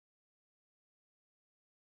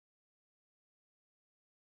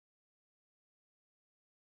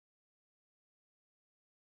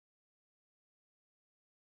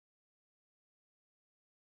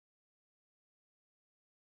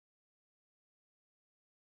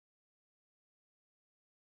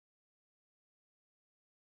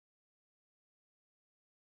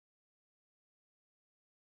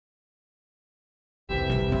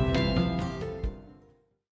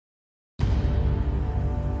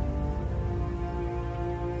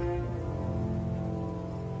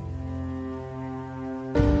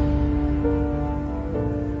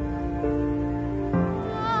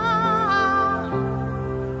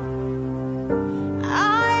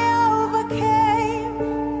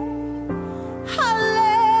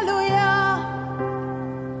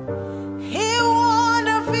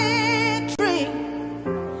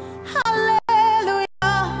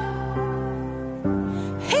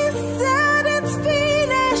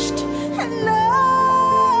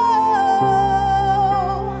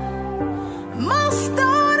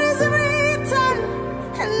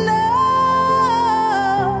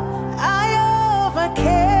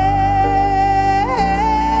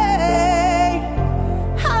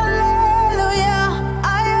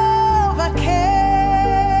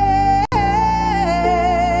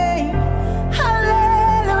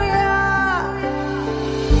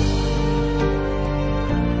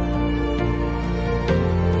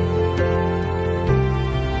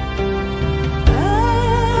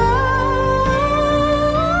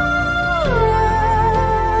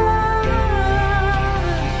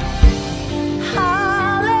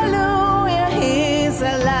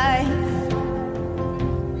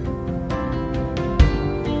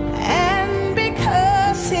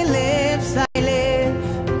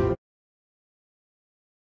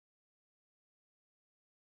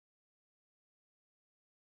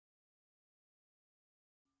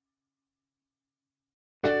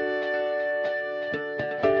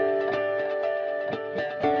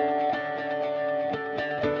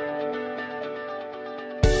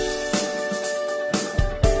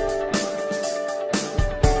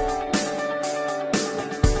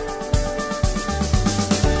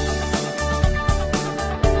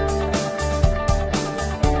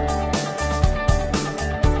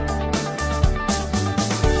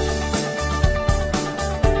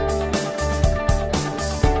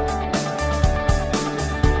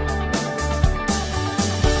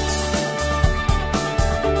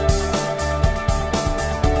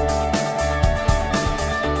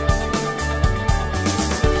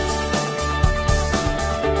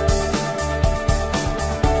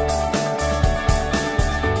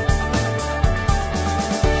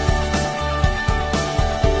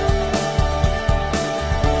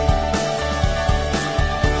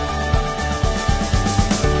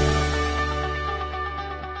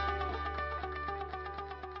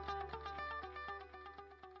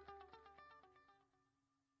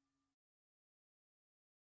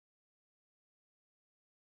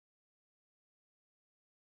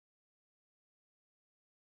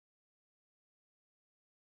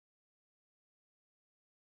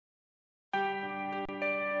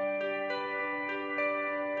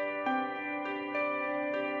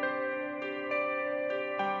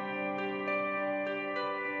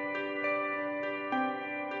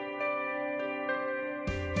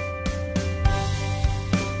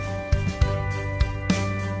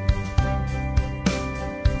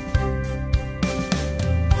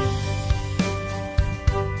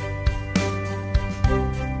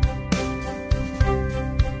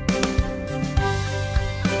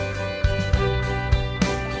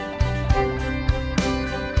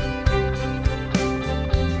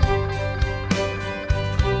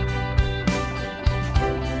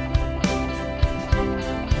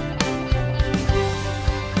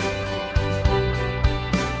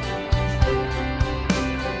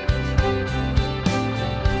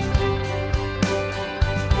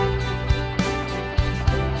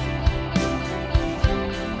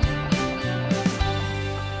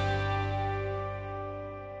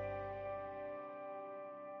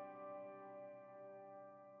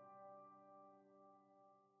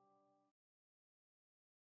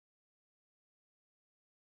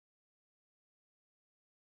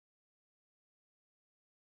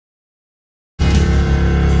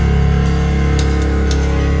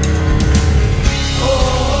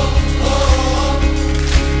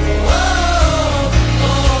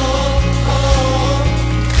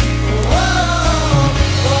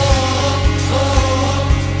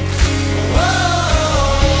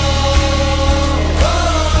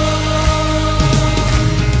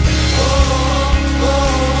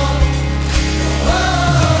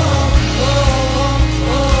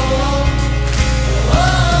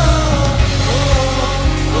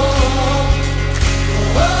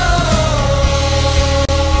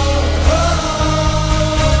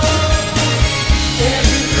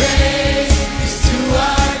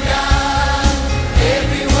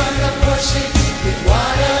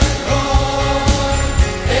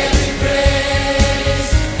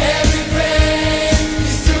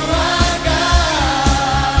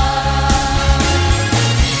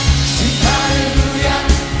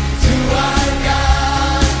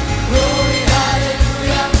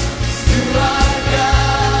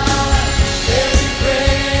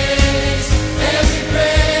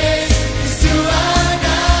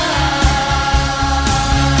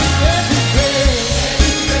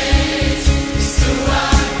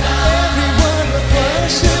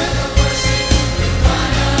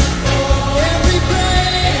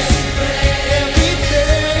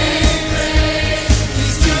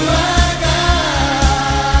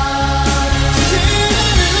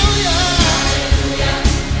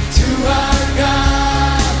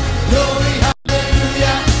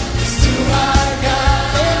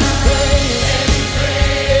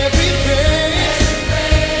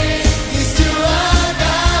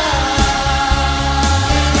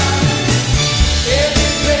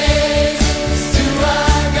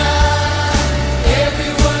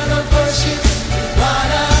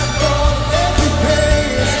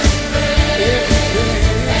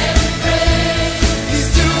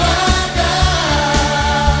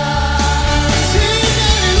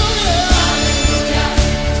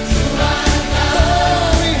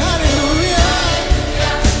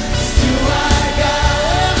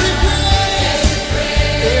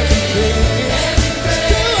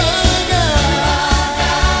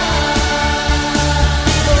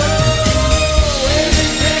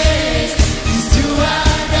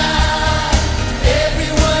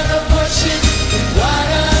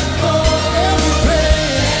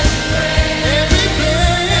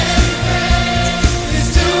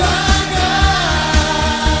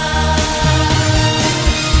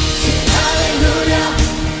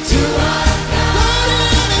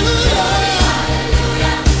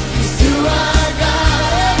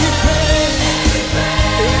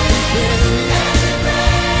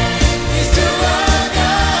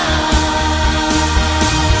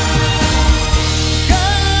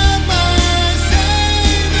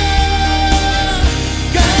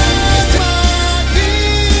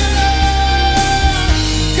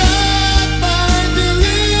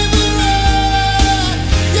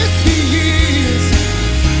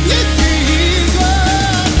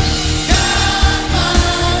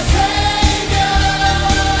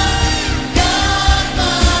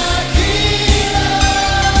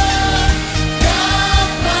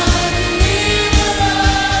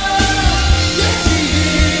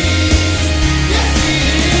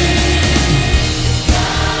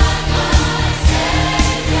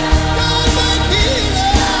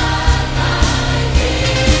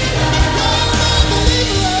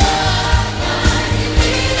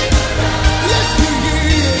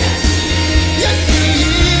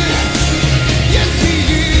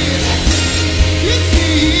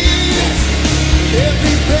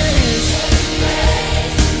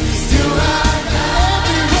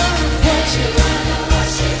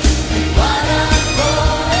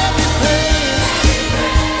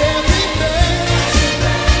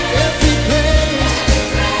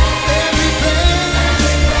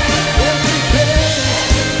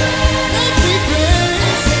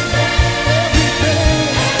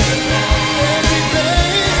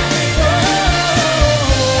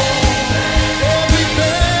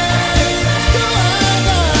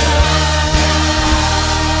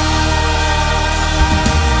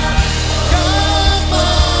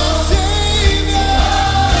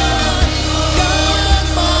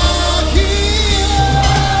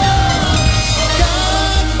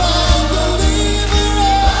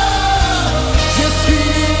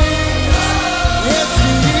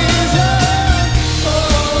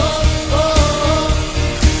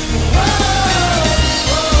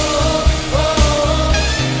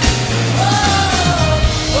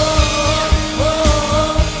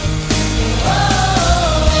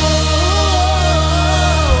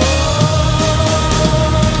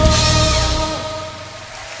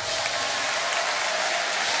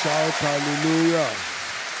hallelujah.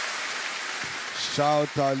 Shout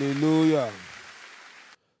hallelujah.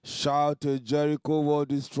 Shout a Jericho wall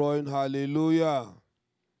destroying hallelujah.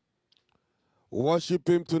 Worship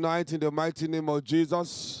him tonight in the mighty name of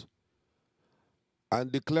Jesus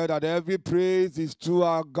and declare that every praise is to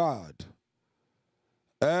our God.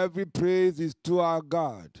 Every praise is to our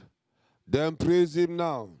God. Then praise him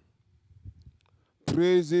now.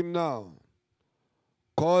 Praise him now.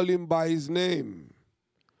 Call him by his name.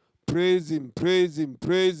 Praise him, praise him,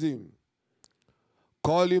 praise him.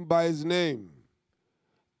 Call him by his name.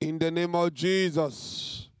 In the name of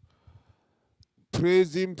Jesus.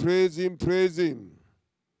 Praise him, praise him, praise him.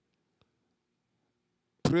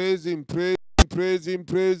 Praise him, praise him, praise him,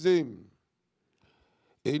 praise him.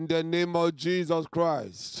 In the name of Jesus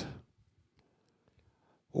Christ.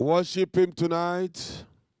 Worship him tonight.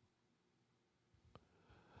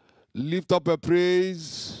 Lift up a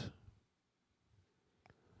praise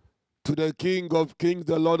to the King of Kings,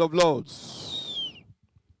 the Lord of Lords.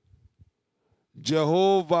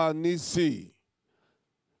 Jehovah Nissi,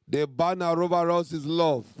 the banner over us is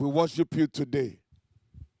love. We worship you today.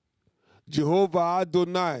 Jehovah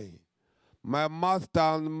Adonai, my Master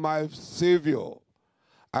and my Savior,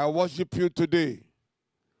 I worship you today.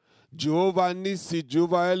 Jehovah Nissi,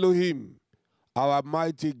 Jehovah Elohim, our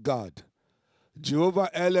mighty God. Jehovah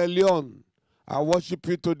El Elyon, I worship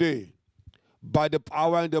you today by the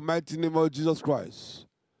power and the mighty name of Jesus Christ.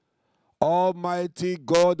 Almighty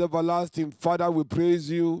God, everlasting Father, we praise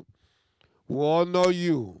you. We honor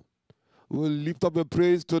you. We will lift up a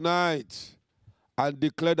praise tonight and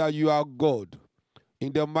declare that you are God.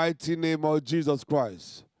 In the mighty name of Jesus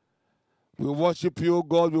Christ. We worship you, O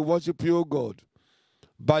God. We worship you, O God.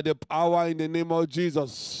 By the power in the name of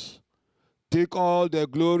Jesus. Take all the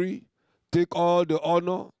glory. Take all the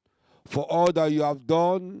honor for all that you have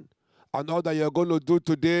done and all that you're going to do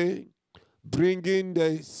today. Bringing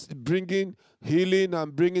healing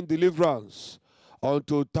and bringing deliverance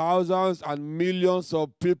unto thousands and millions of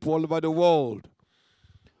people all over the world.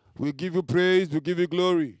 We give you praise. We give you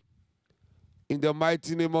glory. In the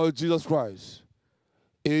mighty name of Jesus Christ.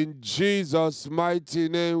 In Jesus' mighty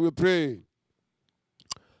name we pray.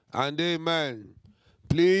 And amen.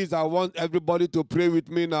 Please, I want everybody to pray with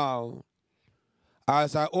me now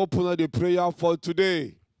as I open up the prayer for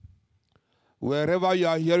today. Wherever you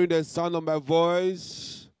are hearing the sound of my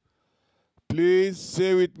voice, please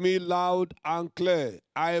say with me loud and clear,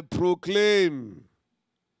 I proclaim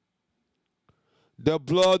the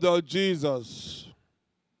blood of Jesus.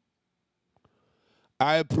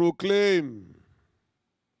 I proclaim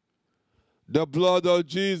the blood of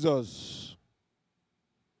Jesus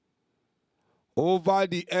over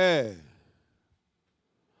the air,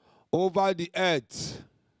 over the earth,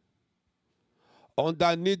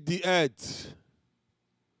 underneath the earth,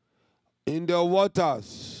 in the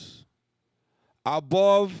waters,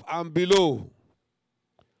 above and below,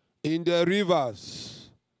 in the rivers,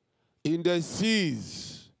 in the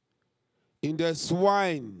seas, in the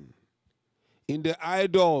swine, in the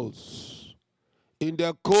idols, in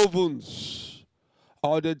the covens,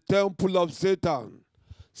 or the temple of Satan.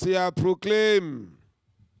 Say, I proclaim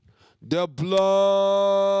the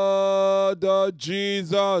blood of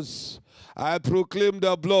Jesus. I proclaim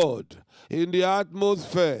the blood in the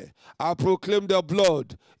atmosphere. I proclaim the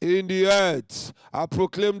blood in the earth. I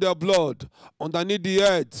proclaim the blood underneath the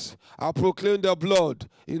earth. I proclaim the blood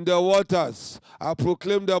in the waters. I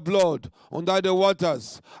proclaim the blood under the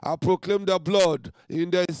waters. I proclaim the blood in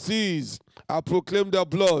the seas. I proclaim the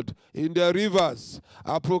blood in the rivers.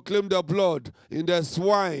 I proclaim the blood in the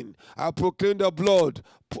swine. I proclaim the blood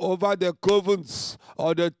over the covens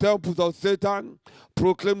or the temples of Satan.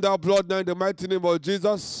 Proclaim that blood now in the mighty name of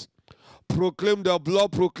Jesus. Proclaim the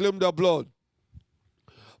blood, proclaim the blood.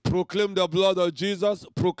 Proclaim the blood of Jesus.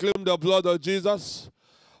 Proclaim the blood of Jesus.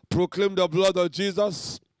 Proclaim the blood of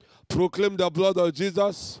Jesus. Proclaim the blood of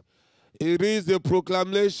Jesus. It is a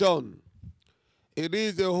proclamation. It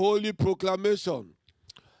is a holy proclamation.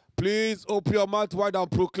 Please open your mouth wide and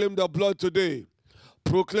proclaim the blood today.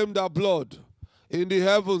 Proclaim the blood in the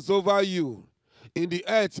heavens over you, in the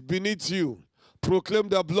earth beneath you. Proclaim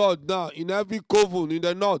the blood now in every coven, in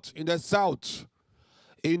the north, in the south,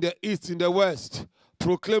 in the east, in the west.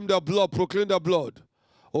 Proclaim the blood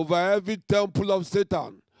over every temple of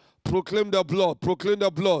Satan. Proclaim the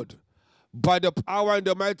blood by the power and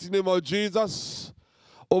the mighty name of Jesus.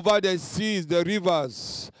 Over the seas, the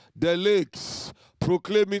rivers, the lakes.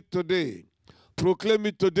 Proclaim it today. Proclaim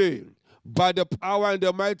it today. By the power and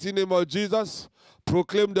the mighty name of Jesus.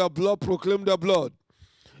 Proclaim the blood, proclaim the blood.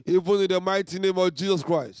 Even in the mighty name of Jesus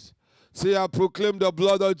Christ. Say, I proclaim the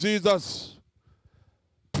blood of Jesus.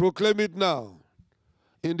 Proclaim it now.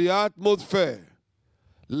 In the atmosphere,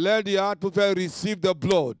 let the atmosphere receive the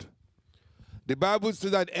blood. The Bible says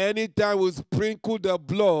that anytime we sprinkle the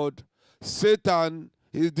blood, Satan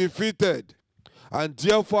is defeated. And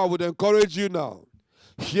therefore, I would encourage you now,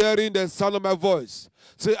 hearing the sound of my voice,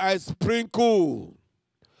 say, I sprinkle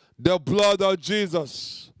the blood of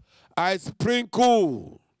Jesus. I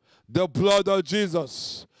sprinkle the blood of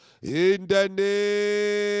Jesus. In the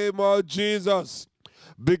name of Jesus.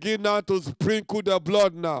 Begin now to sprinkle the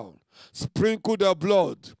blood now. Sprinkle the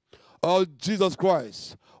blood of Jesus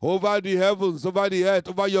Christ over the heavens, over the earth,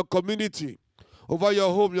 over your community, over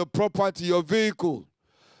your home, your property, your vehicle.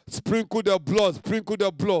 Sprinkle the blood, sprinkle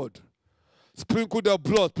the blood. Sprinkle the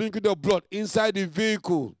blood, sprinkle the blood inside the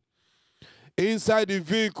vehicle. Inside the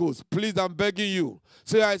vehicles, please, I'm begging you.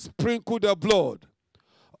 Say, I sprinkle the blood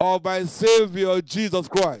of my Savior Jesus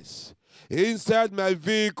Christ inside my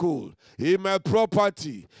vehicle, in my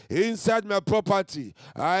property, inside my property.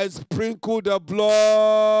 I sprinkle the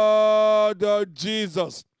blood of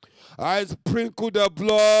Jesus. I sprinkle the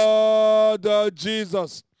blood of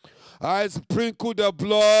Jesus. I sprinkle the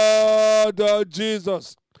blood of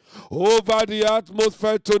Jesus over the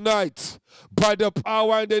atmosphere tonight by the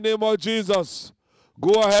power in the name of Jesus.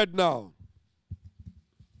 Go ahead now.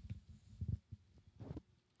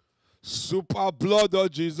 Super blood of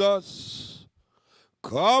Jesus,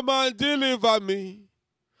 come and deliver me.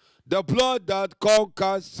 The blood that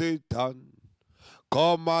conquers Satan,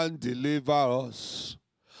 come and deliver us.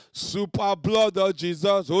 Super blood of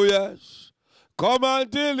Jesus, oh yes, come and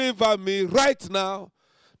deliver me right now.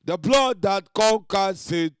 The blood that conquers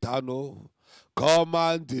Satan, oh, come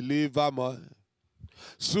and deliver me.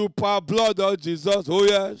 Super blood of Jesus, oh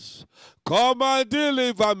yes, come and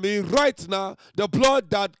deliver me right now. The blood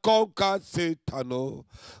that conquers Satan, oh,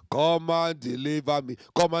 come and deliver me.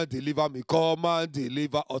 Come and deliver me. Come and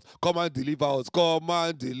deliver us. Come and deliver us. Come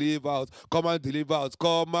and deliver us. Come and deliver us.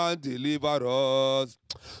 Come and deliver us.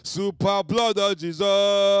 Super blood of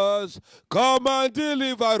Jesus, come and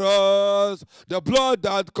deliver us. The blood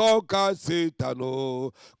that conquers Satan,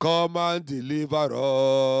 oh, come and deliver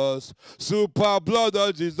us. Super blood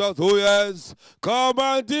of Jesus, oh yes, come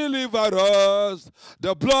and deliver us.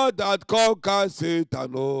 The blood that conquers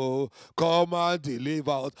Satan, oh, come and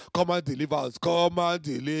deliver us. Come and deliver us. Come and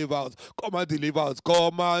deliver us. Come and deliver us.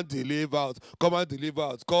 Come and deliver us. Come and deliver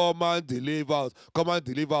us. Come and deliver us. Come and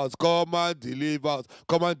deliver us. Come and deliver us.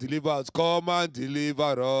 Come and deliver us. Come and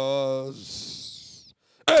deliver us.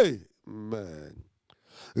 Amen.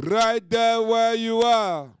 Right there where you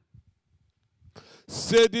are,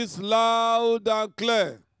 say this loud and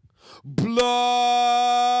clear. Blood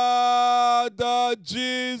of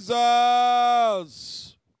Jesus.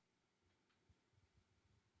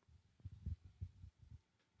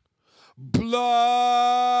 Blood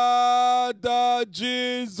of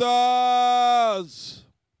Jesus.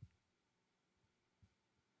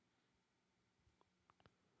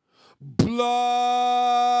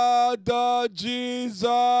 Blood of Jesus.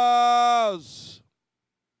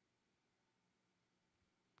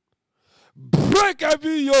 Break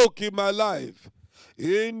every yoke in my life.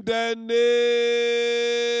 In the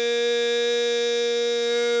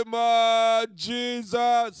name of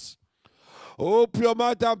Jesus. Open your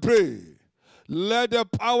mouth and pray. Let the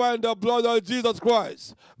power and the blood of Jesus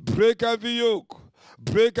Christ break every yoke.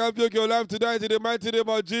 Break every yoke in your life tonight in the mighty name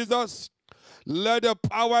of Jesus. Let the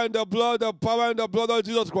power and the blood of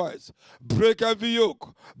Jesus Christ break every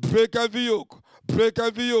yoke, break every yoke, break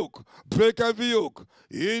every yoke, break every yoke.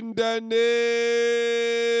 In the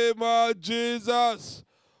name of Jesus.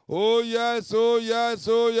 Oh yes, oh yes,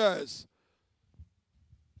 oh yes.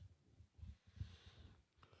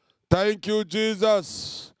 Thank you,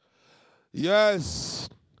 Jesus. Yes.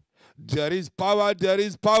 There is power, there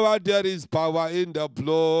is power, there is power in the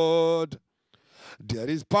blood. There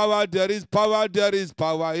is power, there is power, there is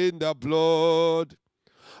power in the blood.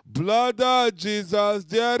 Blood of Jesus,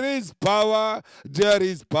 there is power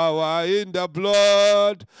in the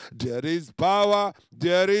blood. There is power,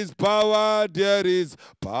 there is power, there is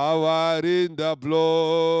power in the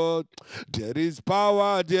blood. There is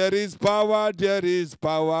power, there is power, there is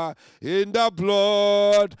power in the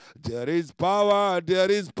blood. There is power,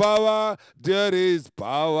 there is power, there is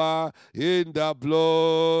power in the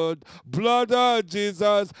blood. Blood of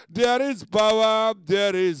Jesus, there is power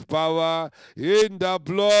in the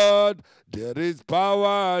blood. There is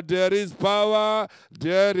power, there is power,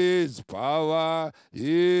 there is power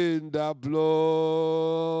in the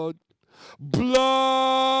blood.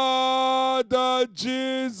 Blood of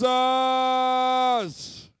Jesus.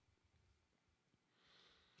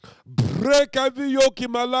 Break every yoke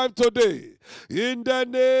in my life today. In the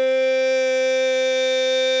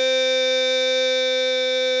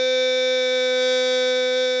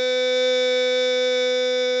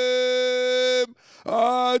name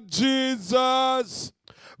of Jesus.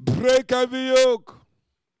 Break every yoke.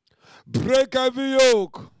 Break every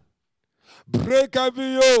yoke. Break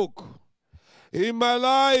every yoke in my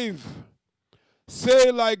life.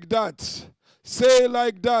 Say like that. Say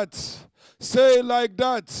like that. Say like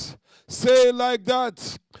that. Say like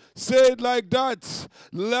that. Say it like that.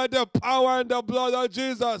 Let the power and the blood of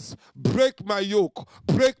Jesus break my yoke.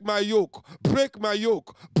 Break my yoke. Break my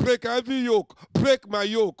yoke. Break every yoke. Break my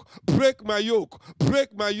yoke. Break my yoke.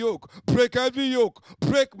 Break my yoke. Break every yoke.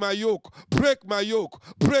 Break my yoke. Break my yoke.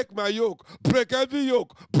 Break my yoke. Break every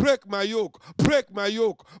yoke. Break my yoke. Break my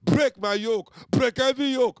yoke. Break my yoke. Break every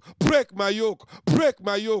yoke. Break my yoke. Break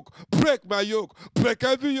my yoke. Break my yoke. Break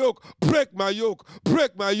every yoke. Break my yoke.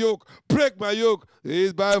 Break my yoke. Break my yoke.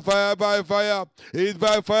 It's by fire, by fire. It's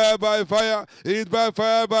by fire, by fire. It's by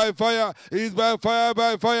fire, by fire. It's by fire,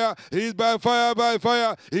 by fire. It's by fire, by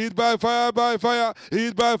fire. It's by fire, by fire.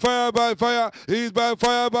 It's by fire, by fire. It's by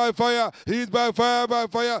fire, by fire. It's by fire, by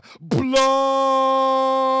fire. Blood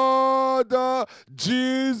of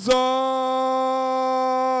Jesus.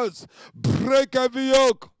 Break every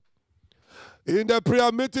yoke. In the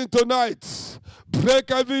prayer meeting tonight,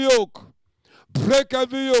 break every yoke. Break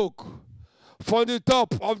every yoke. From the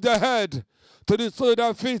top of the head to the sole of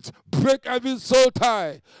their feet. Break every soul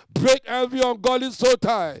tie. Break every ungodly soul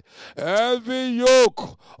tie. Every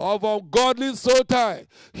yoke of ungodly soul tie.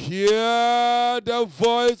 Hear the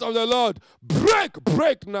voice of the Lord. Break,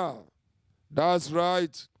 break now. That's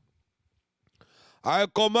right. I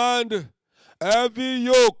command every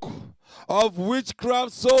yoke of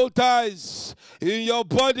witchcraft soul ties in your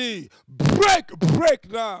body. Break,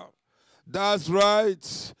 break now. That's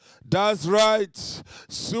right. That's right.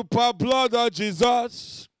 Super blood of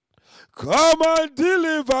Jesus. Come and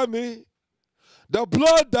deliver me. The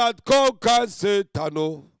blood that conquers Satan.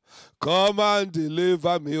 Oh. Come and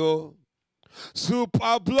deliver me. Oh.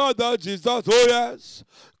 Super blood of Jesus. Oh yes.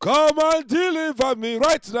 Come and deliver me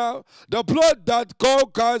right now. The blood that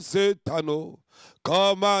conquers Satan. Oh.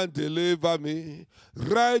 Come and deliver me.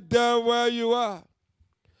 Right there where you are.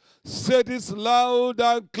 Say this loud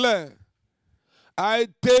and clear. I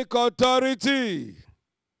take authority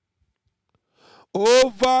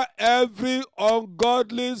over every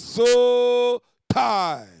ungodly soul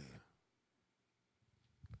tie.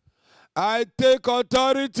 I take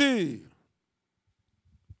authority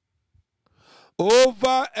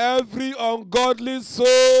over every ungodly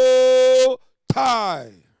soul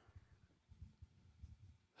tie.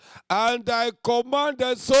 And I command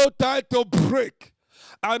the soul tie to break.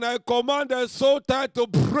 And I command the soul tie to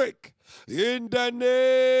break. In the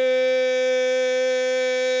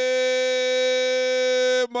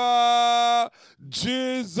name of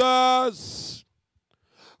Jesus,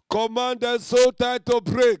 command the soul tie to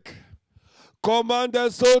break. Command the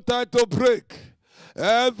soul tie to break.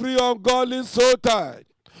 Every ungodly soul tie.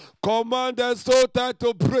 Command the soul tie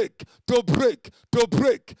to break, to break, to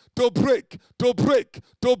break, to break, to break,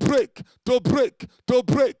 to break, to break, to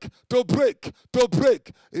break, to break, to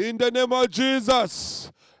break. In the name of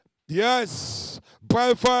Jesus. Yes,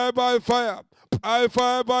 by fire, by fire, by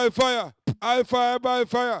fire, by fire, by fire, by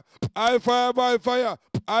fire, by fire, by fire,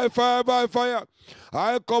 by fire, by fire.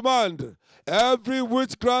 I command every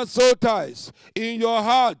witchcraft soul ties in your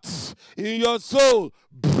heart, in your soul,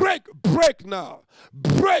 break, break now,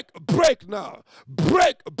 break, break now,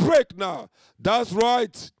 break, break now. That's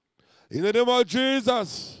right. In the name of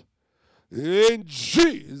Jesus, in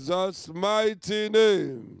Jesus' mighty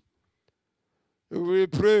name. We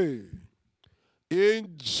pray.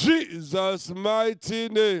 In Jesus' mighty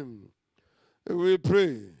name, we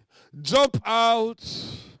pray. Jump out.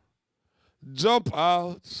 Jump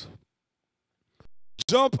out.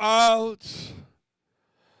 Jump out.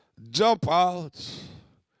 Jump out.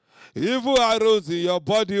 Evil arrows in your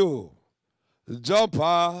body. Oh. Jump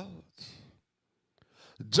out.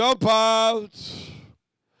 Jump out.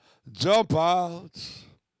 Jump out.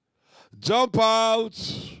 Jump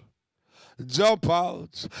out. Jump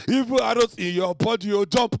out. Evil arrows in your body, oh,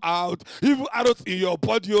 jump out. Evil arrows in your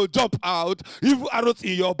body, oh, jump out. Evil arrows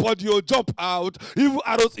in your body, oh, jump out. Evil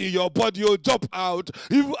arrows in your body, oh, jump out.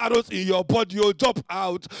 Evil arrows in your body, oh, jump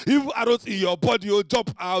out. Evil arrows in your body, oh, jump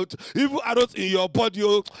out. Evil arrows in your body,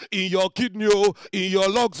 oh, in your kidney, oh, in your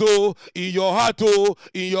lungs, oh, in your heart, oh,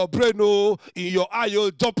 in your brain, oh, in your eye, oh,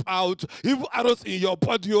 jump out. Evil arrows in your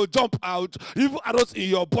body, oh, jump out. Evil arrows in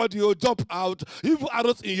your body, oh, jump out. Evil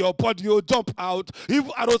arrows in your body, oh, jump out.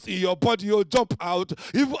 Evil arrows in your body, oh, jump out.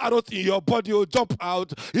 Evil arrows in your body, oh, jump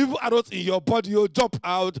out. Evil arrows in your body, oh, jump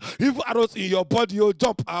out. Evil arrows in your body, oh,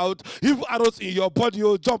 jump out. Evil arrows in your body,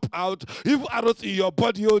 oh, jump out. Evil arrows in your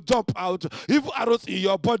body, oh, jump out. Evil arrows in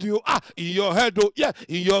your body, oh, in your head, oh, yeah,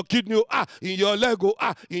 in your kidney, oh, in your leg, oh,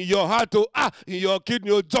 in your heart, oh, in your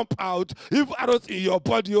kidney, oh, jump out. Evil arrows in your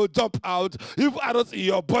body, oh, jump out. Evil arrows in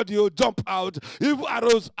your body, oh, jump out. Evil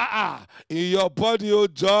arrows, in your body, oh,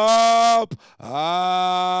 jump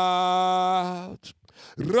out.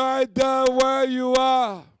 Right there where you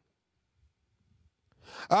are.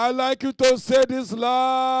 I'd like you to say this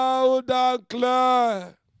loud and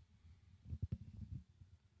clear.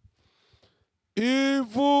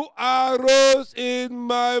 Evil arrows in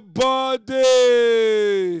my body.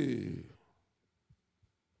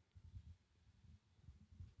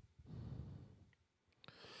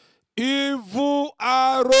 Evil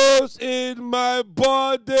arrows in my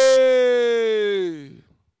body.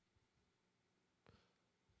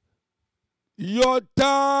 Your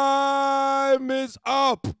time is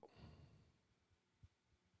up.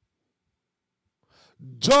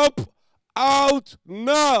 Jump out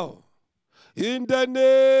now. In the name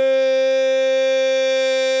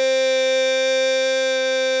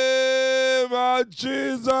of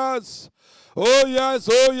Jesus. Oh yes,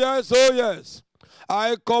 oh yes, oh yes.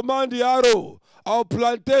 I command the arrow of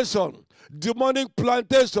plantation, demonic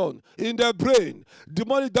plantation in the brain,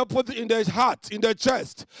 demonic deposit in the heart, in the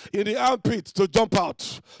chest, in the armpit to jump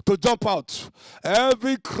out, to jump out.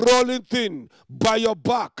 Every crawling thing by your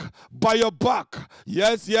back,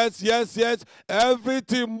 yes, yes, yes, yes,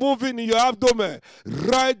 everything moving in your abdomen,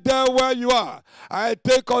 right there where you are. I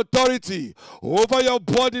take authority over your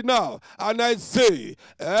body now, and I say,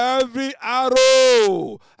 every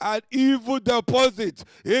arrow and evil deposit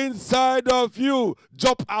inside of you,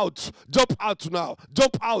 jump out now,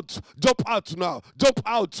 jump out now, jump out now, jump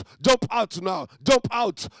out now, jump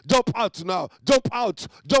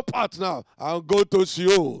out now, and go to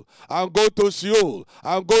Sheol, and go to Sheol,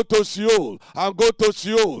 and go to Sheol, and go to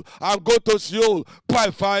Sheol, and go to Sheol,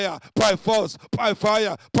 by fire, by force, by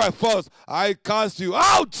fire, by force. I cast you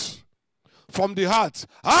out from the heart,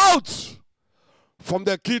 out from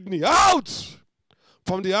the kidney, out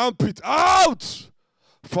from the armpit, out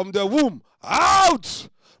from the womb, out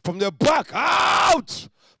from the back, out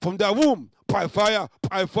from the womb, by fire,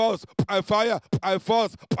 by force, by fire, by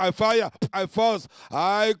force, by fire, by force.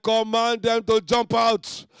 I command them to jump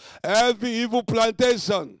out. Every evil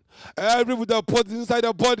plantation, every with the pot inside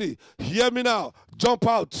the body, hear me now. Jump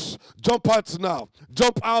out now, jump out now,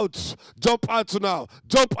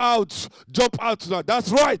 jump out now.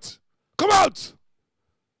 That's right. Come out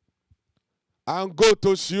and go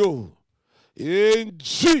to Sheol. In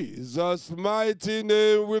Jesus' mighty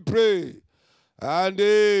name we pray. And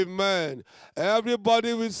amen.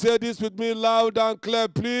 Everybody will say this with me loud and clear,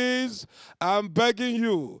 please. I'm begging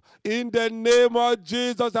you. In the name of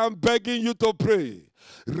Jesus, I'm begging you to pray.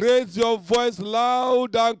 Raise your voice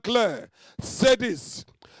loud and clear. Say this.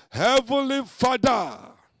 Heavenly Father,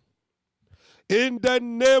 in the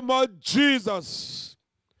name of Jesus,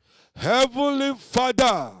 Heavenly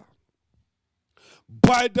Father,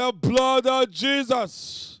 by the blood of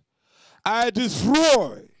Jesus, I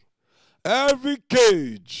destroy every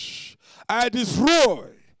cage. I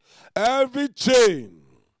destroy every chain.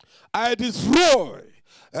 I destroy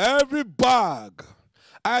every bag.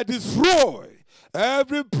 I destroy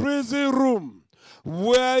every prison room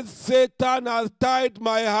where Satan has tied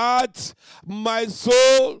my heart, my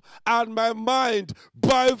soul, and my mind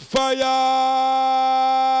by fire.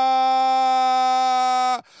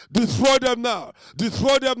 Destroy them now.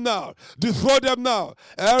 Destroy them now. Destroy them now.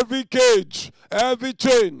 Every cage, every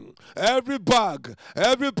chain, every bag,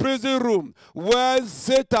 every prison room where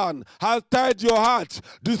Satan has tied your heart,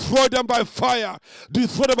 destroy them by fire.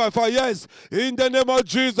 Destroy them by fire. Yes, in the name of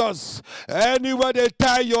Jesus. Anywhere they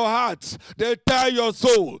tie your heart, they tie your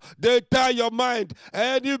soul, they tie your mind.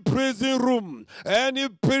 Any prison room, any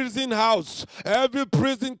prison house, every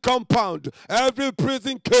prison compound, every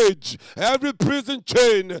prison cage, every prison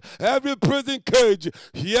chain, every prison cage.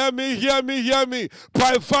 Hear me, hear me, hear me.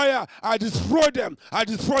 By fire, I destroy them. I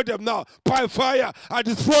destroy them now. By fire, I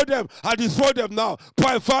destroy them. I destroy them now.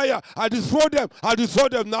 By fire, I destroy them. I destroy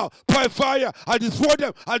them now. By fire, I destroy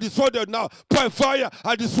them. I destroy them now. By fire,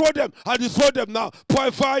 I destroy them. I destroy them now.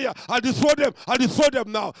 By fire, I destroy them. I destroy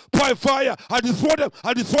them now. By fire, I destroy them.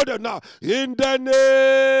 I destroy them now. In the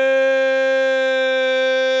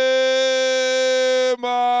name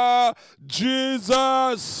of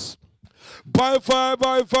Jesus. by fire,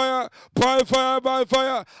 by fire, by fire, by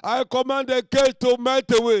fire. I command the cage to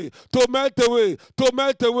melt away, to melt away, to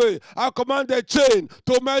melt away. I command the chain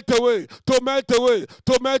to melt away, to melt away,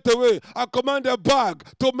 to melt away. I command the bag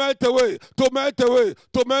to melt away, to melt away,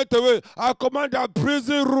 to melt away. I command the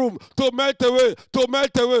prison room to melt away, to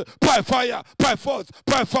melt away. By fire, by force,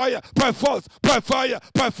 by fire, by force, by fire,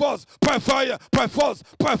 by force, by fire, by force,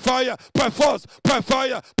 by fire, by force, by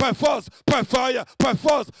fire, by force, by fire, by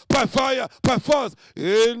force, by fire, by force.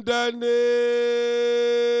 In the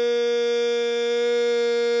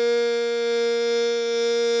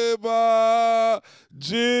name of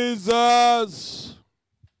Jesus.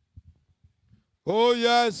 Oh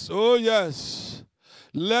yes, oh yes.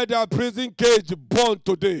 Let the prison cage burn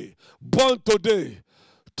today. Burn today.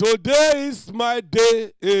 Today is my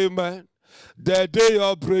day, amen. The day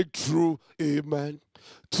of breakthrough, amen.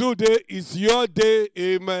 Today is your day,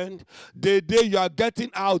 amen. The day you are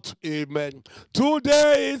getting out, amen.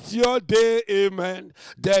 Today is your day, amen.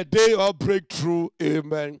 The day of breakthrough,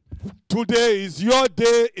 amen. Today is your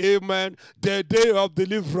day, amen. The day of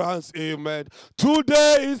deliverance, amen.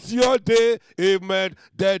 Today is your day, amen.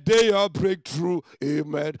 The day of breakthrough,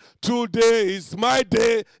 amen. Today is my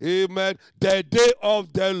day, amen. The day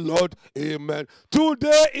of the Lord, amen.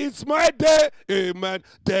 Today is my day, amen.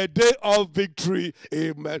 The day of victory,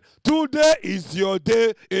 amen. Today is your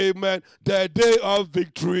day, amen. The day of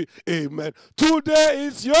victory, amen. Today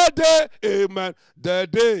is your day, amen. The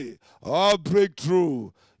day of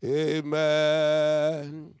breakthrough,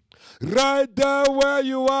 amen. Right there where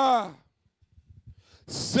you are,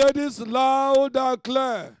 say this loud and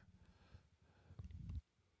clear.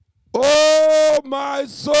 Oh, my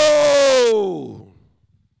soul.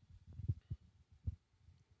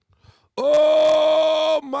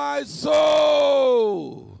 Oh, my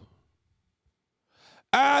soul.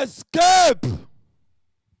 Escape.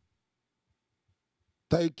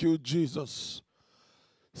 Thank you, Jesus.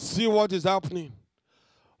 See what is happening.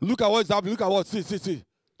 Look at what is happening. Look at what. See.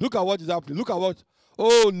 Look at what is happening. Look at what.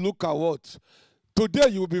 Oh, look at what. Today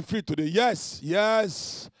you will be free today.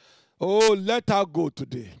 Yes. Oh, let her go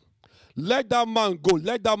today. Let that man go.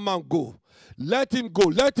 Let that man go. Let him go.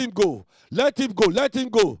 Let him go. Let him go. Let him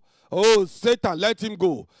go. Oh, Satan, let him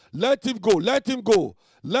go. Let him go. Let him go.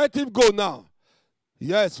 Let him go now.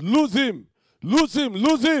 Yes, lose him. Lose him.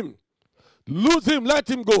 Lose him. Lose him. Let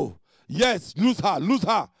him go. Yes, lose her. Lose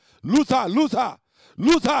her. Lose her. Lose her.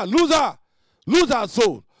 Lose her. Lose her. Lose her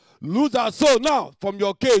soul. Lose her soul now from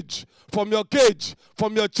your cage. From your cage.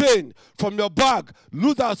 From your chain. From your bag.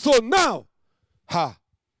 Lose her soul now. Ha.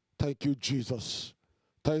 Thank you, Jesus.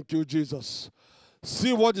 Thank you, Jesus.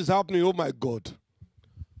 See what is happening. Oh, my God.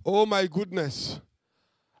 Oh, my goodness.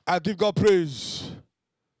 I give God praise.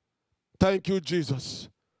 Thank you, Jesus.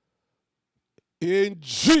 In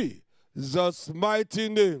Jesus' mighty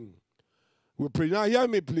name, we pray. Now, hear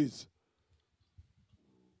me, please.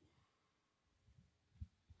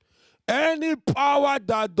 Any power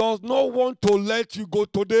that does not want to let you go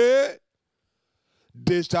today,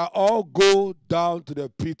 they shall all go down to the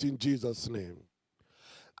pit in Jesus' name.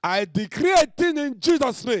 I decree a thing in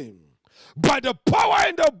Jesus' name. By the power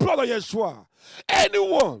and the blood of Yeshua,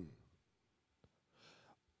 anyone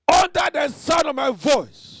under the sound of my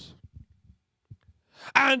voice,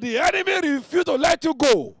 and the enemy refuse to let you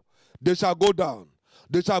go, they shall go down.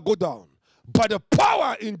 They shall go down. By the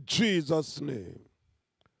power in Jesus' name.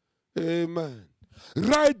 Amen.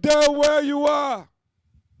 Right there where you are.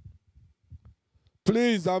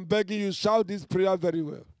 Please, I'm begging you, shout this prayer very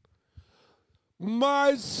well.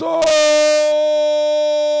 My soul.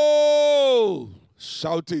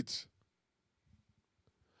 Shout it.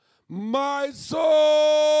 My soul.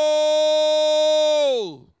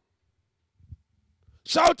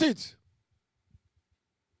 Shout it.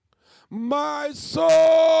 My soul.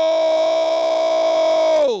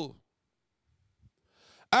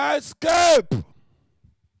 Escape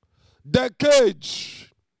the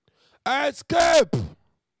cage. Escape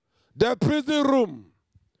the prison room.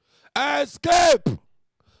 Escape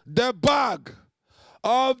the bag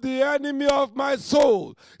of the enemy of my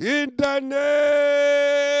soul. In the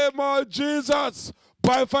name of Jesus.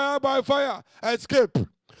 By fire, escape.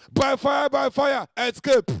 By fire,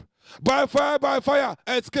 escape. By fire,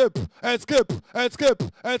 escape, escape, escape,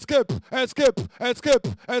 escape, escape, escape,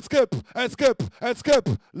 escape, escape, escape.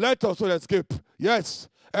 Let us all escape. Yes.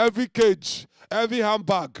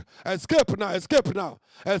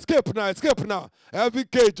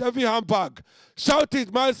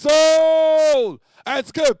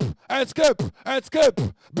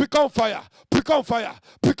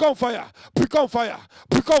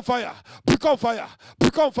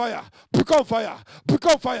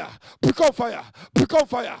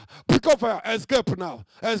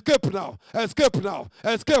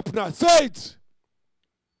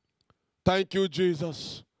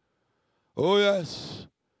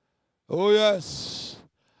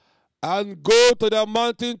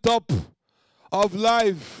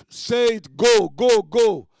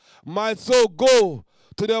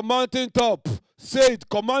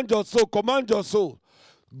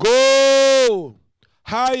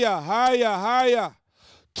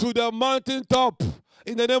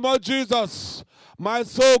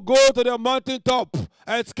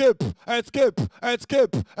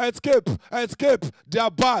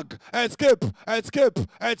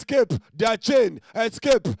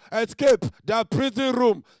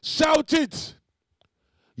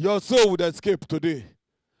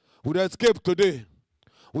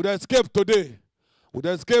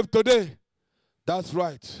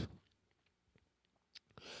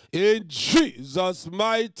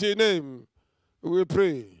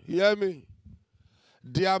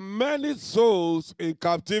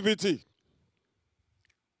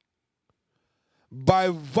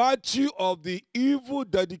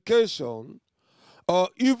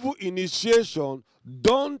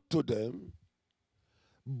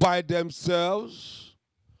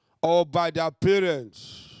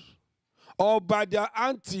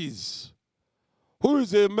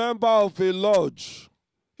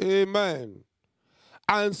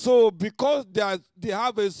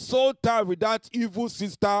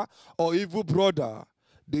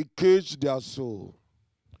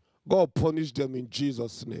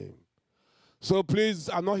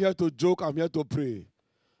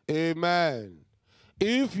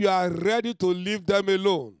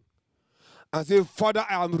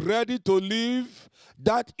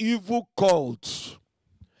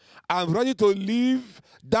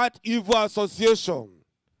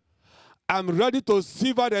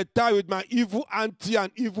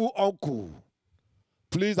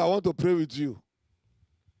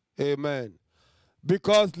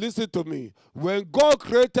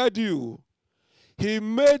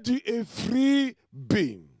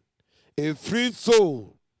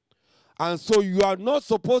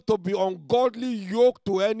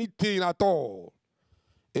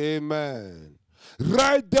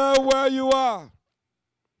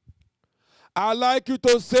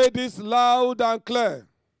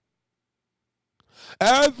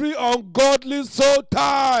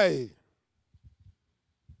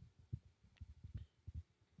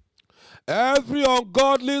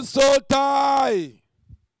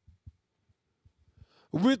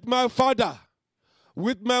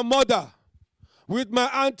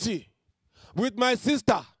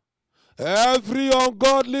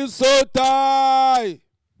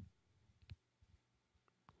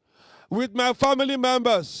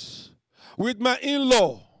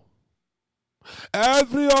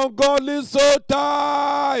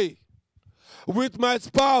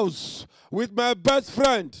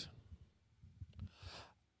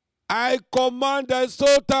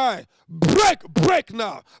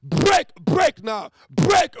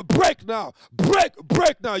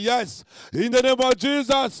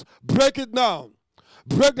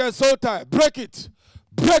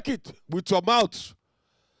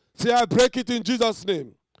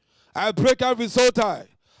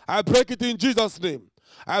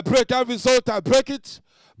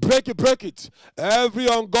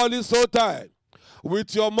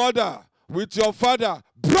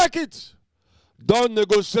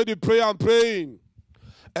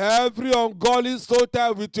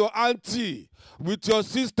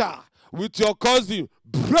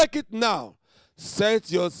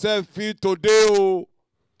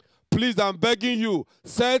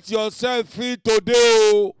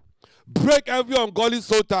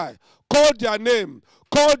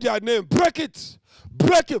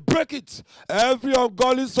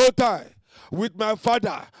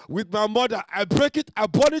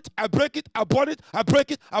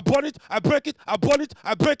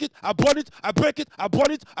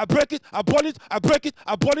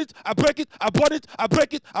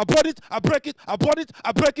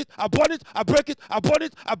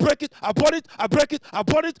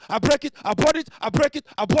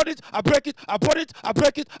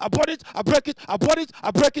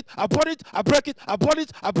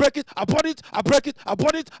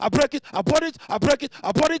 burn it, I break it,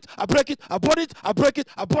 I burn it, I break it, I burn it, I break it,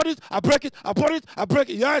 I burn it, I break it, I burn it, I break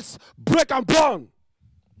it. Yes, break and burn.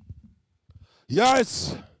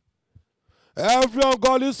 Yes. Every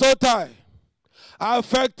ungodly soul tie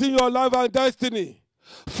affecting your life and destiny,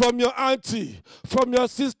 from your auntie, from your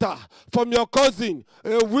sister, from your cousin,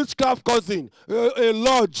 a witchcraft cousin, a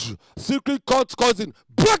lodge, secret cult cousin,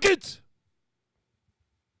 break it.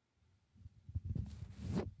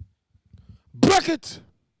 Break it.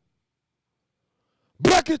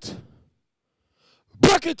 Break it.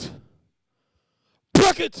 Break it.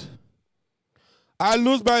 Break it. I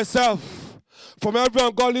lose myself from every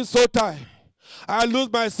ungodly soul tie. I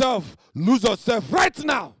lose myself. Lose yourself right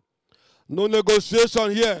now. No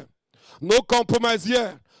negotiation here. No compromise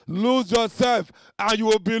here. Lose yourself and you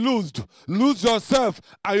will be loosed. Lose yourself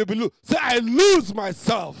and you'll be loosed. Say, I lose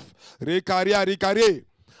myself.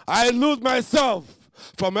 I lose myself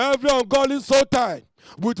from every ungodly soul tie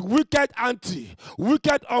with wicked auntie,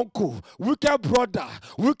 wicked uncle, wicked brother,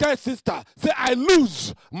 wicked sister. Say, I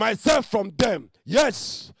lose myself from them.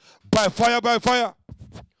 Yes. By fire, by fire.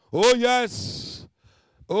 Oh, yes.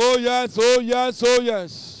 Oh, yes, oh, yes, oh,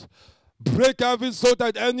 yes. Break every soul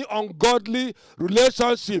tie, any ungodly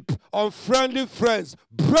relationship, unfriendly friends.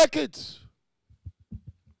 Break it.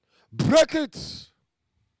 Break it.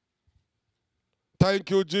 Thank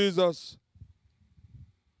you, Jesus.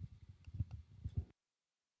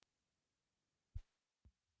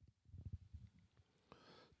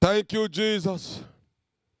 Thank you, Jesus.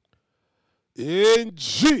 In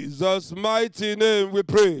Jesus' mighty name we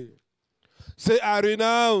pray. Say, I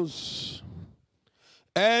renounce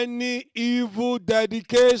any evil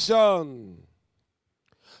dedication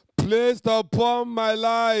placed upon my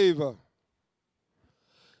life.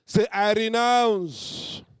 Say, I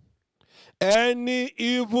renounce any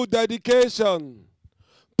evil dedication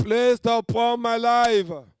placed upon my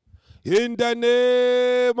life. In the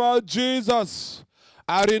name of Jesus,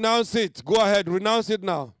 I renounce it. Go ahead, renounce it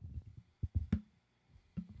now.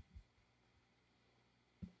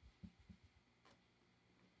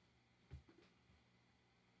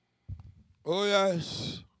 Oh,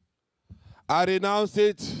 yes. I renounce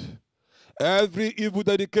it. Every evil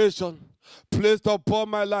dedication placed upon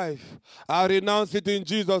my life, I renounce it in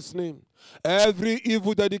Jesus' name. Every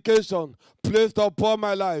evil dedication placed upon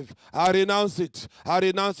my life, I renounce it. I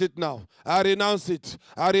renounce it now. I renounce it.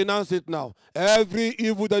 I renounce it now. Every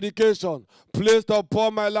evil dedication placed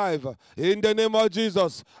upon my life, in the name of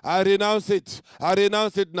Jesus, I renounce it. I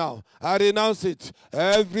renounce it now. I renounce it.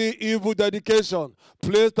 Every evil dedication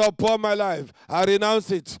placed upon my life, I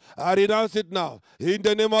renounce it. I renounce it now. In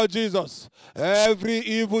the name of Jesus, every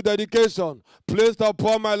evil dedication placed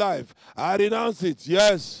upon my life, I renounce it.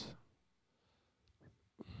 Yes.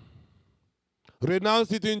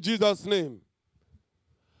 Renounce it in Jesus' name.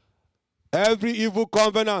 Every evil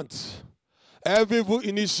covenant, every evil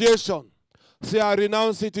initiation, say, I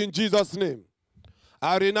renounce it in Jesus' name.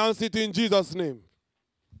 I renounce it in Jesus' name.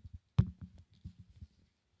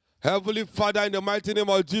 Heavenly Father, in the mighty name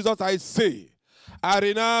of Jesus, I say, I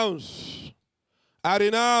renounce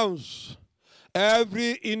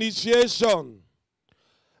every initiation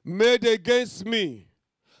made against me,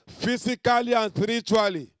 physically and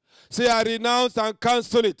spiritually. Say, I renounce and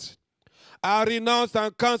cancel it. I renounce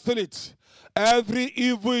and cancel it. Every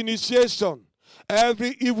evil initiation,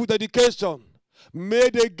 every evil dedication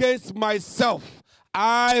made against myself,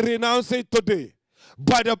 I renounce it today.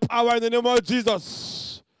 By the power in the name of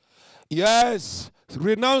Jesus. Yes,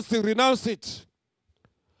 renounce it, renounce it.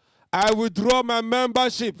 I withdraw my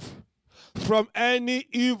membership from any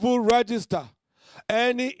evil register,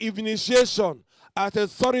 any initiation, as a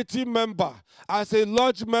sorority member, as a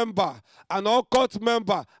lodge member, an occult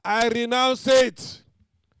member. I renounce it.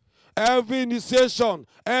 Every initiation,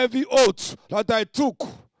 every oath that I took,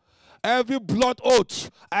 every blood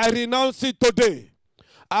oath, I renounce it today.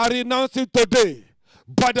 I renounce it today.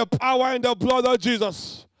 By the power in the blood of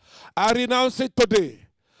Jesus, I renounce it today.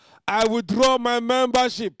 I withdraw my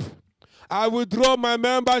membership. I withdraw my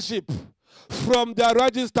membership from the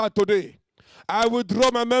register today. I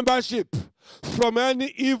withdraw my membership from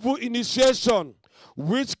any evil initiation,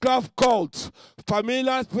 witchcraft cult,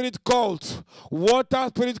 familiar spirit cult, water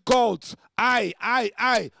spirit cult. I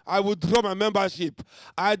withdraw my membership.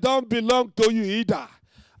 I don't belong to you either.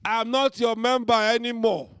 I'm not your member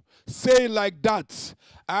anymore. Say it like that.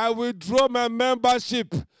 I withdraw my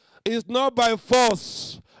membership. It's not by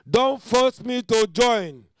force. Don't force me to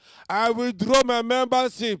join. I withdraw my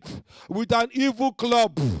membership with an evil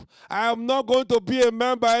club. I am not going to be a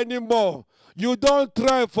member anymore. You don't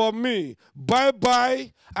try for me.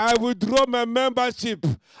 Bye-bye. I withdraw my membership.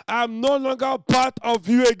 I'm no longer part of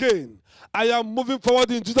you again. I am moving forward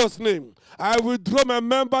in Jesus' name. I withdraw my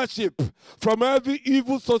membership from every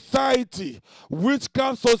evil society,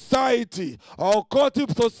 witchcraft society, or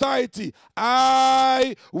occultic society.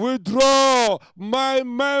 I withdraw my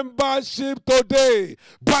membership today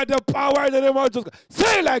by the power in the name of Jesus.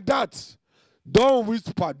 Say it like that. Don't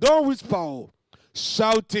whisper. Don't whisper. Oh.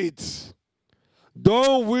 Shout it.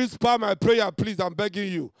 Don't whisper my prayer, please. I'm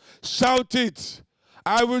begging you. Shout it.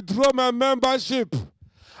 I withdraw my membership.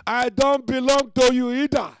 I don't belong to you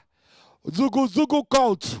either. Zugu Zugu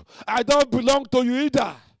cult. I don't belong to you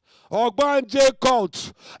either. Ogbanje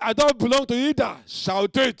cult. I don't belong to you either.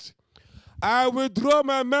 Shout it. I withdraw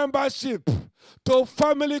my membership to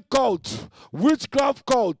family cult, witchcraft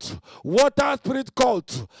cult, water spirit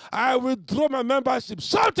cult. I withdraw my membership.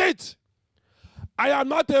 Shout it. I am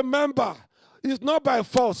not a member. It's not by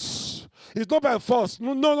force. It's not by force.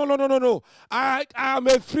 No. I am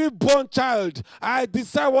a free-born child. I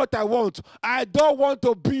decide what I want. I don't want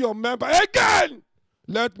to be your member again.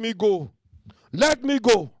 Let me go. Let me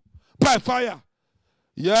go. By fire.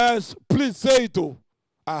 Yes, please say it. Oh.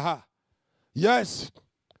 Aha. Yes.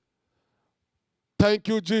 Thank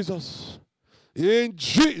you, Jesus. In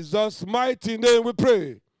Jesus' mighty name we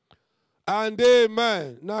pray. And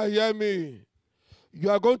amen. Now hear me. You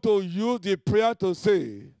are going to use the prayer to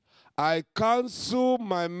say, I cancel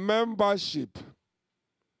my membership.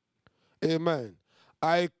 Amen.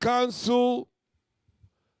 I cancel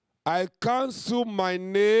my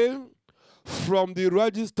name from the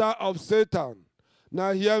register of Satan.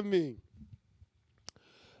 Now hear me.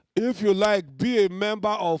 If you like, be a member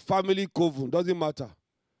of family coven. Doesn't matter.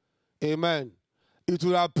 Amen. It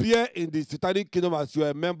will appear in the satanic kingdom as you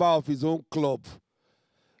are a member of his own club.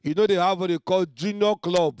 You know they have what they call junior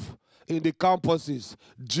club in the campuses.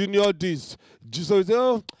 Junior this. So you say,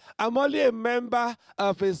 oh, I'm only a member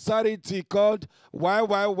of a charity called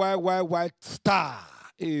YYYYY star.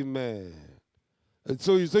 Amen. And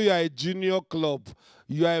so you say you are a junior club.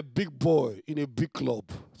 You are a big boy in a big club.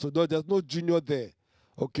 So there's no junior there.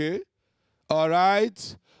 Okay? All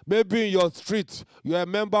right? Maybe in your street, you are a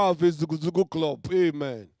member of a Zugu club.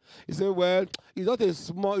 Amen. He said, well, it's not a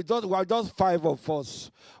small, we are just 5 of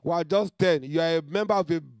us. We are just 10. You are a member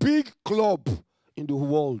of a big club in the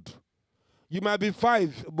world. You might be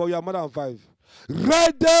 5, but you are more than 5.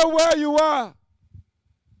 Right there where you are.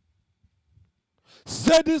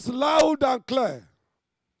 Say this loud and clear.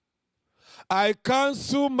 I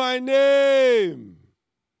cancel my name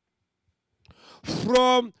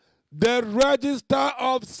from the register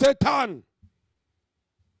of Satan.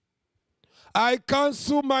 I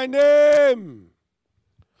cancel my name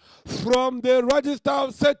from the register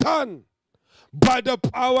of Satan by the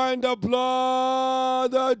power and the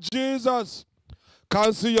blood of Jesus.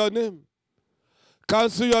 Cancel your name.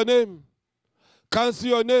 Cancel your name. Cancel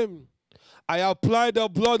your name. I apply the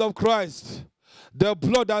blood of Christ, the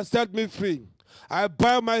blood that set me free. I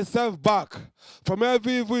buy myself back from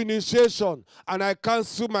every evil initiation and I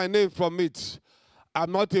cancel my name from it.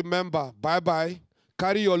 I'm not a member. Bye-bye.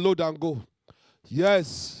 Carry your load and go.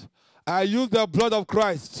 Yes, I use the blood of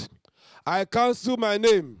Christ. I cancel my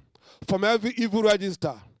name from every evil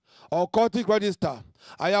register or occultic register.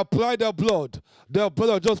 I apply the blood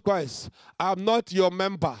of Jesus Christ. I'm not your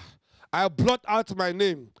member. I blot out my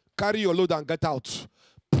name. Carry your load and get out.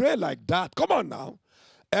 Pray like that. Come on now.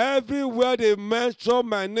 Everywhere they mention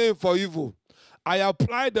my name for evil, I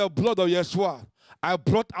apply the blood of Yeshua. I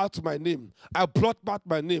blot out my name. I blot out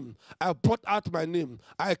my name. I blot out my name.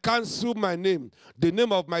 I cancel my name. The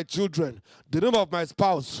name of my children. The name of my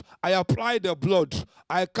spouse. I apply the blood.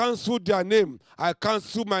 I cancel their name. I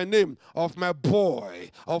cancel my name of my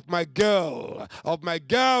boy, of my girl, of my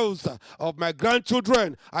girls, of my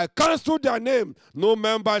grandchildren. I cancel their name. No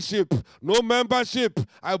membership. No membership.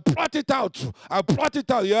 I blot it out. I blot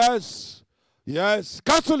it out. Yes. Yes.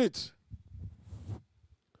 Cancel it.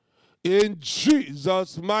 In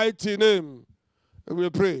Jesus' mighty name, we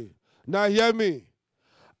pray. Now hear me.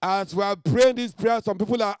 As we are praying this prayer, some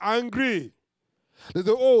people are angry. They say,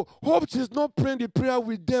 oh, hope she's not praying the prayer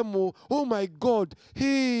with them. Oh my God.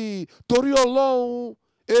 Hey, Tori alone.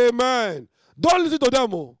 Amen. Don't listen to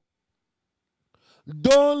them.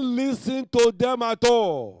 Don't listen to them at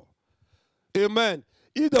all. Amen.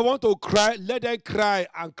 If they want to cry, let them cry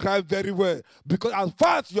and cry very well. Because as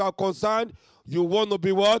far as you are concerned, you want to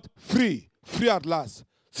be what? Free. Free at last.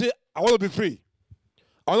 Say, I want to be free.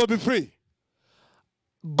 I want to be free.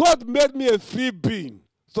 God made me a free being.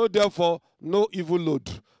 So therefore, no evil load.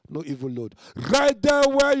 No evil load. Right there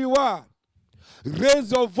where you are.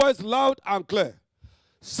 Raise your voice loud and clear.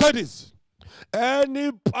 Say this.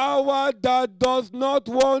 Any power that does not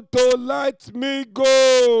want to let me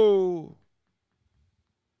go.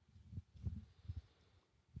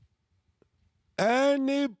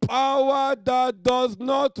 Any power that does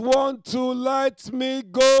not want to let me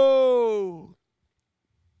go.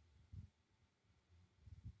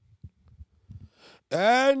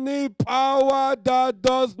 Any power that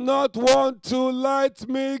does not want to let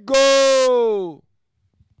me go.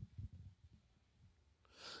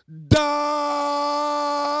 Die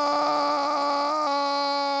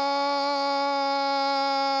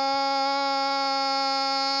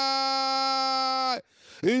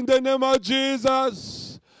in the name of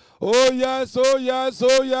Jesus. Oh yes, oh yes,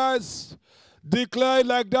 oh yes. Declare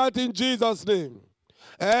like that in Jesus' name.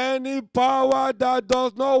 Any power that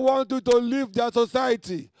does not want you to leave their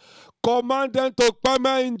society, command them to come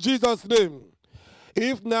in Jesus' name.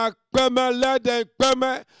 If na kpeme, let them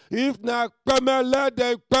kpeme. If na kpeme, let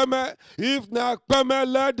them kpeme. If na kpeme,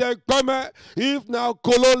 let them kpeme. If na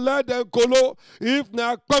kolo, let them kolo. If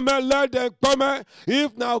na kpeme, let them kpeme.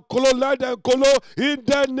 If na kolo, let them kolo. In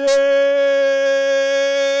the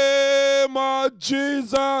name of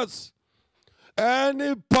Jesus.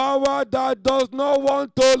 Any power that does not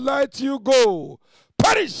want to let you go,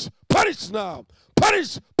 perish, perish now.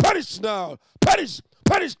 Perish, perish now. Perish,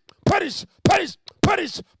 perish, perish, perish.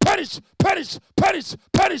 Perish, perish, perish, perish,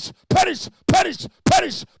 perish, perish, perish,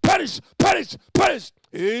 perish, perish, perish, perish.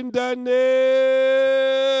 In the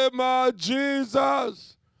name of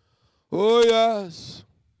Jesus. Oh yes.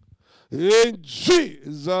 In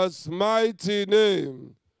Jesus' mighty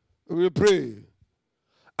name we pray.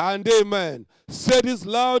 And amen. Say this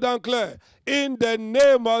loud and clear. In the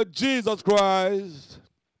name of Jesus Christ,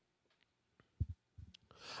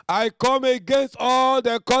 I come against all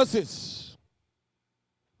the curses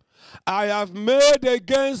I have made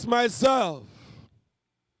against myself,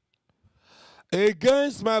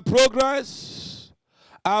 against my progress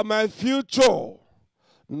and my future,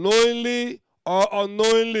 knowingly or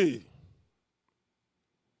unknowingly.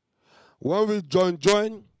 When we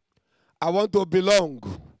join, I want to belong.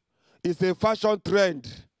 It's a fashion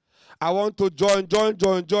trend. I want to join.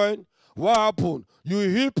 What happened? You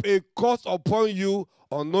heap a curse upon you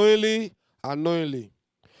unknowingly and knowingly.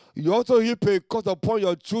 You also heap a curse upon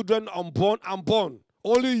your children unborn and born.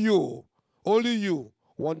 Only you,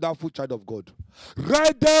 wonderful child of God.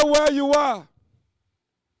 Right there where you are.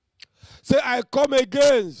 Say, I come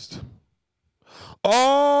against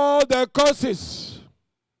all the curses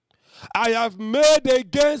I have made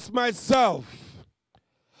against myself,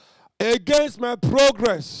 against my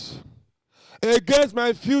progress, against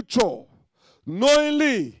my future,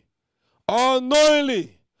 knowingly or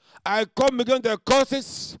unknowingly. I come against the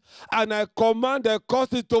curses and I command the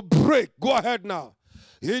curses to break. Go ahead now.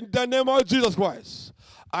 In the name of Jesus Christ,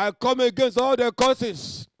 I come against all the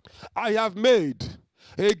curses I have made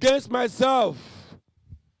against myself,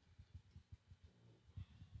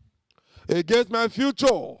 against my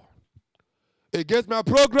future, against my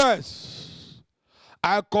progress.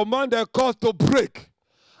 I command the curse to break.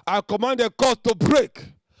 I command the curse to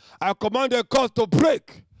break. I command the curse to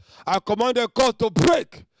break. I command the curse to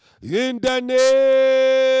break. In the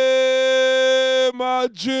name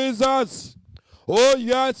of Jesus. Oh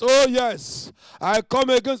yes. I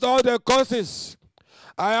come against all the curses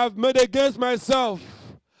I have made against myself,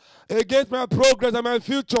 against my progress and my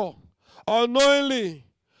future. Unknowingly,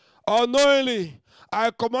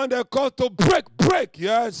 I command the curse to break.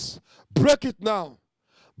 Yes, break it now.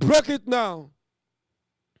 Break it now.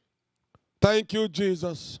 Thank you,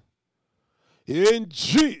 Jesus. In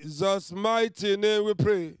Jesus' mighty name we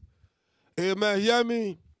pray. Amen. Hear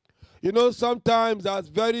me. You know, sometimes as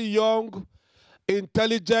very young,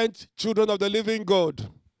 intelligent children of the living God,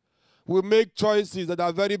 we make choices that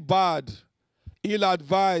are very bad,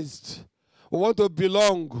 ill-advised. We want to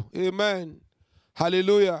belong. Amen.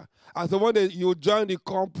 Hallelujah. And so when you join the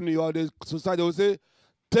company or the society, they will say,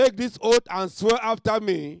 take this oath and swear after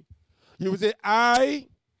me. You will say, I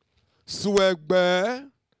swear by,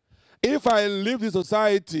 if I leave the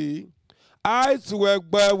society, I swear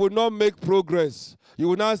by will not make progress. You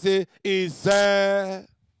will not say,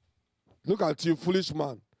 look at you, foolish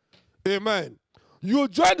man. Amen. You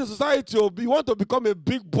join the society, you want to become a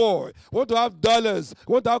big boy, you want to have dollars,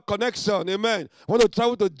 you want to have connection, amen. You want to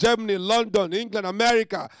travel to Germany, London, England,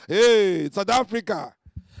 America, South Africa,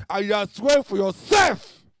 and you are swearing for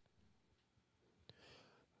yourself.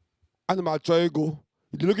 And my child go,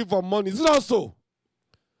 you're looking for money. Is it not so?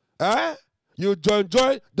 You join,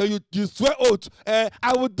 then you swear oath.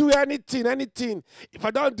 I will do anything. If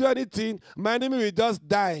I don't do anything, my enemy will just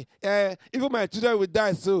die. Even my children will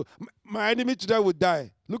die, so my enemy children will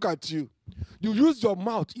die. Look at you. You use your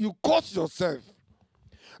mouth. You curse yourself.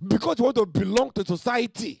 Because you want to belong to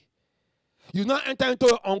society. You now enter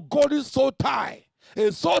into an ungodly soul tie.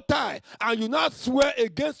 It's so tight. And you now swear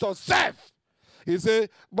against yourself. He said,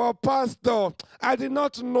 but pastor, I did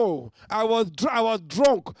not know. I was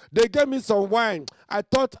drunk. They gave me some wine. I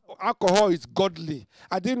thought alcohol is godly.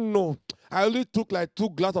 I didn't know. I only took like 2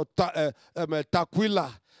 glasses of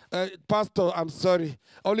tequila. Pastor, I'm sorry.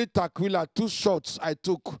 Only tequila, 2 shots I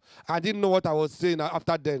took. I didn't know what I was saying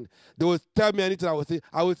after then. They would tell me anything I would say.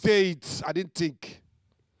 I would say it. I didn't think.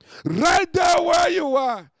 Right there where you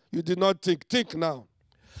are, you did not think. Think now.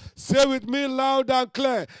 Say with me loud and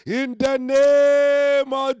clear, in the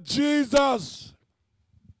name of Jesus,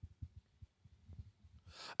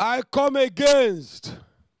 I come against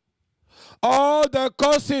all the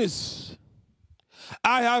curses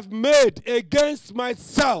I have made against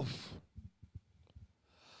myself.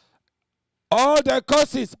 All the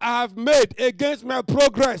curses I have made against my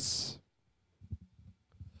progress.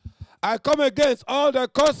 I come against all the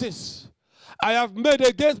curses I have made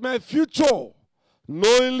against my future,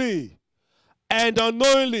 knowingly and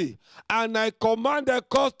unknowingly. And I command the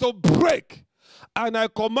curse to break. And I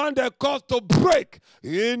command the curse to break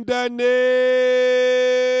in the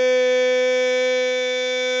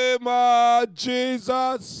name of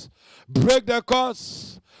Jesus. Break the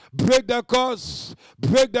curse. Break the curse.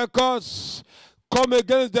 Break the curse. Come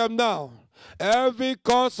against them now. Every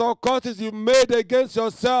curse or curses you made against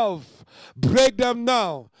yourself, break them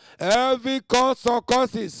now. Every curse or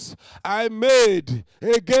curses I made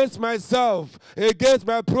against myself, against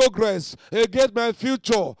my progress, against my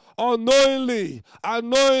future, unknowingly,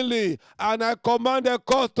 unknowingly, and I command the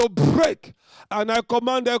curse to break. And I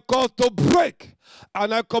command the curse to break.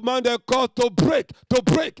 And I command the curse to break, to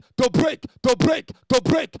break, to break, to break, to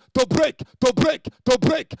break, to break, to break, to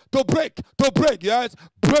break, to break, to break. Yes,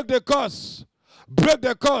 break the curse. Break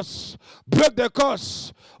the curse. Break the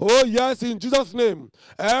curse. Oh, yes, in Jesus' name.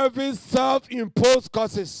 Every self-imposed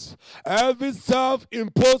curses. Every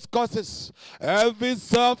self-imposed curses. Every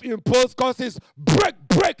self-imposed curses. Break,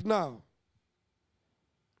 break now.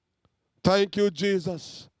 Thank you,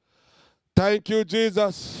 Jesus. Thank you,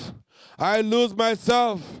 Jesus. I lose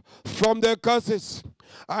myself from the curses.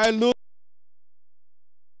 I lose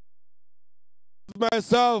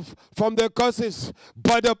myself from the curses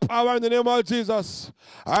by the power in the name of Jesus.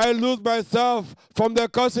 I lose myself from the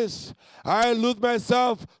curses. I lose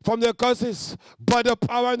myself from the curses by the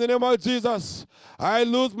power in the name of Jesus. I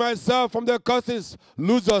lose myself from the curses.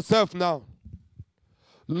 Lose yourself now.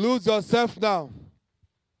 Lose yourself now.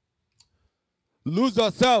 Lose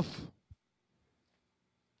yourself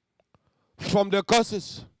from the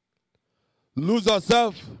curses. Lose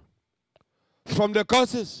yourself from the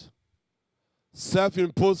curses.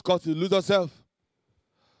 Self-imposed curses. Lose yourself.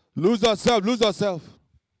 Lose yourself. Lose yourself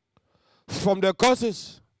from the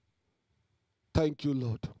curses. Thank you,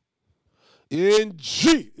 Lord. In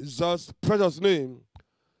Jesus' precious name,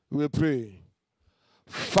 we pray.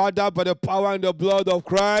 Father, by the power and the blood of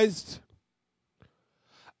Christ,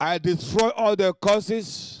 I destroy all the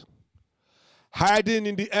curses hiding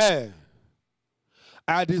in the air.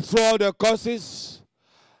 I destroy all the curses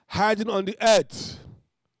hiding on the earth.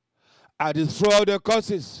 I destroy all the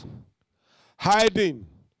curses hiding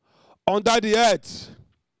under the earth.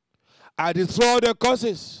 I destroy all the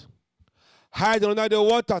curses hiding under the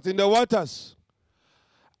waters, in the waters.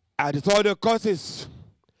 I destroy all the curses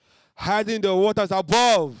hiding in the waters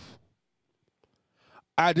above.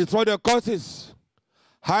 I destroy the curses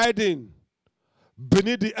hiding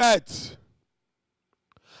beneath the earth.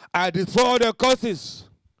 I destroy all the curses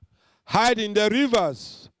hiding in the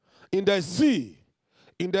rivers, in the sea,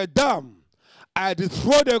 in the dam. I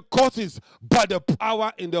destroy the curses by the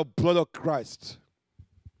power in the blood of Christ.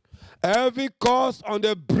 Every curse on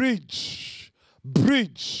the bridge,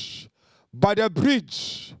 by the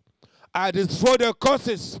bridge, I destroy the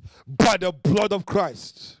curses by the blood of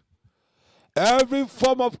Christ. Every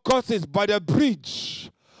form of curses by the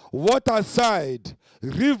bridge, waterside,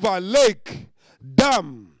 river, lake,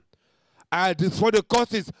 dam, I destroy the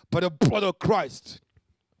curses by the blood of Christ.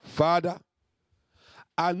 Father,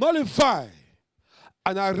 I nullify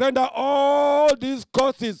and I render all these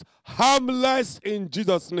curses harmless in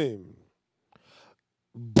Jesus' name.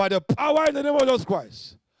 By the power in the name of Jesus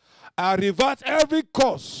Christ, I reverse every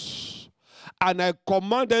curse and I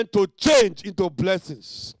command them to change into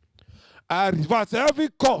blessings. I reverse every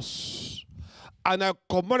curse and I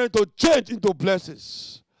command them to change into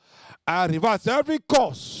blessings. I reverse every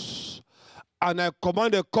curse and I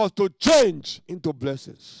command the curse to change into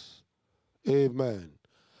blessings. Amen.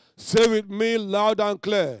 Say with me loud and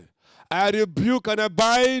clear. I rebuke and I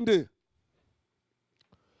bind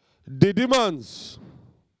the demons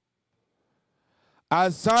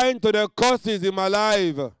assigned to the curses in my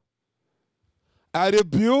life. I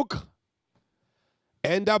rebuke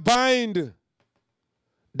and I bind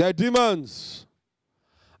the demons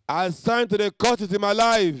assigned to the causes in my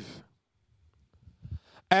life,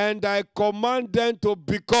 and I command them to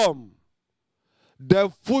become the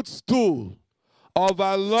footstool of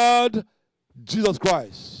our Lord Jesus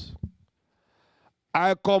Christ.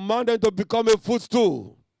 I command them to become a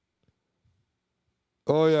footstool.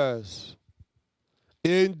 Oh yes.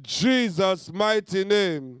 In Jesus' mighty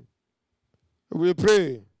name, we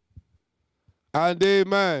pray. And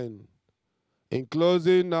amen. In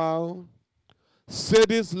closing now, say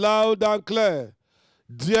this loud and clear.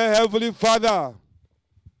 Dear Heavenly Father,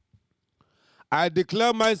 I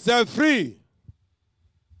declare myself free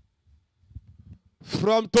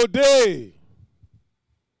from today.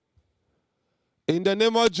 In the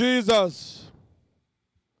name of Jesus,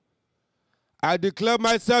 I declare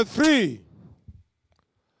myself free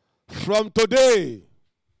from today.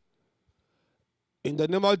 In the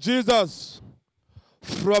name of Jesus,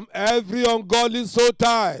 from every ungodly soul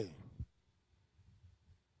tie.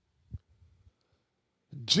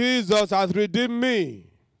 Jesus has redeemed me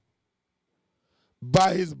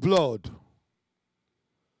by his blood.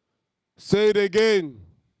 Say it again.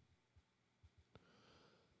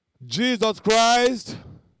 Jesus Christ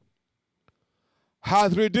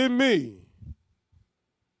has redeemed me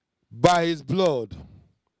by his blood.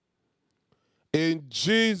 In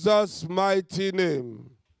Jesus' mighty name,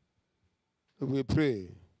 we pray.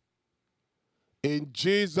 In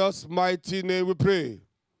Jesus' mighty name, we pray.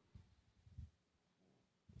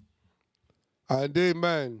 And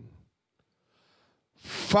amen.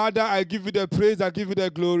 Father, I give you the praise, I give you the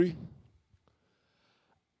glory.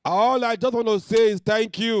 All I just want to say is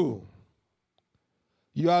thank you.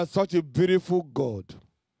 You are such a beautiful God,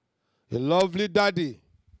 a lovely daddy,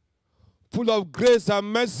 full of grace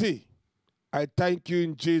and mercy. I thank you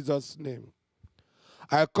in Jesus' name.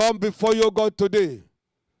 I come before you, God, today,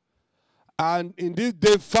 and in this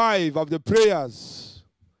day 5 of the prayers,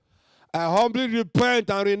 I humbly repent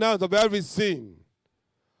and renounce of every sin,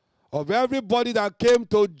 of everybody that came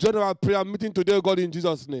to join our prayer meeting today, God, in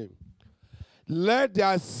Jesus' name. Let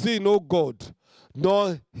their sin, oh God,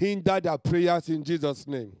 not hinder their prayers in Jesus'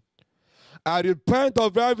 name. I repent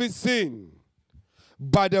of every sin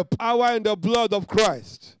by the power and the blood of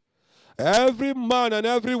Christ. Every man and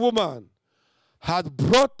every woman has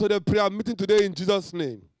brought to the prayer meeting today in Jesus'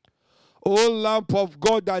 name. O Lamb of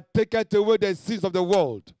God that taketh away the sins of the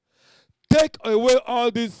world, take away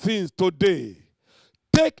all these sins today.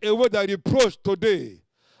 Take away the reproach today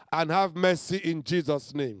and have mercy in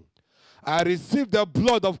Jesus' name. I receive the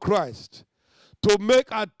blood of Christ to make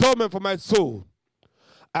atonement for my soul.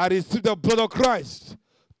 I receive the blood of Christ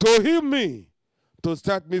to heal me, to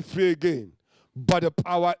set me free again by the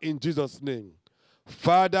power in Jesus' name.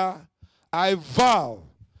 Father, I vow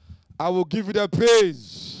I will give you the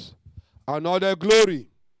praise and all the glory.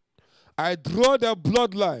 I draw the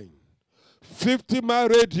bloodline 50-mile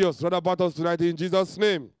radius round about us tonight in Jesus'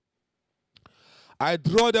 name. I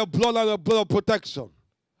draw the bloodline of blood of protection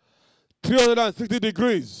 360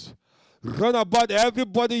 degrees round about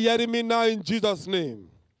everybody hearing me now in Jesus' name.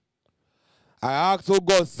 I ask, oh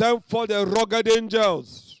God, send for the rugged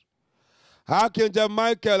angels, Archangel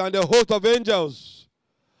Michael and the host of angels,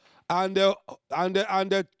 and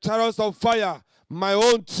the chariots of fire, my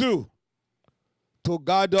own too, to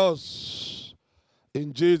guard us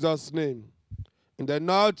in Jesus' name. In the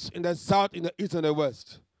north, in the south, in the east, and the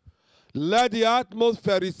west. Let the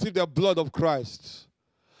atmosphere receive the blood of Christ.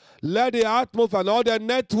 Let the atmosphere and all the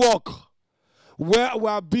network where we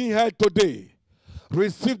are being held today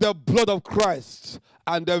receive the blood of Christ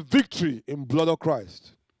and the victory in blood of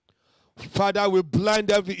Christ. Father, we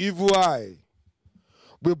blind every evil eye.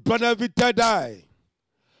 We blind every third eye.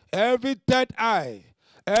 Every third eye.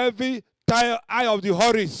 Every eye of the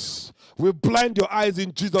Horus. We blind your eyes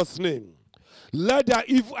in Jesus' name. Let their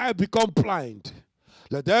evil eye become blind.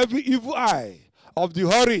 Let every evil eye of the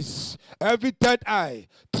Horus, every third eye,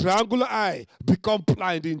 triangular eye, become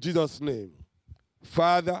blind in Jesus' name.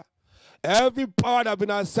 Father, every power that has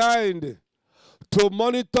been assigned to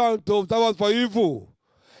monitor and to observe us for evil,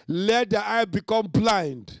 let their eye become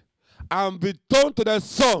blind and be turned to the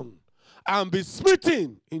sun and be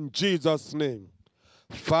smitten in Jesus' name.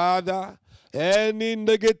 Father, any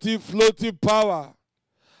negative floating power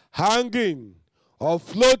hanging or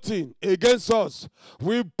floating against us,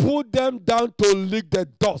 we put them down to lick the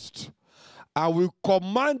dust and we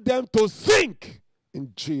command them to sink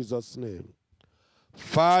in Jesus' name.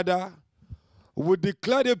 Father, we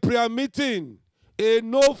declare the prayer meeting a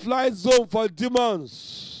no-fly zone for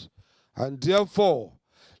demons, and therefore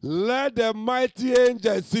let the mighty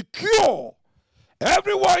angels secure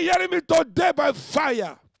Everyone hearing me today by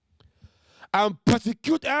fire, and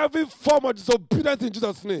persecute every form of disobedience in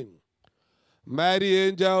Jesus' name. Mighty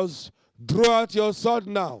angels, draw out your sword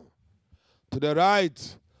now, to the right,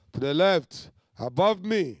 to the left, above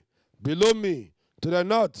me, below me, to the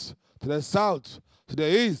north, to the south, to the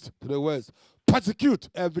east, to the west. Persecute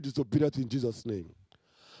every disobedience in Jesus' name.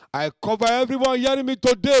 I cover everyone hearing me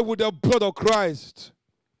today with the blood of Christ.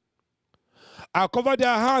 I cover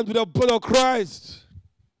their hands with the blood of Christ.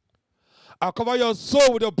 I cover your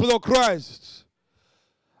soul with the blood of Christ.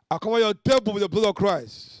 I cover your table with the blood of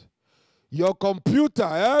Christ. Your computer,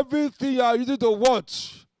 everything you are using to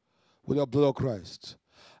watch with the blood of Christ.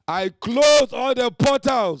 I close all the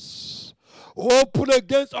portals open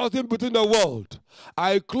against us in between the world.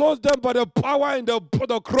 I close them by the power in the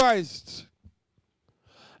blood of Christ.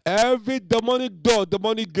 Every demonic door,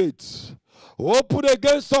 demonic gates open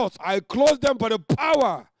against us, I close them by the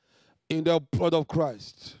power in the blood of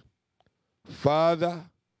Christ. Father,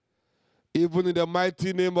 even in the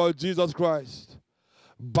mighty name of Jesus Christ,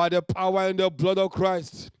 by the power in the blood of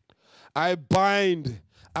Christ, I bind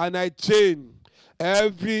and I chain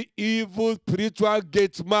every evil spiritual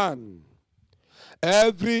gate man,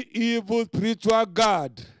 every evil spiritual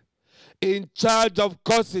guard in charge of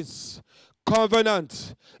curses,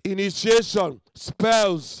 covenant, initiation,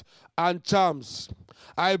 spells, and charms.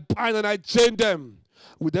 I bind and I chain them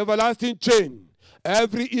with everlasting chain.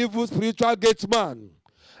 Every evil spiritual gate man,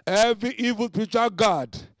 every evil spiritual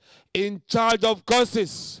guard in charge of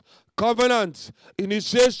curses, covenant,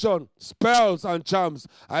 initiation, spells, and charms.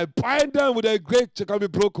 I bind them with a great chain can be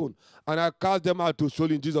broken, and I cast them out to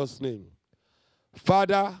soul in Jesus' name.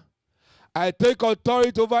 Father, I take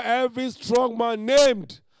authority over every strong man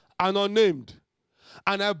named and unnamed,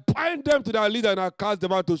 and I bind them to their leader, and I cast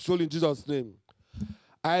them out to soul in Jesus' name.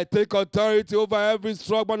 I take authority over every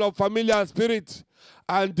strong man of familiar spirit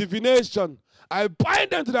and divination. I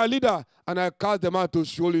bind them to their leader, and I cast them out to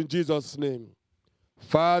soul in Jesus' name.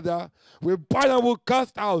 Father, we bind and we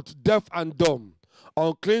cast out deaf and dumb,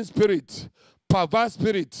 unclean spirit, perverse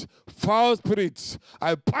spirit, foul spirits.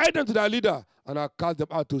 I bind them to their leader, and I cast them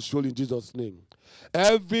out to soul in Jesus' name.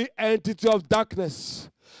 Every entity of darkness,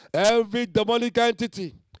 every demonic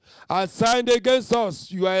entity assigned against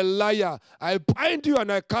us, you are a liar. I bind you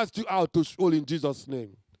and I cast you out to soul in Jesus'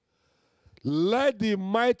 name. Let the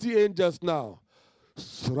mighty angels now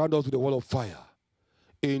surround us with a wall of fire.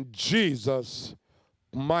 In Jesus'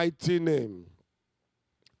 mighty name,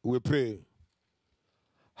 we pray.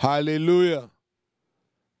 Hallelujah.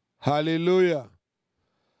 Hallelujah.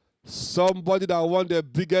 Somebody that wants the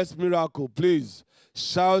biggest miracle, please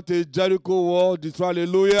shout a Jericho wall, destroy.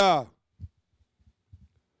 Hallelujah.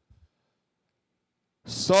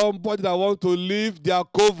 Somebody that wants to leave their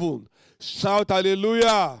coven, shout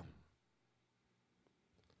hallelujah.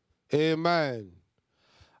 Amen.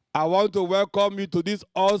 I want to welcome you to this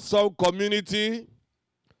awesome community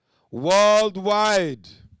worldwide.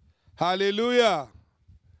 Hallelujah.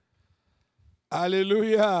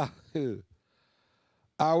 Hallelujah.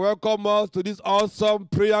 I welcome us to this awesome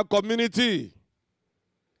prayer community.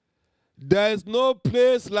 There is no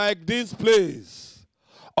place like this place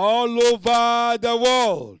all over the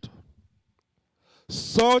world.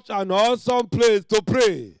 Such an awesome place to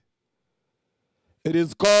pray. It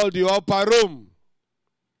is called the upper room.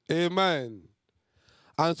 Amen.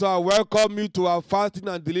 And so I welcome you to our fasting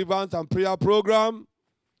and deliverance and prayer program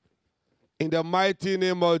in the mighty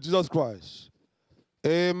name of Jesus Christ.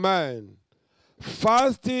 Amen.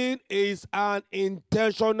 Fasting is an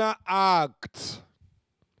intentional act.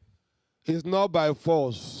 It's not by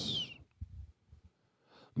force.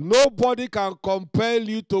 Nobody can compel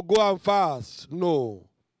you to go and fast. No.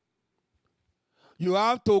 You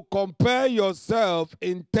have to compel yourself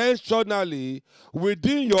intentionally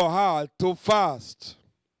within your heart to fast.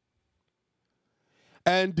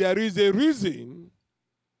 And there is a reason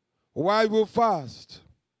why we fast.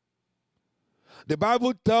 The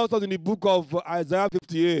Bible tells us in the book of Isaiah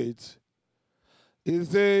 58, it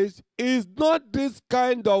says, "Is not this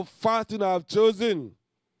kind of fasting I have chosen,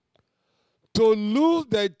 to loose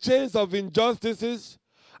the chains of injustices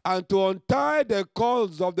and to untie the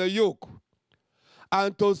cords of the yoke,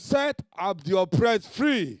 and to set up the oppressed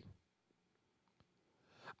free,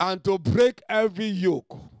 and to break every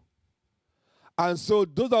yoke." And so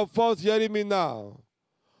those of us hearing me now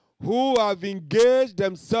who have engaged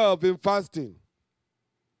themselves in fasting,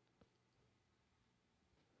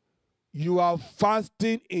 you are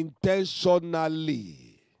fasting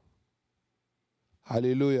intentionally.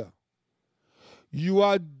 Hallelujah. You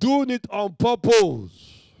are doing it on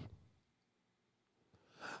purpose.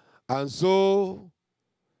 And so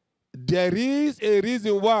There is a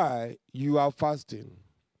reason why you are fasting.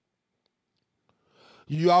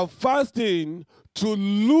 You are fasting to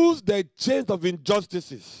loose the chains of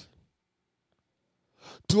injustices,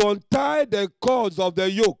 to untie the cords of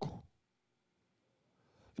the yoke.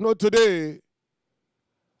 You know, today,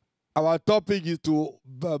 our topic is to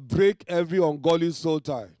break every ungodly soul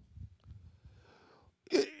tie.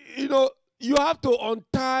 You know, you have to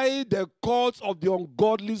untie the cords of the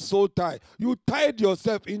ungodly soul tie. You tied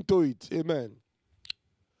yourself into it. Amen.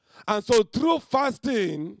 And so through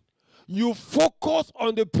fasting, you focus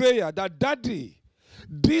on the prayer that, Daddy,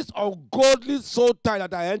 this ungodly soul tie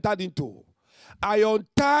that I entered into, I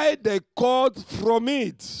untie the cords from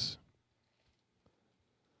it.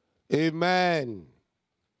 Amen.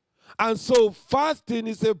 And so fasting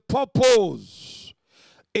is a purpose,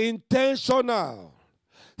 intentional,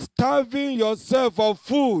 starving yourself of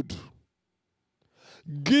food,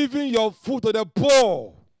 giving your food to the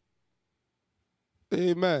poor.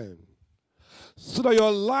 Amen. So that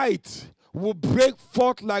your light will break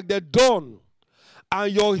forth like the dawn,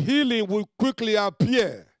 and your healing will quickly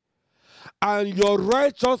appear, and your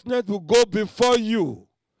righteousness will go before you,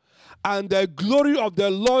 and the glory of the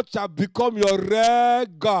Lord shall become your rear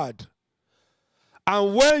guard.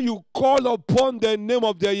 And when you call upon the name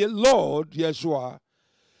of the Lord, Yeshua,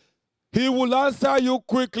 he will answer you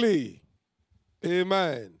quickly.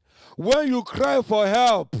 Amen. When you cry for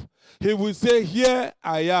help, he will say, here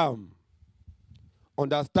I am.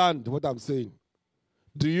 Understand what I'm saying?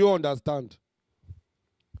 Do you understand?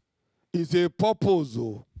 It's a purpose.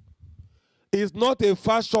 Oh. It's not a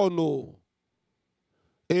fashion. Oh.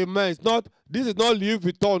 Amen. It's not. This is not Louis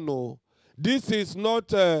Vuitton. No. This is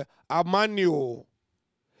not a manual.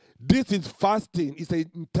 This is fasting. It's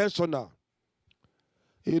intentional.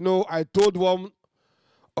 You know, I told one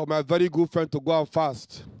of my very good friend to go and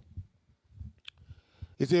fast.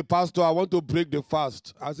 He said, Pastor, I want to break the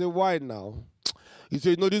fast. I said, why now? He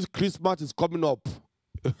said, you know, this Christmas is coming up.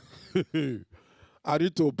 I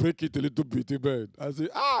need to break it a little bit, amen. I said,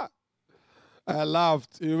 I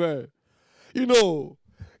laughed, amen. You know,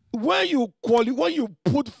 when you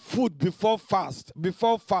put food before fast,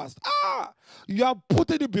 you are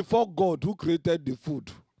putting it before God who created the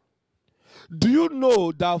food. Do you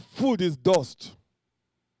know that food is dust?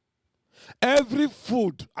 Every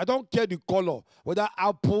food, I don't care the color, whether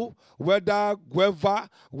apple, whether guava,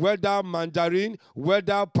 whether mandarin,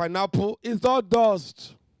 whether pineapple, it's all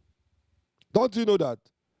dust. Don't you know that?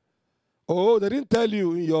 Oh, they didn't tell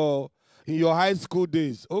you in your high school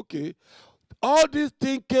days. Okay. All these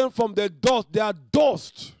things came from the dust. They are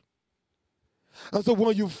dust. And so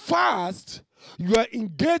when you fast, you are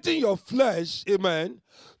engaging your flesh, amen,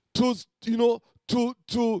 to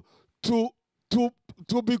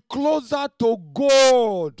be closer to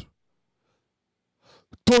God,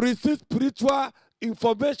 to receive spiritual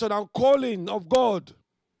information and calling of God,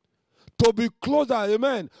 to be closer,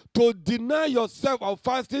 amen. To deny yourself of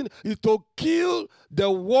fasting is to kill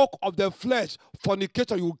the work of the flesh.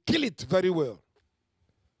 Fornication, you kill it very well.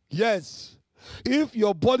 Yes. If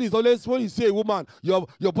your body is always, when you say a woman, your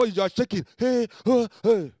body, you are shaking. Hey.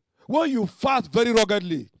 When you fast very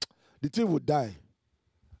ruggedly, the thing will die.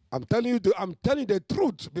 I'm telling you the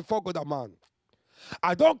truth before God and man.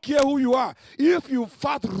 I don't care who you are. If you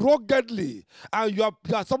fast ruggedly and you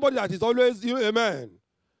are somebody that is always, amen.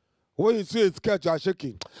 When you see a skirt, you are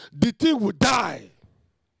shaking. The thing will die.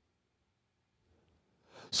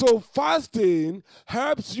 So fasting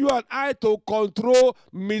helps you and I to control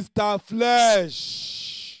Mr.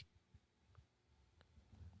 Flesh.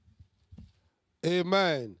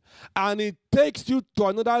 Amen. And it takes you to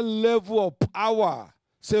another level of power.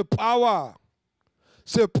 Say power.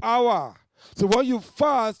 Say power. So when you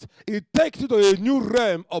fast, it takes you to a new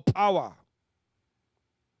realm of power.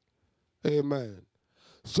 Amen.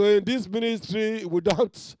 So in this ministry, we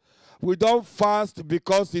don't fast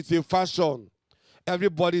because it's a fashion.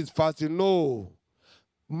 Everybody is fasting. No.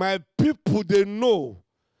 My people, they know.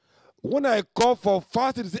 When I call for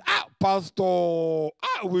fasting, they say, Pastor,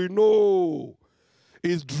 we know.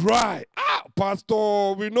 It's dry.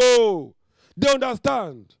 Pastor, we know. They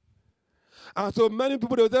understand. And so many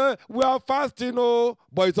people, they say, we are fasting,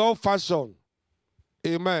 but it's all fashion.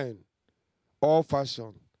 Amen. All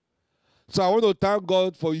fashion. So I want to thank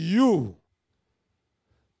God for you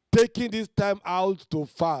taking this time out to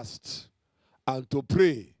fast and to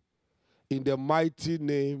pray in the mighty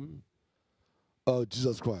name of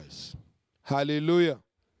Jesus Christ. Hallelujah.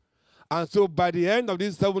 And so by the end of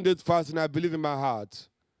this 7 days fasting, I believe in my heart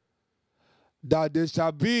that there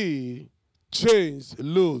shall be chains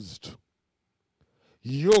loosed,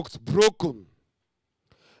 yokes broken,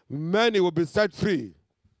 many will be set free,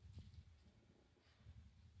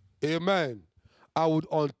 Amen. I would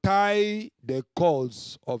untie the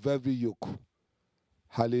cords of every yoke.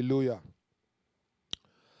 Hallelujah.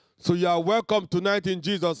 So you are welcome tonight in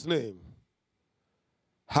Jesus' name.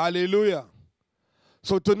 Hallelujah.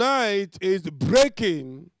 So tonight is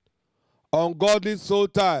breaking ungodly soul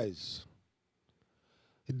ties.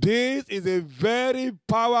 This is a very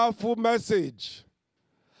powerful message.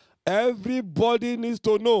 Everybody needs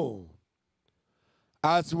to know.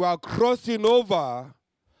 As we are crossing over,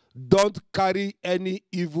 don't carry any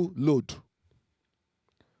evil load.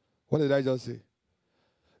 What did I just say?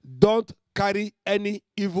 Don't carry any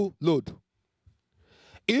evil load.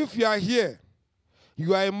 If you are here,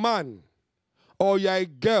 you are a man or you are a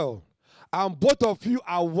girl, and both of you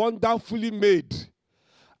are wonderfully made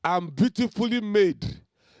and beautifully made,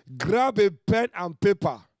 grab a pen and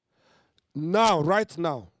paper now, right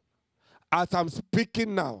now, as I'm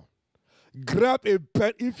speaking now. Grab a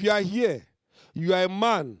pen. If you are here, you are a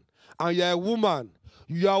man and you are a woman,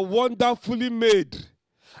 you are wonderfully made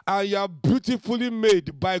and you are beautifully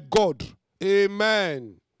made by God.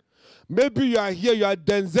 Amen. Maybe you are here, you are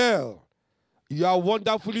Denzel, you are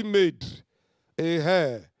wonderfully made.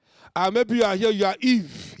 And maybe you are here, you are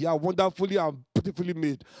Eve, you are wonderfully and beautifully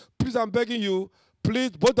made. Please, I'm begging you, please,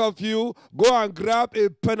 both of you, go and grab a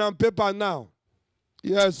pen and paper now.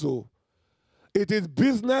 Yes, so it is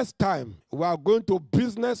business time. We are going to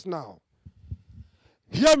business now.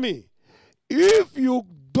 Hear me. If you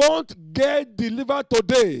don't get delivered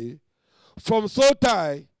today from soul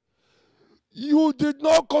tie, you did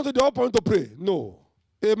not come to the open to pray. No.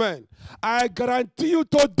 Amen. I guarantee you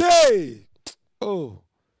today,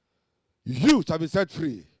 you shall be set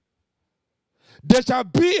free. There shall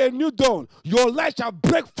be a new dawn. Your light shall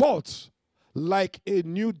break forth like a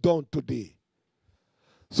new dawn today.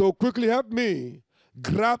 So quickly help me.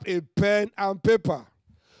 Grab a pen and paper.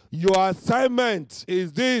 Your assignment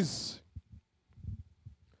is this.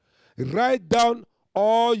 Write down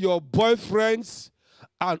all your boyfriends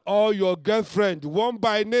and all your girlfriends, one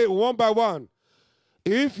by name, one by one.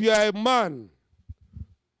 If you are a man,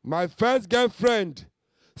 my first girlfriend,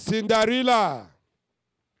 Cinderella,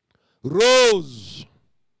 Rose,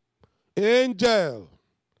 Angel,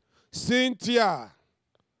 Cynthia,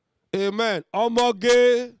 amen,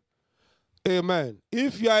 Omoge, amen.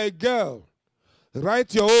 If you are a girl,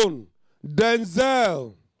 write your own.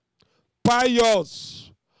 Denzel,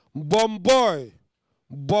 Pius, Bomboy,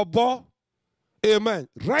 Bobo, amen.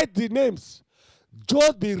 Write the names.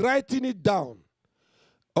 Just be writing it down.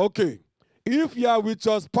 Okay. If you are with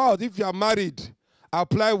your spouse, if you are married,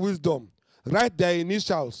 apply wisdom. Write their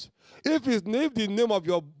initials. If the name of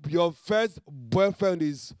your first boyfriend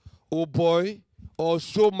is Oh Boy or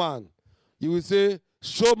Showman, you will say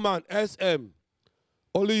Showman, SM.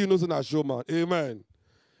 Only you know that Showman. Amen.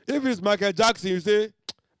 If it's Michael Jackson, you say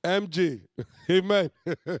MJ. Amen.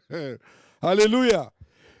 Hallelujah.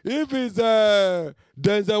 If it's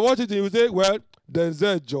Denzel Washington, you say, well,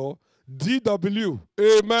 Denzel Joe, DW.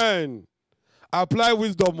 Amen. Apply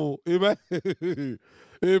wisdom. Amen.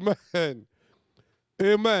 Amen.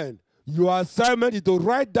 Amen. Your assignment is to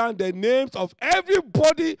write down the names of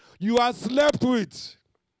everybody you have slept with.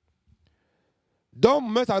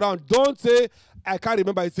 Don't mess around. Don't say, I can't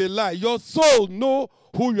remember. It's a lie. Your soul knows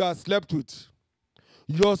who you have slept with.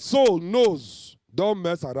 Your soul knows. Don't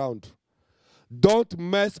mess around. Don't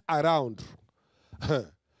mess around.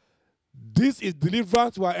 This is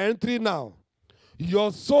deliverance we are entering now.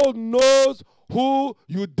 Your soul knows who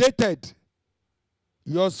you dated.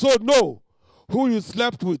 Your soul knows who you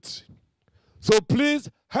slept with. So please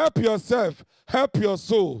help yourself. Help your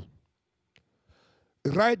soul.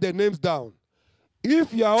 Write the names down.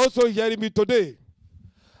 If you are also hearing me today,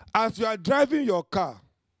 as you are driving your car,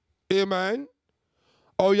 amen,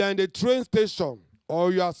 or you are in the train station,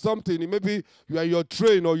 or you are something, maybe you are in your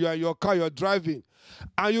train or you are in your car, you are driving,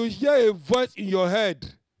 and you hear a voice in your head,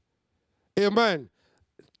 amen,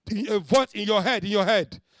 a voice in your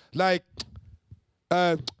head, like,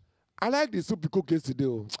 I like the soup you cooked yesterday.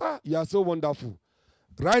 You are so wonderful.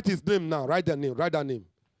 Write his name now. Write that name. Write that name.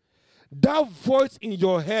 That voice in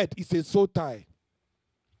your head is a soul tie.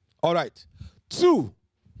 All right. 2,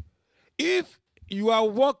 if you are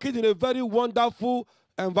working in a very wonderful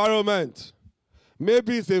environment,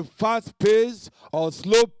 maybe it's a fast-paced or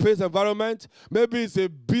slow-paced environment, maybe it's a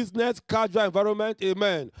business casual environment,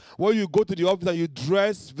 amen. When you go to the office and you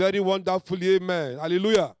dress very wonderfully, amen.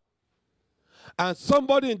 Hallelujah. And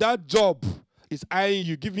somebody in that job is eyeing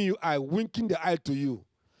you, giving you eye, winking the eye to you.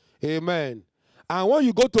 Amen. And when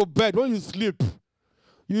you go to bed, when you sleep,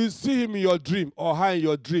 you see him in your dream or her in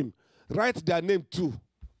your dream. Write their name too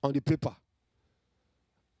on the paper.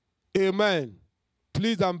 Amen.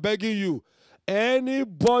 please, I'm begging you,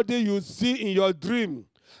 anybody you see in your dream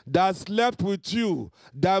that slept with you,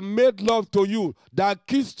 that made love to you, that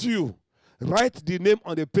kissed you, write the name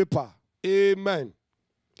on the paper. Amen.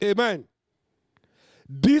 Amen.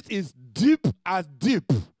 This is deep as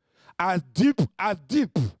deep, as deep as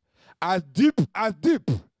deep, as deep as deep.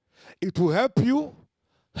 It will help you,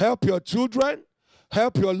 help your children,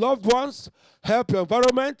 help your loved ones, help your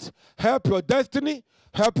environment, help your destiny,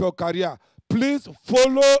 help your career. Please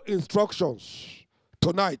follow instructions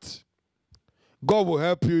tonight. God will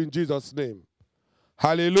help you in Jesus' name.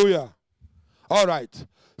 Hallelujah. All right.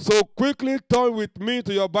 So quickly turn with me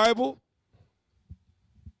to your Bible,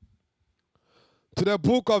 to the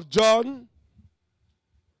book of John,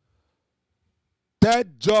 3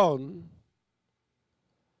 John,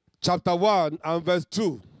 chapter 1 and verse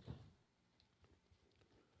 2.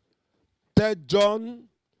 3 John,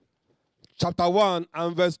 chapter 1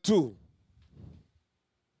 and verse 2.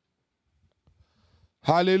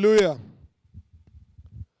 Hallelujah.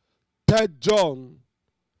 3 John,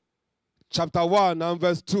 chapter 1 and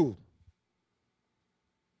verse 2.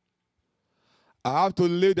 I have to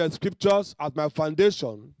lay the scriptures as my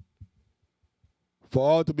foundation for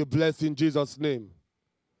all to be blessed in Jesus' name.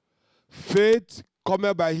 Faith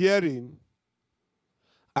cometh by hearing,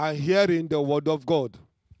 and hearing the word of God.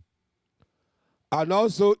 And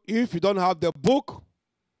also, if you don't have the book,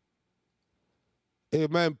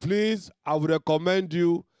 amen, please, I would recommend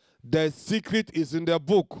you, the secret is in the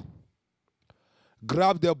book.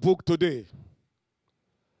 Grab the book today.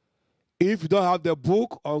 If you don't have the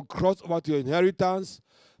book on cross over to your inheritance,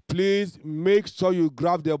 please make sure you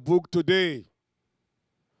grab the book today.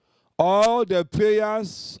 All the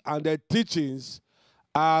prayers and the teachings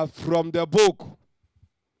are from the book.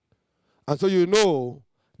 And so you know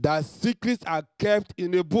that secrets are kept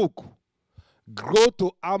in a book. Go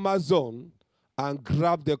to Amazon and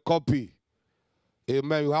grab the copy.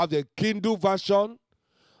 Amen. You have the Kindle version.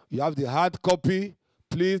 You have the hard copy.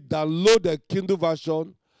 Please download the Kindle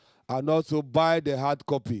version and also buy the hard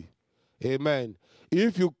copy. Amen.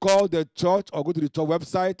 If you call the church or go to the church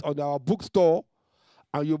website on our bookstore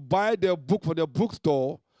and you buy the book from the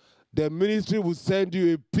bookstore, the ministry will send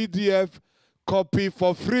you a PDF copy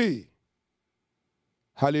for free.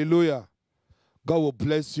 Hallelujah. God will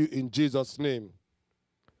bless you in Jesus' name.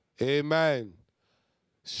 Amen.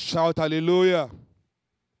 Shout hallelujah.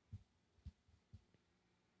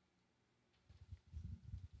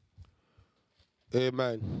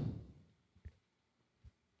 Amen.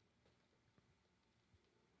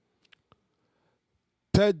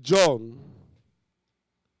 Third John,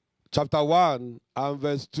 chapter 1 and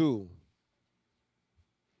verse 2.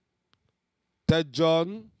 3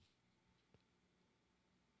 John,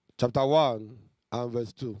 chapter 1 and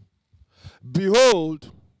verse 2.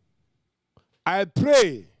 Behold, I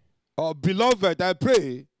pray, or beloved, I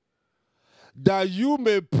pray, that you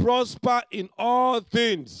may prosper in all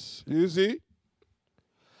things, you see,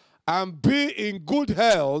 and be in good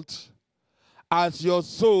health as your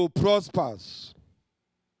soul prospers.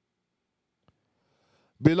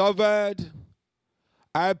 Beloved,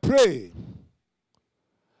 I pray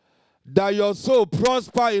that your soul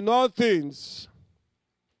prosper in all things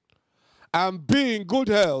and be in good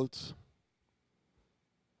health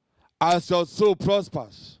as your soul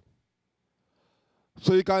prospers.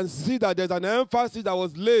 So you can see that there's an emphasis that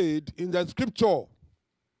was laid in the scripture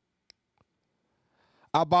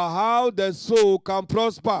about how the soul can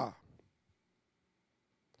prosper.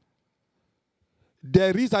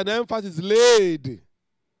 There is an emphasis laid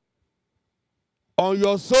on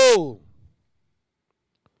your soul.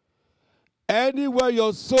 Anywhere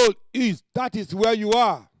your soul is, that is where you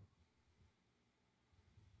are.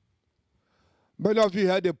 Many of you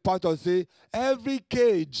heard the pastor say, every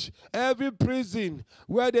cage, every prison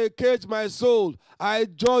where they cage my soul, I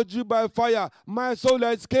judge you by fire. My soul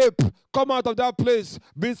escape. Come out of that place.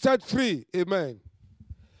 Be set free. Amen.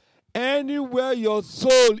 Anywhere your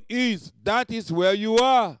soul is, that is where you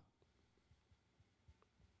are.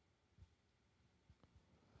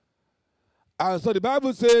 And so the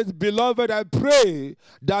Bible says, beloved, I pray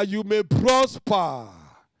that you may prosper.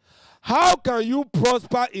 How can you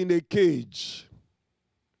prosper in a cage?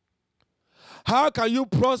 How can you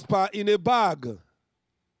prosper in a bag?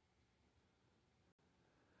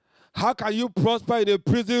 How can you prosper in a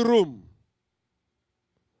prison room?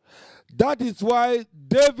 That is why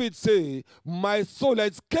David said, my soul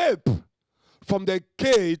escape from the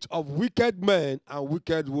cage of wicked men and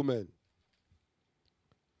wicked women.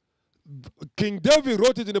 King David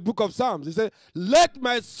wrote it in the book of Psalms. He said, let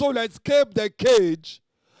my soul escape the cage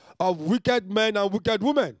of wicked men and wicked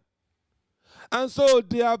women. And so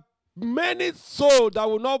there are many souls that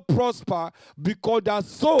will not prosper because their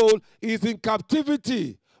soul is in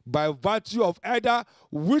captivity by virtue of either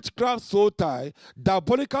witchcraft soul tie,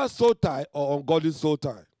 diabolical soul tie, or ungodly soul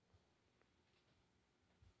tie.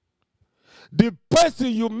 The person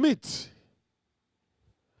you meet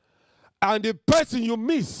and the person you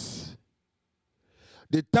miss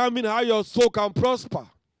determine how your soul can prosper.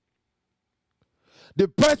 The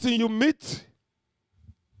person you meet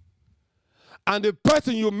and the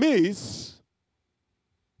person you miss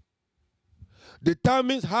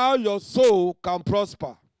determines how your soul can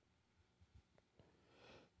prosper.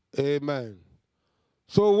 Amen.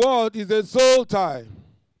 So what is a soul tie?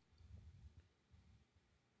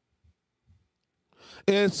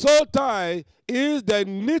 A soul tie is the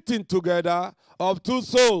knitting together of two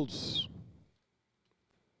souls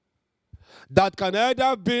that can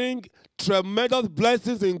either bring tremendous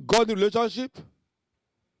blessings in God's relationship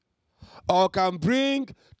or can bring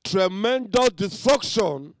tremendous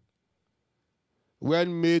destruction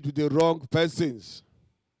when made with the wrong persons.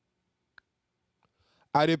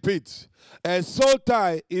 I repeat, a soul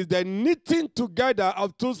tie is the knitting together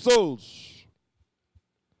of two souls.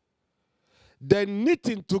 The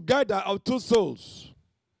knitting together of two souls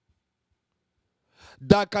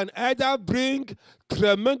that can either bring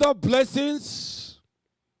tremendous blessings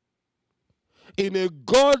in a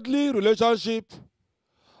godly relationship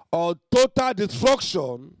or total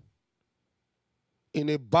destruction in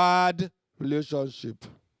a bad relationship.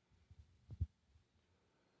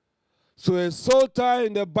 So a soul tie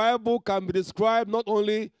in the Bible can be described not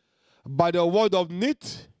only by the word of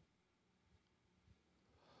knit,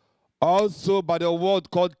 also by the word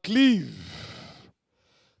called cleave.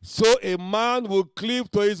 So a man will cleave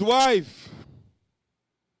to his wife.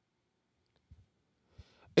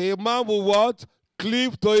 A man will what?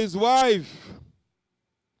 Cleave to his wife.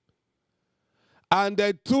 And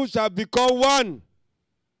the two shall become one.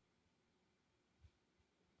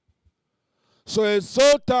 So a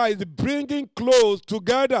soul tie is bringing close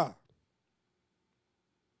together.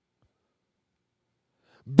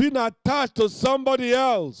 Being attached to somebody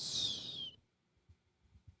else.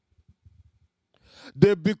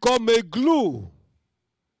 They become a glue.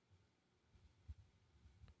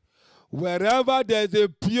 Wherever there's a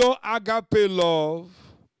pure agape love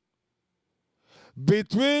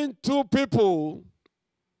between two people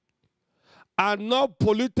and not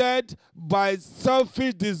polluted by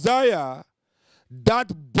selfish desire,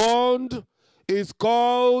 that bond is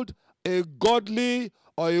called a godly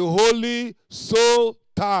or a holy soul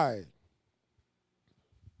tie.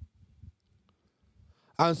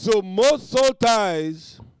 And so most soul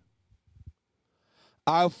ties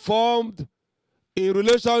are formed in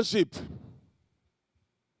relationship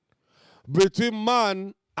between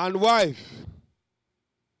man and wife,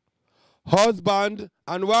 husband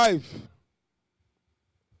and wife.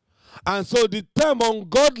 And so the term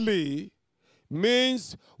ungodly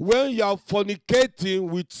means when you are fornicating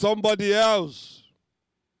with somebody else.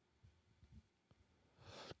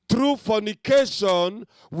 Through fornication,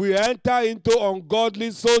 we enter into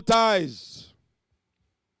ungodly soul ties.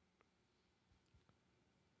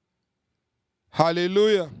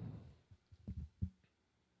 Hallelujah.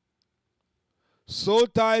 Soul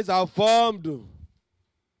ties are formed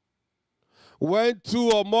when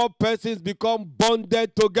two or more persons become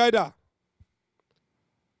bonded together.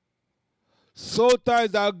 Soul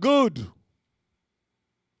ties are good,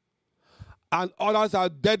 and others are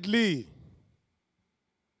deadly.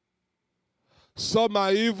 Some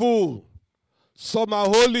are evil, some are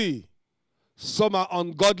holy, some are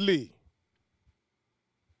ungodly.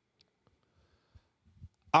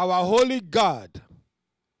 Our holy God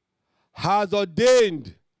has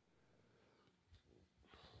ordained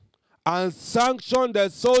and sanctioned the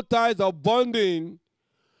soul ties of bonding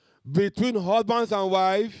between husbands and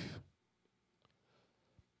wives,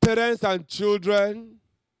 parents and children,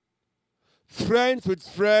 friends with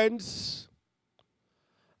friends,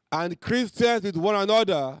 and Christians with one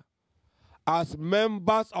another as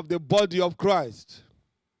members of the body of Christ.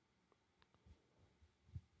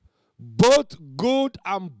 Both good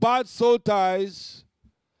and bad soul ties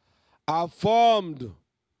are formed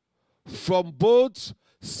from both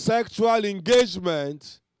sexual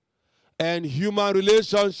engagement and human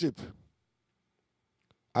relationship.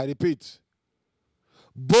 I repeat,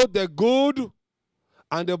 both the good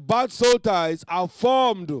and the bad soul ties are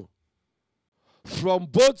formed from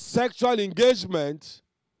both sexual engagement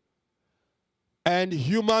and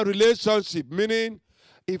human relationship. Meaning,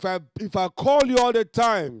 if I call you all the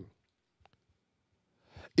time,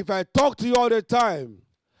 if I talk to you all the time,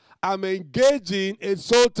 I'm engaging a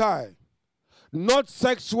soul tie. Not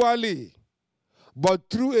sexually, but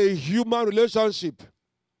through a human relationship.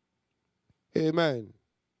 Amen.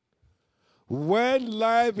 When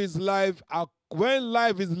life is lived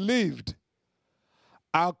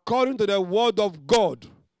according to the word of God,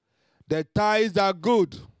 the ties are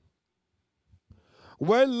good.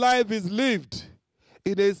 When life is lived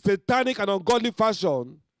in a satanic and ungodly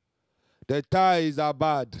fashion, the ties are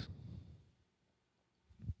bad.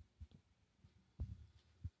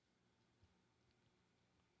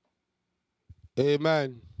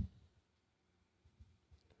 Amen.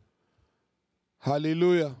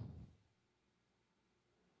 Hallelujah.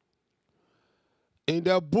 In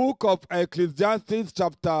the book of Ecclesiastes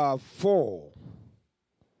chapter 4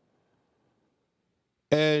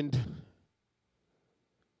 and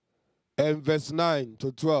verse 9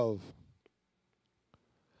 to 12.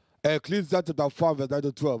 Ecclesiastes chapter 4 verse 9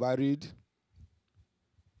 to 12. I read.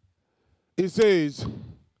 It says,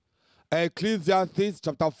 Ecclesiastes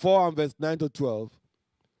chapter 4 and verse 9 to 12.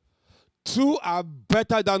 Two are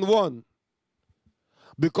better than one,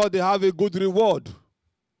 because they have a good reward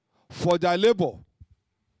for their labor.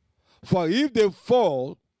 For if they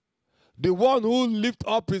fall, the one who lifts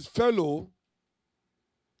up his fellow,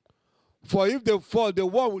 for if they fall, the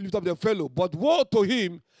one will lift up the fellow. But woe to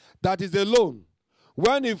him that is alone.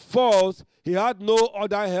 When he falls, he had no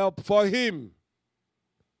other help for him.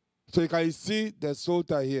 So you can see the soul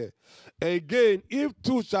tie here. Again, if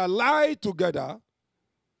two shall lie together,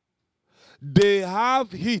 they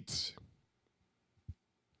have heat.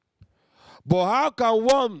 But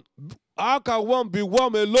how can one be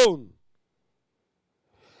warm alone?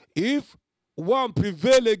 If one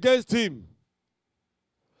prevail against him,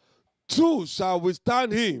 two shall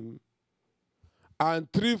withstand him,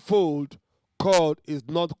 and threefold cord is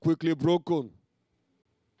not quickly broken.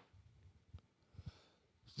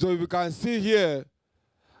 So you can see here,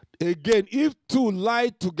 again, if two lie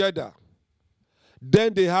together,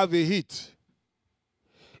 then they have a heat.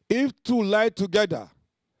 If two lie together,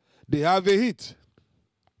 they have a heat.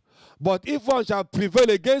 But if one shall prevail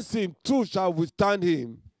against him, two shall withstand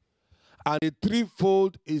him, and the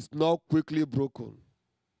threefold is not quickly broken.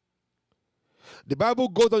 The Bible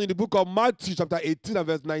goes on in the book of Matthew chapter 18 and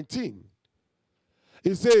verse 19.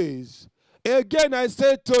 It says, again I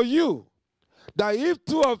say to you, that if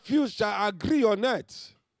two of you shall agree on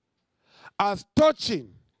it, as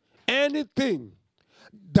touching anything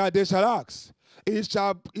that they shall ask, it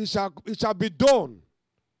shall be done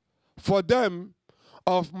for them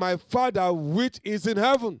of my Father which is in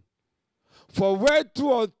heaven. For where two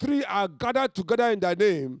or three are gathered together in thy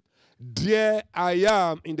name, there I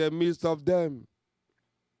am in the midst of them.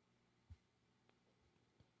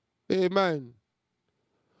 Amen.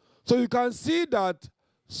 So you can see that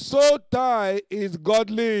soul tie is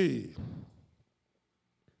godly.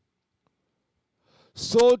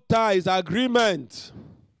 Soul tie is agreement.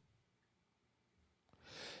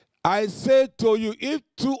 I say to you, if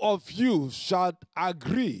two of you shall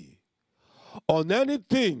agree on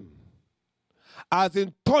anything, as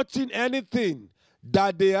in touching anything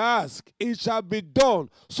that they ask, it shall be done.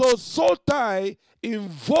 So soul tie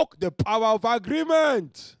invoke the power of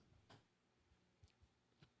agreement.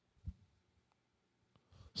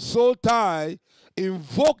 Soul tie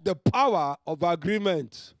invoke the power of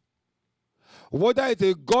agreement. Whether it's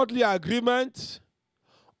a godly agreement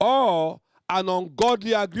or an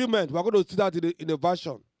ungodly agreement. We're going to see that in a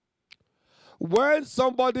version. When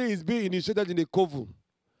somebody is being initiated in a coven,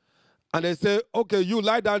 and they say, okay, you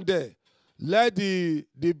lie down there. Let the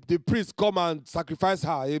priest come and sacrifice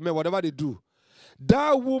her. Amen. Whatever they do.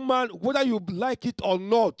 That woman, whether you like it or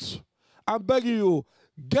not, I'm begging you,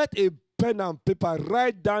 get a pen and paper.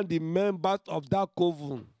 Write down the members of that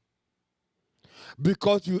coven.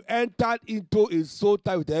 Because you entered into a soul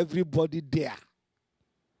tie with everybody there.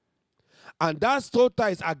 And that soul tie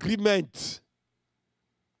is agreement.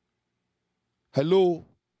 Hello?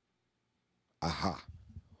 Aha.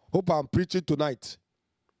 Hope I'm preaching tonight.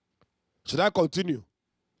 Should I continue?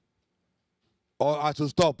 Or I should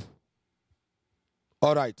stop?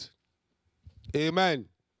 All right. Amen.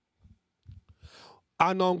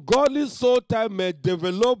 An ungodly soul tie may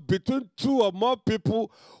develop between two or more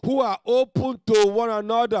people who are open to one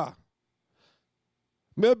another.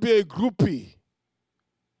 Maybe a groupie.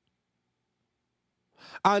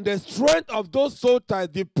 And the strength of those soul ties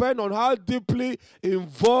depend on how deeply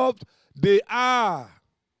involved they are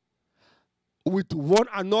with one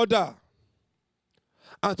another.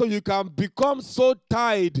 And so you can become so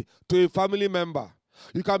tied to a family member.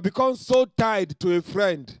 You can become so tied to a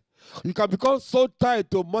friend. You can become so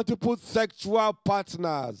tied to multiple sexual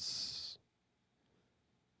partners.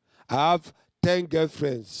 I have 10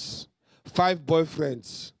 girlfriends, 5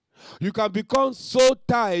 boyfriends. You can become so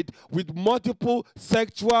tied with multiple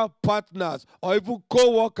sexual partners or even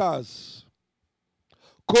co-workers.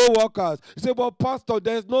 Co-workers. You say, but pastor,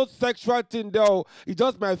 there's no sexual thing there. It's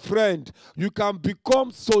just my friend. You can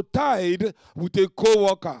become so tied with a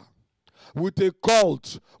co-worker, with a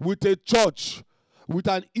cult, with a church, with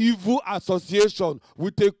an evil association,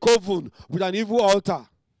 with a coven, with an evil altar,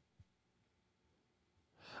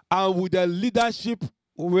 and with the leadership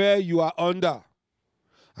where you are under.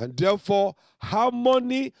 And therefore,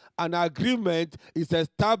 harmony and agreement is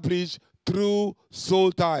established through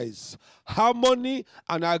soul ties. Harmony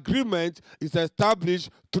and agreement is established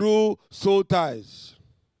through soul ties.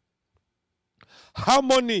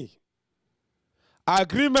 Harmony,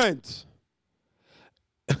 agreement.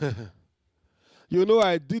 You know,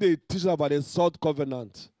 I did a teaching about the salt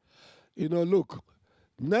covenant. You know, look,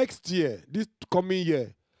 next year, this coming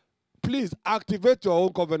year, please activate your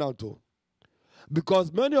own covenant too.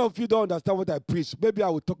 Because many of you don't understand what I preach. Maybe I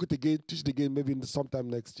will talk it again, teach it again, maybe sometime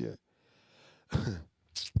next year.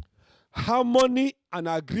 Harmony and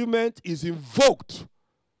agreement is invoked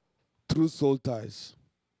through soul ties.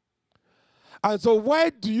 And so why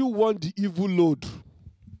do you want the evil load?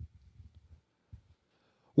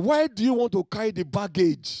 Why do you want to carry the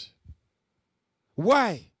baggage?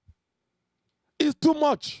 Why? It's too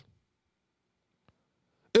much.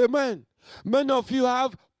 Amen. Many of you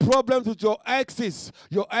have problems with your exes,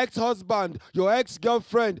 your ex-husband, your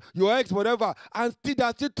ex-girlfriend, your ex-whatever, and still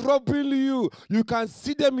they're still troubling you. You can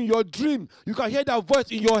see them in your dream. You can hear that voice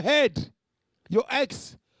in your head. Your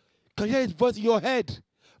ex can hear his voice in your head.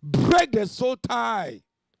 Break the soul tie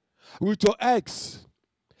with your ex.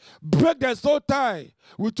 Break the soul tie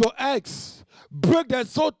with your ex. Break the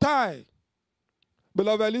soul tie.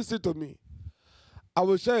 Beloved, listen to me. I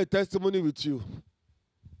will share a testimony with you.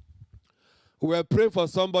 We were praying for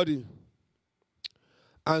somebody.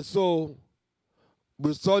 And so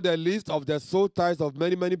we saw the list of the soul ties of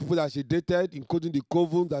many, many people that she dated, including the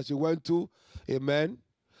covens that she went to. Amen.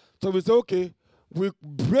 So we said, okay, we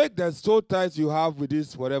break the soul ties you have with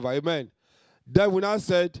this, whatever. Amen. Then we now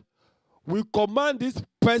said, we command this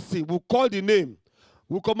person, we call the name.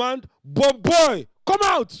 We command, boy, come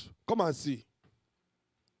out. Come and see.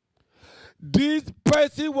 This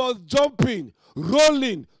person was jumping,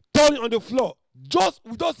 rolling, turning on the floor.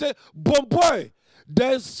 We just say, boy,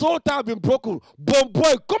 the soul tie has been broken.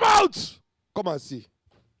 Boy, come out. Come and see.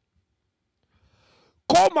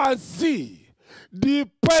 Come and see. The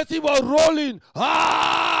person was rolling.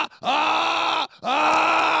 Come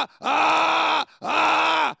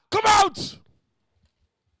out.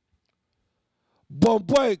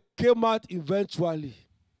 Boy came out eventually.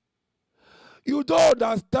 You don't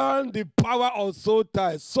understand the power of soul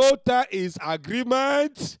tie. Soul tie is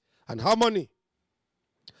agreement and harmony.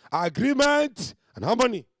 Agreement and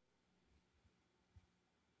harmony.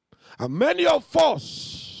 And many of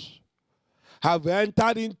us have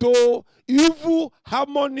entered into evil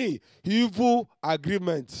harmony, evil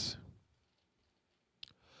agreement.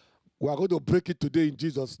 We are going to break it today in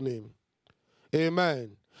Jesus' name.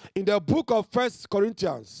 Amen. In the book of 2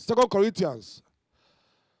 Corinthians chapter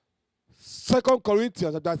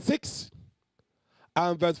 6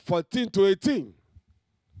 and verse 14 to 18.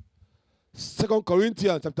 2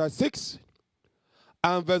 Corinthians chapter 6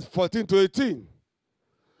 and verse 14 to 18.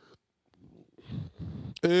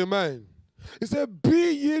 Amen. He said,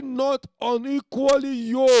 be ye not unequally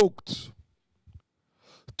yoked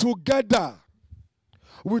together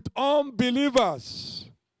with unbelievers.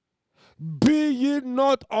 Be ye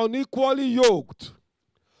not unequally yoked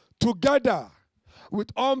together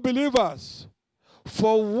with unbelievers.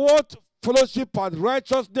 For what fellowship hath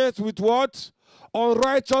righteousness with what?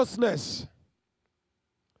 Unrighteousness.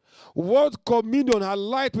 What communion hath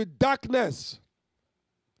light with darkness?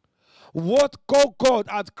 What concord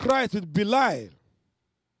hath Christ with Belial?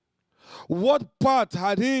 What part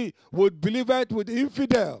had he with believers with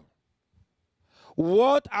infidel?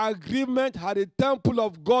 What agreement had the temple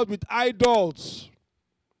of God with idols?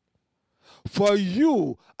 For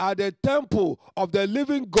you are the temple of the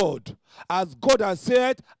living God. As God has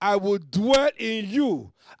said, I will dwell in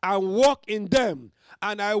you and walk in them,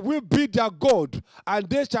 and I will be their God, and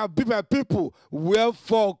they shall be my people.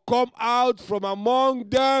 Wherefore come out from among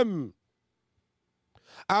them,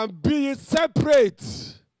 and be ye separate,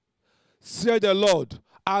 said the Lord,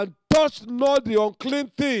 and touch not the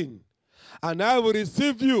unclean thing, and I will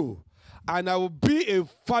receive you, and I will be a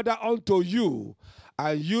father unto you,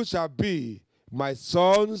 and you shall be my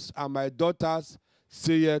sons and my daughters,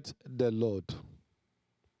 saith the Lord.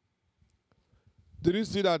 Did you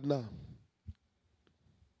see that now?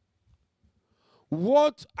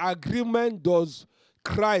 What agreement does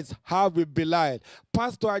Christ have with Belial.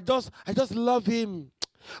 Pastor, I just love him.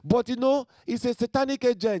 But you know, he's a satanic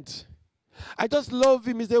agent. I just love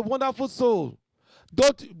him. He's a wonderful soul.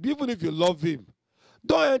 Don't, even if you love him,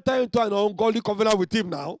 don't enter into an ungodly covenant with him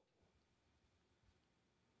now.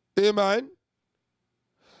 Amen.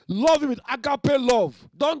 Love him with agape love.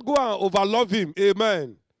 Don't go and overlove him.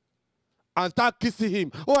 Amen. And start kissing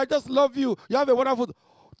him. Oh, I just love you. You have a wonderful...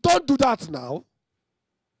 Don't do that now.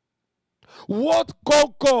 What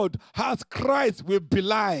concord has Christ with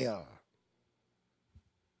Belial?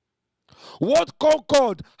 What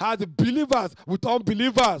concord has believers with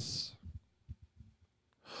unbelievers?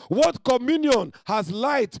 What communion has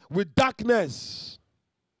light with darkness?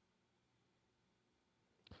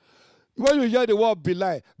 When you hear the word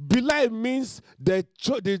Belial, Belial means the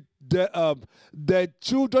children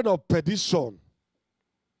of perdition,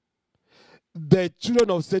 the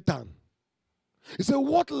children of Satan. He said,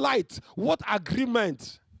 what light, what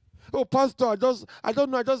agreement? Oh, Pastor, I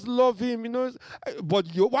don't know, I just love him, you know. But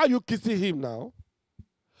why are you kissing him now?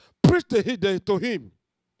 Preach to him.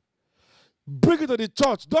 Bring it to the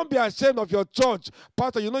church. Don't be ashamed of your church.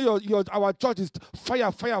 Pastor, you know our church is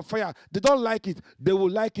fire, fire, fire. They don't like it. They will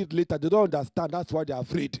like it later. They don't understand. That's why they're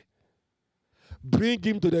afraid. Bring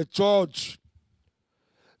him to the church.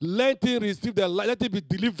 Let him receive the light. Let him be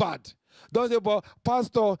delivered. Don't say, but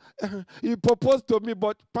Pastor, he proposed to me,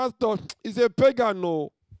 but Pastor, he's a pagan,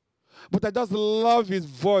 no. But I just love his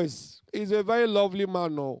voice. He's a very lovely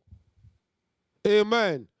man, no.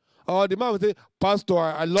 Amen. Or the man will say, Pastor,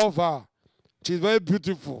 I love her. She's very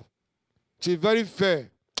beautiful. She's very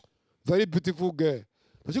fair. Very beautiful girl.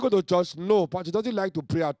 Does she go to church? No, but she doesn't like to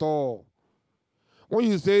pray at all. When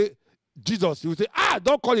you say Jesus, you say,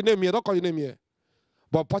 don't call your name here, don't call your name here.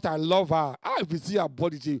 But Pastor, I love her. If you see her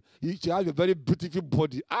body, she has a very beautiful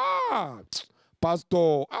body.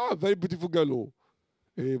 Pastor, very beautiful girl. Oh.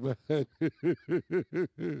 Amen.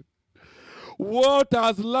 What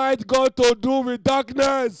has light got to do with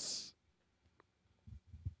darkness?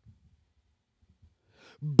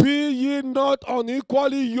 Be ye not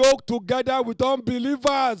unequally yoked together with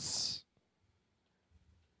unbelievers.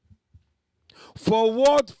 For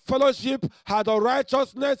what fellowship had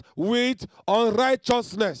unrighteousness with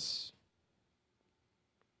unrighteousness?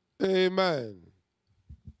 Amen.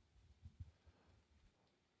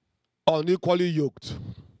 Unequally yoked.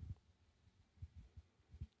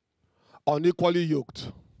 Unequally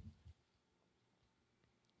yoked.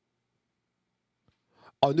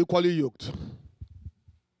 Unequally yoked.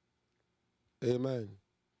 Amen.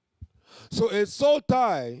 So a soul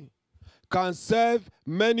tie can serve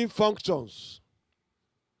many functions.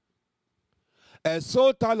 A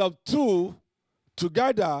soul tie of two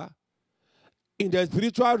together in the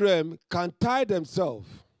spiritual realm can tie themselves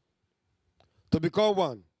to become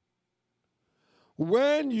one.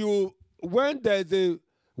 When there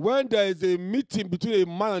is a meeting between a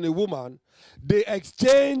man and a woman, they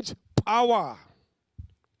exchange power.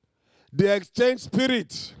 They exchange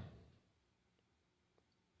spirit.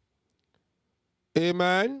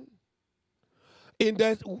 Amen.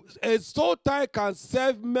 A soul tie can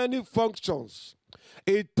serve many functions.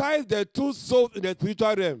 It ties the two souls in the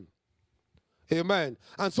spiritual realm. Amen.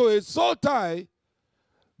 And so a soul tie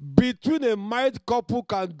between a married couple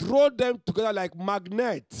can draw them together like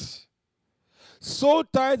magnets. Soul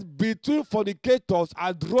ties between fornicators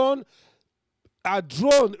are drawn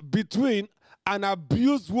between an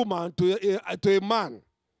abused woman to a man.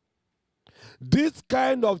 This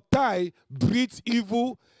kind of tie breeds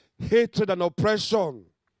evil, hatred, and oppression.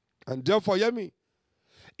 And therefore, hear me,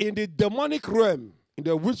 in the demonic realm, in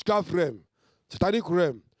the witchcraft realm, satanic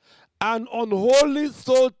realm, an unholy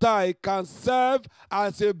soul tie can serve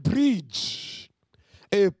as a bridge,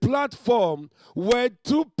 a platform where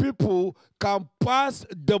two people can pass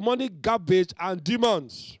demonic garbage and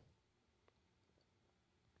demons.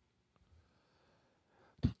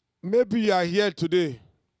 Maybe you are here today.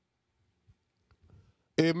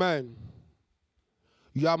 Amen.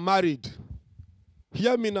 You are married.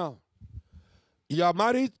 Hear me now. You are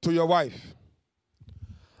married to your wife.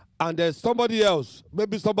 And there's somebody else,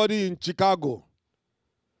 maybe somebody in Chicago,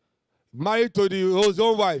 married to his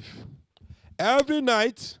own wife. Every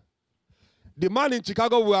night, the man in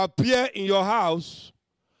Chicago will appear in your house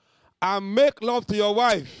and make love to your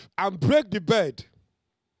wife and break the bed.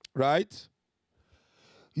 Right?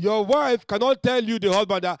 Your wife cannot tell you, the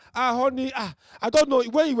husband, that, honey, I don't know,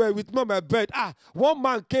 when you were with me on my bed, one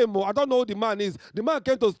man came, I don't know who the man is. The man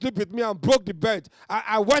came to sleep with me and broke the bed.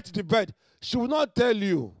 I wet the bed. She will not tell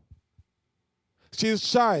you. She is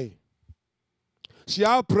shy. She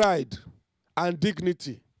has pride and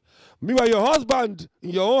dignity. Meanwhile, your husband in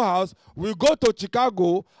your own house will go to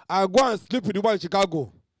Chicago and go and sleep with the one in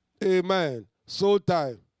Chicago. Amen. Soul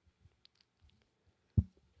tie.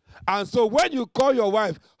 And so when you call your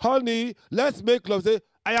wife, honey, let's make love, say,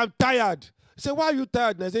 I am tired. Say, why are you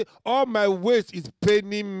tired? And I say, all my waist is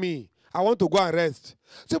paining me. I want to go and rest.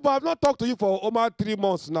 Say, but I've not talked to you for over 3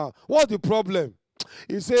 months now. What's the problem?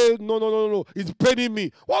 He say, no. It's paining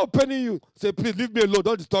me. What paining you? Say, please leave me alone.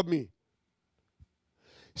 Don't disturb me.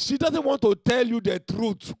 She doesn't want to tell you the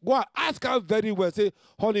truth. Go and ask her very well. Say,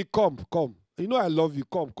 honey, come. You know I love you.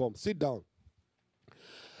 Come. Sit down.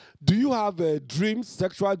 Do you have dreams,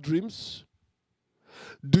 sexual dreams?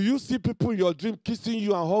 Do you see people in your dream kissing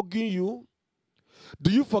you and hugging you?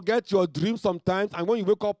 Do you forget your dreams sometimes, and when you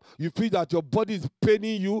wake up, you feel that your body is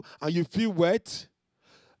paining you and you feel wet?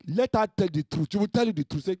 Let her tell the truth. She will tell you the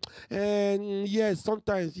truth. Say, yes,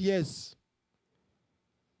 sometimes, yes.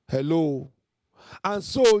 Hello. And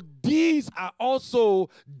so these are also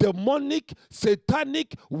demonic,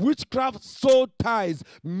 satanic, witchcraft soul ties.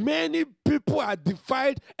 Many people are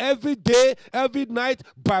defiled every day, every night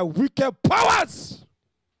by wicked powers.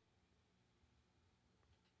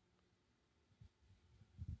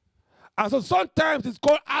 And so sometimes it's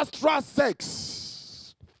called astral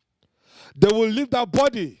sex. They will leave their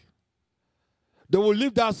body. They will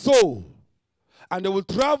leave their soul. And they will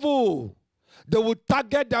travel. They will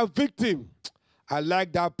target their victim. I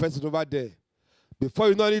like that person over there. Before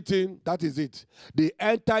you know anything, that is it. They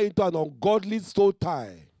enter into an ungodly soul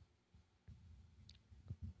tie.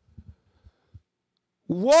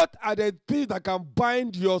 What are the things that can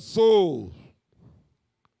bind your soul?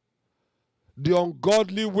 The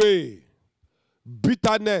ungodly way,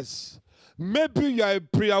 bitterness. Maybe you are a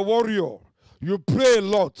prayer warrior. You pray a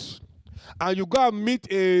lot. And you go and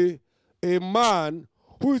meet a man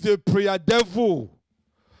who is a prayer devil,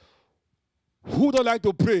 who don't like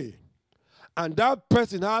to pray. And that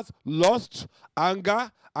person has lust,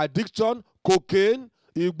 anger, addiction, cocaine,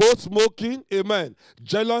 Igbo smoking, amen,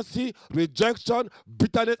 jealousy, rejection,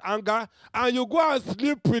 bitterness, anger. And you go and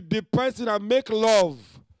sleep with the person and make love.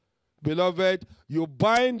 Beloved, you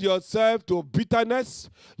bind yourself to bitterness.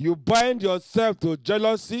 You bind yourself to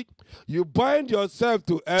jealousy. You bind yourself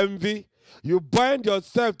to envy. You bind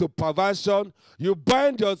yourself to perversion. You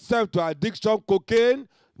bind yourself to addiction, cocaine,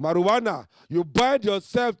 marijuana. You bind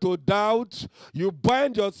yourself to doubt. You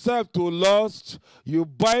bind yourself to lust. You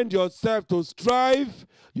bind yourself to strife.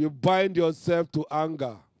 You bind yourself to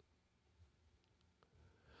anger.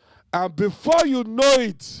 And before you know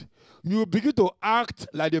it, you begin to act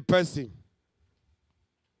like the person.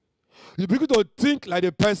 You begin to think like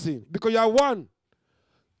the person. Because you are one.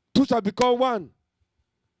 Two shall become one.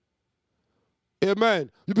 Amen.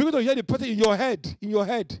 You begin to hear the person in your head. In your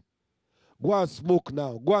head. Go and smoke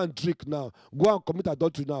now. Go and drink now. Go and commit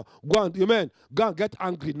adultery now. Go and, amen. Go and get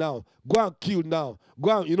angry now. Go and kill now.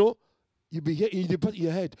 Go and, you be here in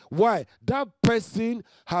your head. Why? That person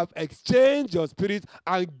have exchanged your spirit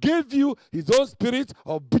and gave you his own spirit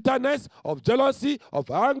of bitterness, of jealousy, of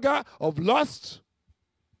anger, of lust,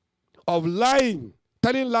 of lying,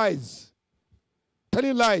 telling lies,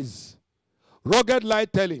 rugged lie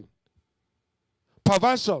telling,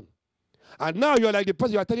 perversion. And now you're like the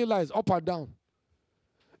person, you are telling lies up and down.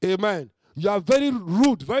 Amen. You are very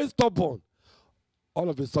rude, very stubborn. All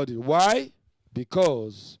of a sudden. Why?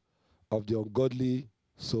 Because of the ungodly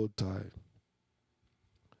soul tie.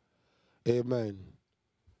 Amen.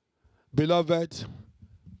 Beloved,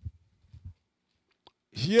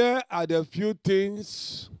 here are the few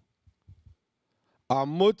things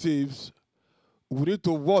and motives we need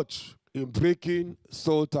to watch in breaking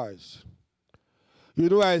soul ties.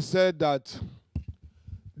 I said that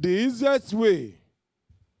the easiest way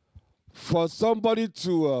for somebody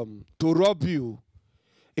to rob you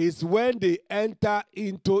is when they enter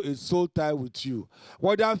into a soul tie with you,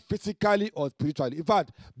 whether physically or spiritually. In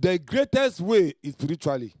fact, the greatest way is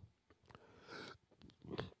spiritually.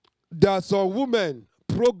 There are some women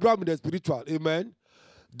programmed in the spiritual, amen.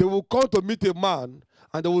 They will come to meet a man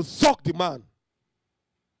and they will suck the man.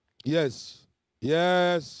 Yes.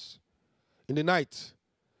 In the night.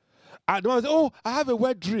 And the man will say, oh, I have a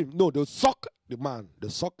wet dream. No, they'll suck the man.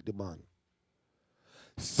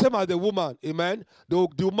 Same as the woman, amen. They'll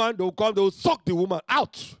come, they'll suck the woman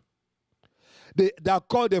out. They are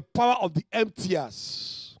called the power of the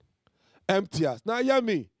emptiers. Now hear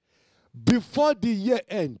me. Before the year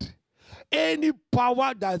end, any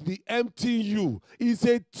power that's been emptying you is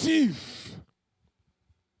a thief.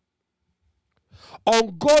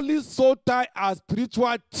 Ungodly soul tie are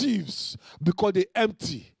spiritual thieves because they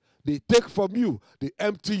empty. They take from you, they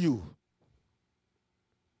empty you.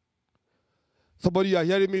 Somebody, you are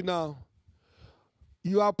hearing me now.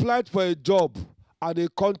 You applied for a job and a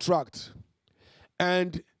contract,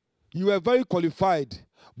 and you were very qualified.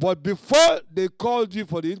 But before they called you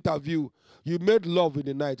for the interview, you made love in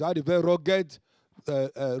the night. You had a very rugged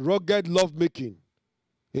love making.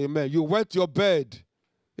 Amen. You wet your bed.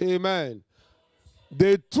 Amen.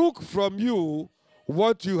 They took from you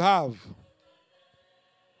what you have.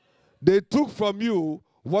 They took from you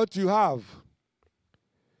what you have.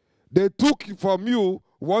 They took from you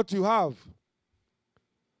what you have.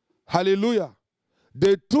 Hallelujah.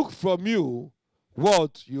 They took from you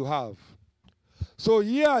what you have. So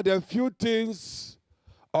here are the few things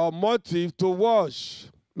or motive to wash.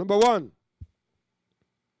 Number one,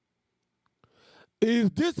 is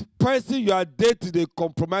this person you are dating a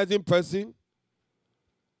compromising person?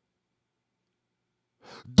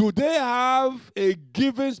 Do they have a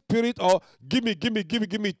giving spirit or give me,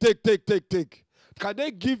 take? Can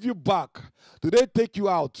they give you back? Do they take you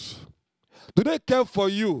out? Do they care for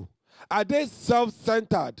you? Are they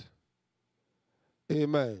self-centered?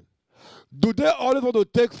 Amen. Do they always want to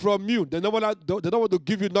take from you? They don't want to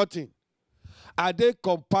give you nothing. Are they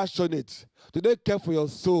compassionate? Do they care for your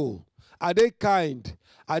soul? Are they kind?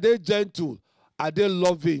 Are they gentle? Are they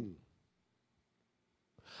loving?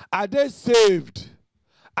 Are they saved?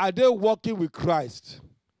 Are they walking with Christ?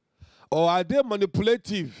 Or are they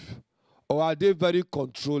manipulative? Or are they very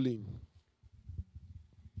controlling?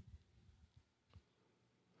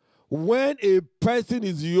 When a person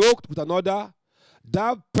is yoked with another,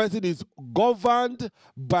 that person is governed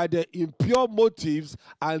by the impure motives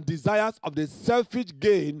and desires of the selfish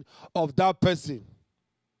gain of that person.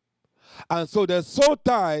 And so the soul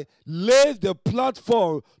tie lays the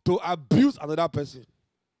platform to abuse another person.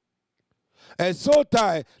 A soul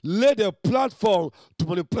tie lays the platform to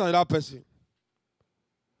manipulate another person.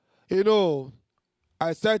 You know,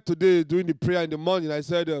 I said today during the prayer in the morning, I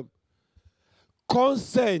said,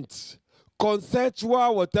 consent,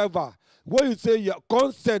 consensual, whatever. When you say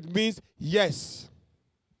consent means yes,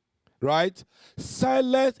 right?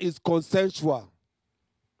 Silence is consensual.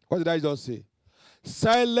 What did I just say?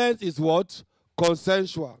 Silence is what?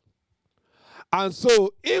 Consensual. And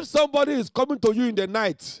so, if somebody is coming to you in the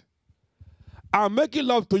night and making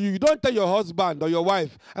love to you, you don't tell your husband or your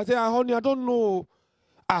wife and say, honey, I don't know.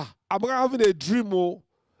 I'm having a dream. Oh.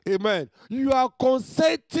 Amen. You are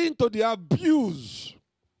consenting to the abuse.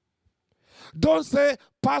 Don't say,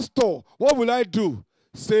 Pastor, what will I do?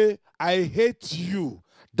 Say, I hate you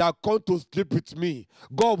that come to sleep with me.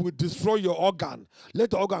 God will destroy your organ.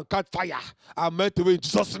 Let the organ catch fire and melt away in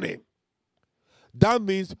Jesus' name. That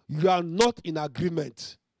means you are not in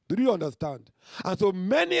agreement. Do you understand? And so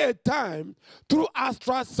many a time, through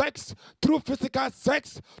astral sex, through physical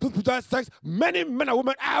sex, through spiritual sex, many men and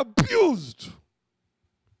women are abused.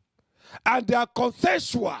 And they are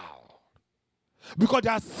consensual. Because they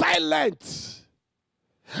are silent.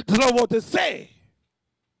 They don't know what to say.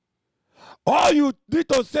 All you need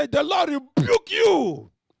to say, the Lord rebuke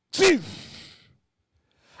you. Chief,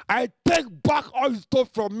 I take back all you stole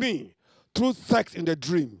from me through sex in the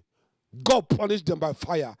dream. God punish them by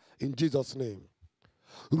fire in Jesus' name.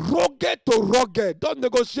 Rugged to rugged. Don't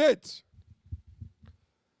negotiate.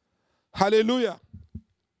 Hallelujah.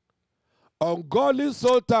 Ungodly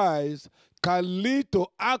soul ties can lead to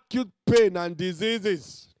acute pain and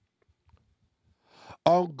diseases.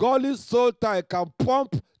 Ungodly soul tie can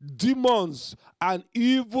pump demons and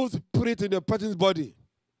evil spirits in the person's body.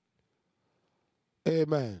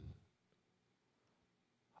 Amen.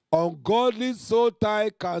 Ungodly soul tie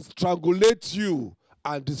can strangulate you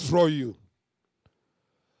and destroy you.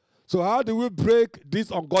 So how do we break this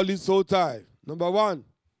ungodly soul tie? Number one,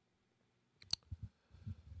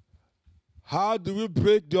 how do we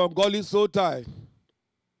break the ungodly soul tie?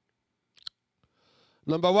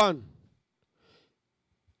 Number one,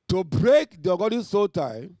 to break the ungodly soul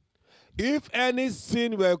tie, if any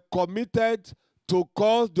sin were committed to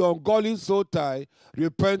cause the ungodly soul tie,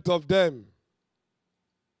 repent of them.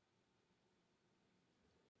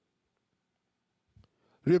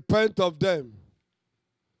 Repent of them.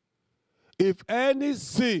 If any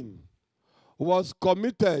sin was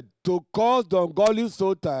committed to cause the ungodly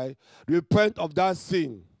soul tie, repent of that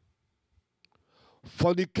sin.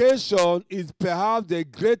 Fornication is perhaps the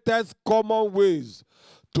greatest common ways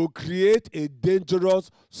to create a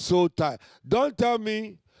dangerous soul tie. Don't tell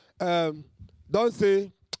me, don't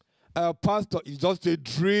say, Pastor, it's just a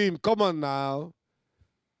dream. Come on now.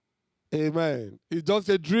 Amen. It's just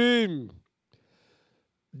a dream.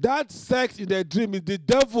 That sex in the dream is the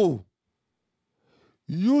devil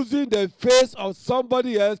using the face of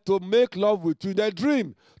somebody else to make love with you in the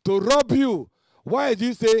dream, to rob you Why did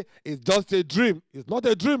you say it's just a dream? It's not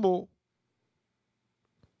a dream, oh.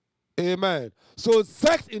 Amen. So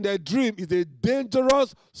sex in the dream is a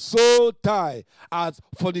dangerous soul tie, as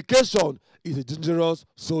fornication is a dangerous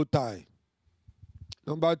soul tie.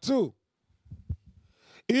 Number 2,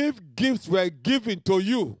 if gifts were given to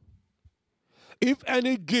you, if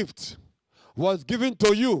any gift was given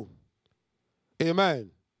to you, amen,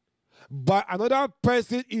 by another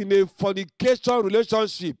person in a fornication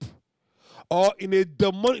relationship or in a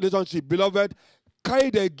demonic relationship, beloved, carry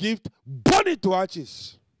the gift, burn it to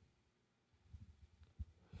ashes.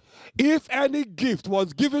 If any gift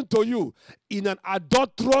was given to you in an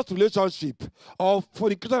adulterous relationship or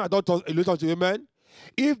fornication adulterous relationship, amen,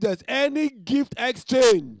 if there's any gift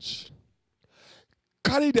exchange,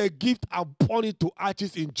 carry the gift and burn it to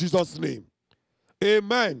ashes in Jesus' name.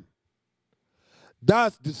 Amen.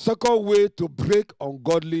 That's the second way to break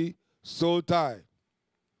ungodly soul tie.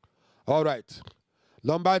 All right.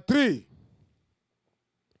 Number 3.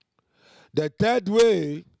 The third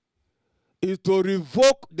way is to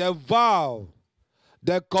revoke the vow,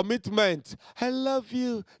 the commitment. I love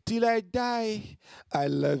you till I die. I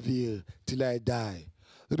love you till I die.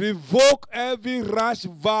 Revoke every rash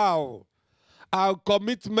vow and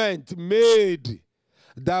commitment made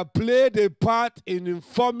that played a part in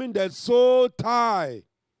informing the soul tie.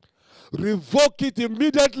 Revoke it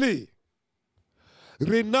immediately.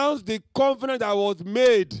 Renounce the covenant that was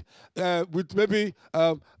made with maybe,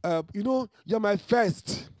 you're my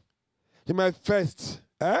first. You're my first.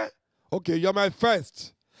 Okay, you're my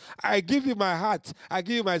first. I give you my heart. I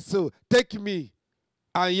give you my soul. Take me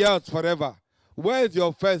and yours forever. Where is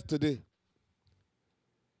your first today?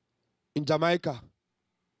 In Jamaica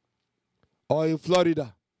or in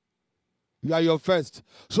Florida? You are your first.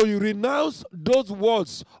 So you renounce those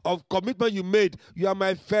words of commitment you made. You are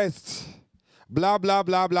my first. Blah, blah,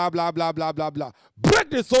 blah, blah, blah, blah, blah, blah, blah. Break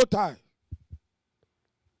the soul tie.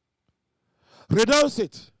 Renounce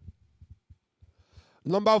it.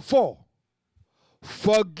 Number 4,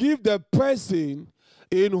 forgive the person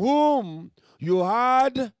in whom you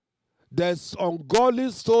had this ungodly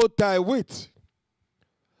soul tie with.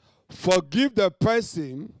 Forgive the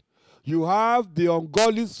person you have the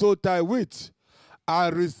ungodly soul tie with,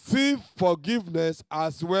 and receive forgiveness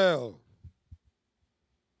as well.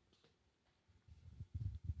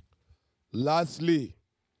 Lastly,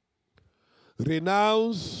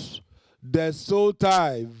 renounce the soul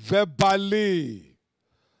tie verbally.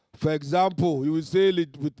 For example, you will say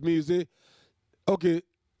it with me, you say, okay,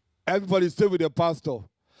 everybody say with the pastor.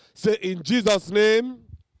 Say, in Jesus' name,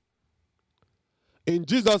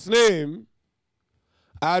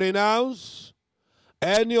 I renounce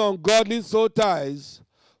any ungodly soul ties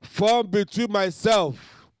formed between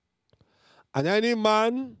myself and any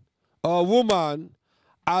man or woman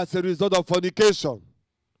as a result of fornication.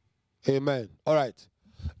 Amen. All right.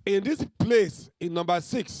 In this place, in number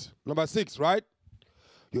 6, right?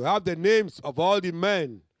 You have the names of all the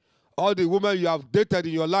men, all the women you have dated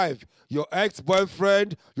in your life, your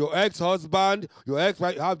ex-boyfriend, your ex-husband, your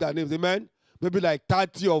ex-wife, you have their names, amen? Maybe like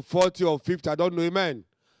 30 or 40 or 50, I don't know, amen?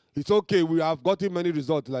 It's okay, we have gotten many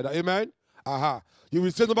results like that, amen? You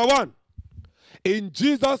will say number 1, in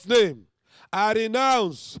Jesus' name, I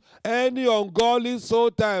renounce any ungodly soul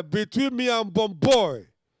tie between me and Bomboy,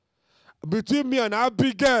 between me and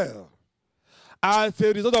Abigail, as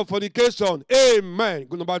a result of fornication. Amen.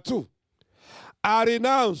 Good. Number 2, I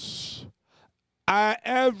renounce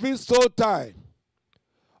every soul tie,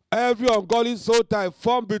 every ungodly soul tie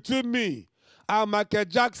formed between me and Michael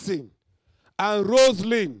Jackson and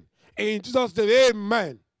Rosalind. In Jesus' name,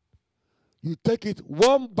 amen. You take it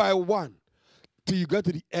one by one till you get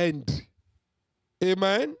to the end.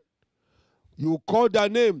 Amen. You call their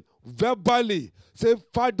name verbally. Say,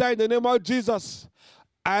 Father, in the name of Jesus,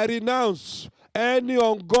 I renounce any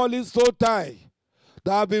ungodly soul tie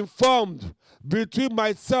that have been formed between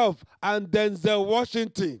myself and Denzel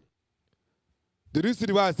Washington. Did you see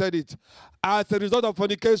the way I said it? As a result of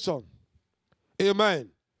fornication. Amen.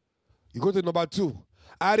 You go to number 2.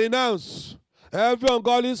 I renounce every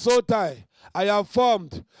ungodly soul tie I have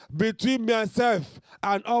formed between myself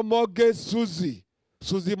and Omoghe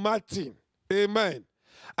Susie Martin. Amen.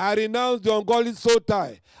 I renounce the ungodly soul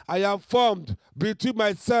tie I have formed between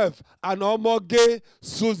myself and Omoghe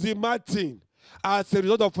Susie Martin as a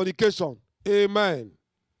result of fornication. Amen.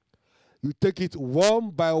 You take it one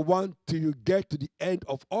by one till you get to the end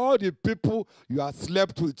of all the people you have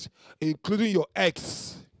slept with, including your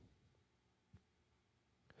ex.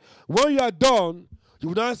 When you are done, you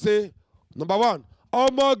will now say, number 1,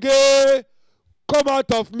 Omoghe, come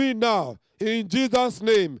out of me now. in Jesus'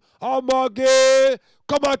 name. Omoge,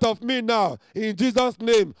 come out of me now, in Jesus'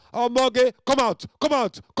 name. Omoge, come out, come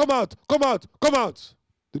out, come out, come out, come out.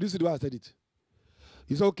 Did you see the way I said it?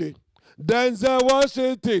 It's okay. Denzel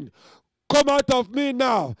Washington, come out of me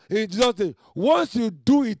now, in Jesus' name. Once you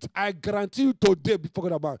do it, I guarantee you today, before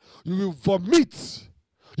God about, you will vomit,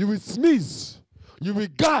 you will sneeze, you will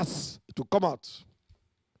gas to come out.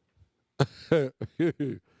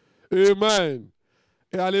 Amen.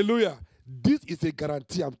 Hallelujah. This is a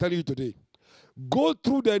guarantee I'm telling you today. Go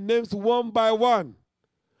through the names one by one,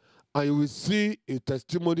 and you will see a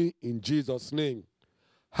testimony in Jesus' name.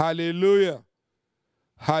 Hallelujah.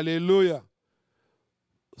 Hallelujah.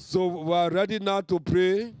 So we are ready now to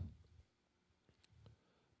pray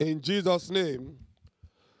in Jesus' name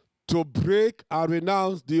to break and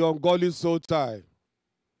renounce the ungodly soul tie.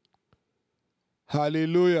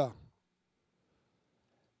 Hallelujah.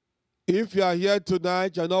 If you are here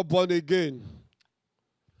tonight, you are not born again,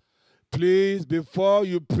 please, before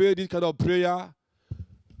you pray this kind of prayer,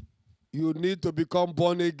 you need to become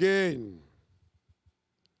born again.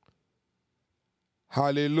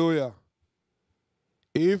 Hallelujah.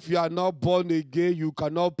 If you are not born again, you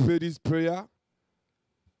cannot pray this prayer.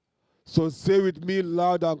 So say with me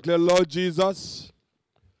loud and clear, Lord Jesus,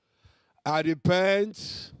 I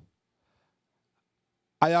repent.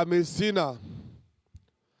 I am a sinner.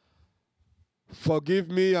 Forgive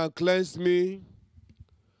me and cleanse me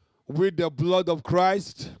with the blood of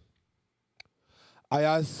Christ. I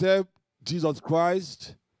accept Jesus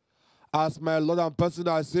Christ as my Lord and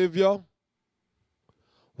personal Savior.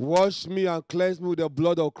 Wash me and cleanse me with the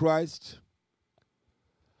blood of Christ.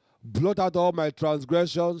 Blot out all my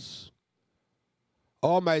transgressions,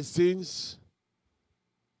 all my sins,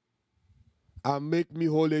 and make me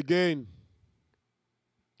whole again.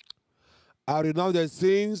 I renounce the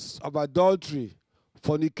sins of adultery,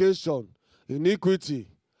 fornication, iniquity,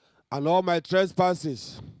 and all my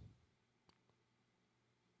trespasses.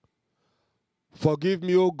 Forgive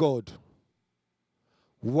me, O God.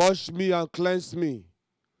 Wash me and cleanse me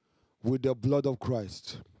with the blood of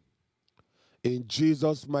Christ. In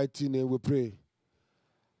Jesus' mighty name we pray.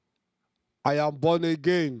 I am born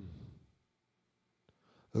again.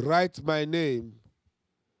 Write my name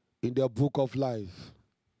in the book of life.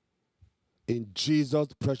 In Jesus'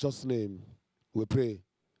 precious name we pray.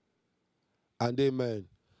 And amen.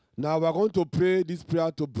 Now we're going to pray this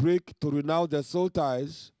prayer to break, to renounce the soul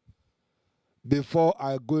ties before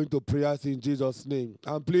I go into prayers in Jesus' name.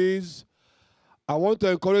 And please, I want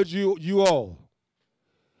to encourage you all.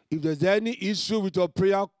 If there's any issue with your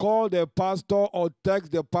prayer, call the pastor or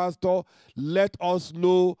text the pastor. Let us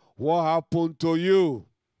know what happened to you.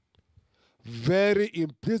 This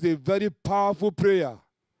is a very powerful prayer.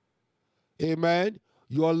 Amen.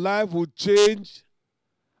 Your life will change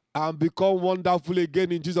and become wonderful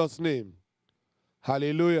again in Jesus' name.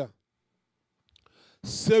 Hallelujah.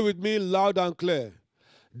 Say with me loud and clear.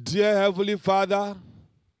 Dear Heavenly Father,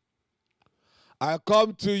 I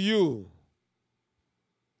come to you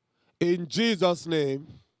in Jesus' name,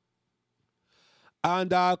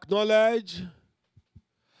 and I acknowledge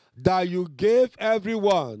that you gave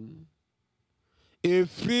everyone a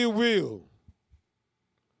free will.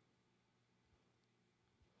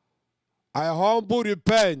 I humbly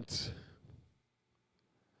repent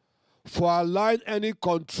for allowing any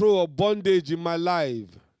control or bondage in my life.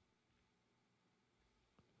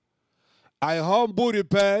 I humbly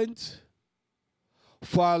repent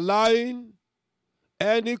for allowing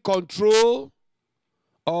any control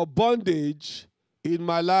or bondage in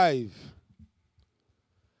my life.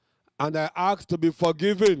 And I ask to be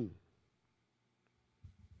forgiven.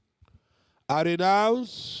 I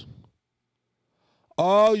renounce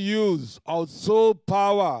all use of soul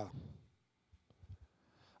power.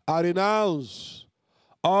 I renounce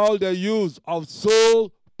all the use of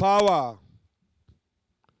soul power.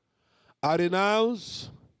 I renounce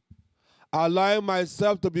allowing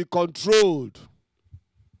myself to be controlled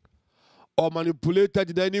or manipulated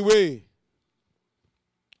in any way.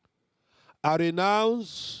 I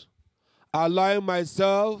renounce allowing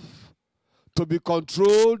myself to be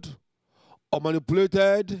controlled or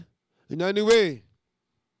manipulated in any way.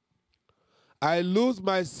 I lose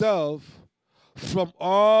myself from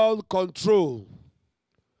all control.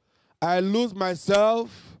 I lose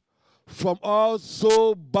myself from all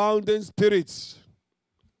soul-bounding spirits.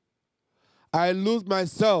 I lose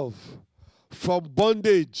myself from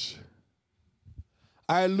bondage.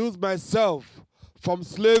 I lose myself from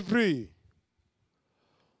slavery.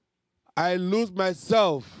 I lose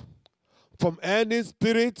myself from any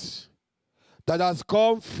spirit that has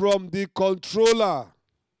come from the controller.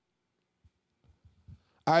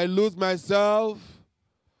 I lose myself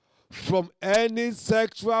from any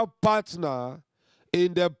sexual partner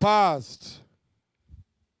in the past.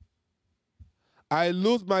 I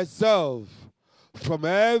lose myself from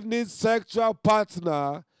any sexual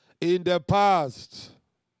partner in the past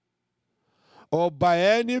or by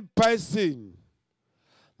any person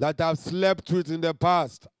that I've slept with in the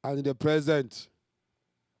past and in the present.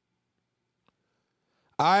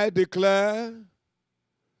 I declare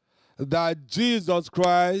that Jesus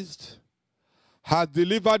Christ has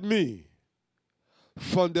delivered me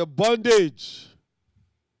from the bondage,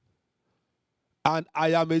 and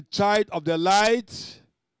I am a child of the light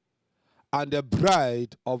and the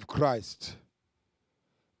bride of Christ.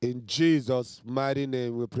 In Jesus' mighty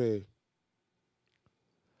name we pray.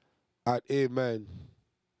 And amen.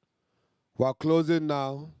 We're closing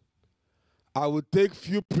now. I will take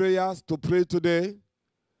few prayers to pray today.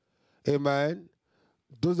 Amen.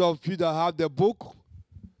 Those of you that have the book,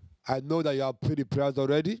 I know that you have prayed the prayers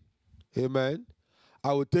already. Amen.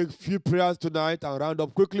 I will take few prayers tonight and round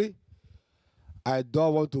up quickly. I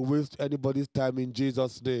don't want to waste anybody's time in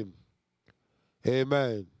Jesus' name.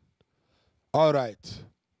 Amen. All right.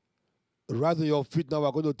 Rise on your feet now.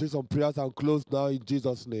 We're going to take some prayers and close now in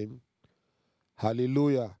Jesus' name.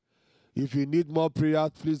 Hallelujah. If you need more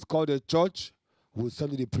prayers, please call the church. We'll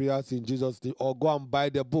send you the prayers in Jesus' name. Or go and buy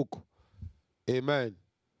the book. Amen.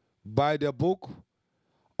 Buy the book.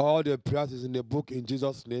 All the prayers is in the book in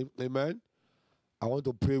Jesus' name. Amen. I want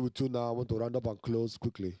to pray with you now. I want to round up and close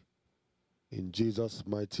quickly. In Jesus'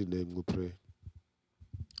 mighty name we pray.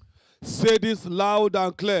 Say this loud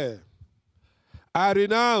and clear. I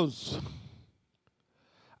renounce,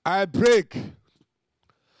 I break,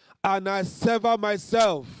 and I sever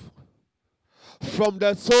myself from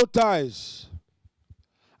the soul ties.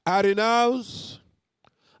 I renounce,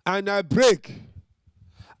 and I break,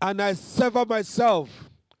 and I sever myself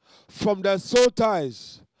from the soul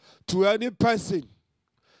ties to any person,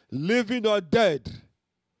 living or dead,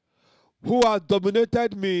 who has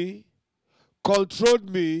dominated me, controlled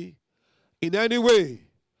me in any way.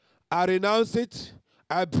 I renounce it,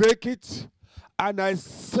 I break it, and I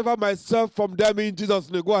sever myself from them in Jesus'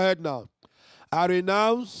 name. Go ahead now. I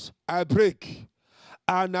renounce, I break,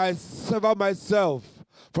 and I sever myself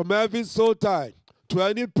from every soul tie to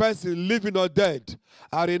any person living or dead.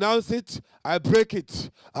 I renounce it, I break it.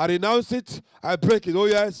 I renounce it, I break it. Oh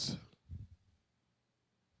yes.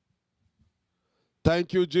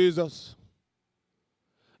 Thank you, Jesus.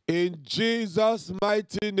 In Jesus'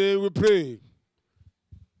 mighty name we pray.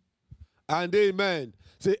 And amen.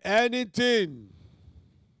 Say anything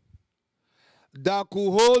that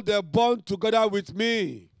could hold the bond together with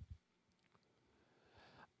me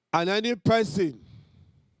and any person,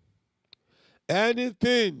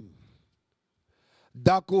 anything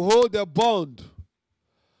that could hold the bond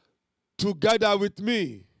together with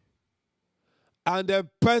me and the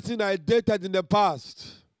person I dated in the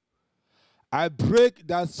past, I break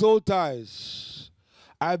their soul ties.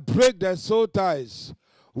 I break their soul ties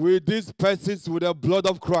with these persons with the blood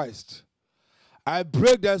of Christ. I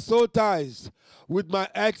break their soul ties with my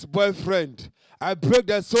ex-boyfriend. I break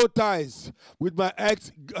their soul ties with my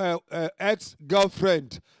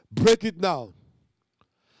ex-girlfriend. Break it now.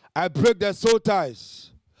 I break their soul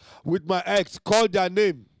ties with my ex. Call their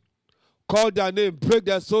name. Call their name. Break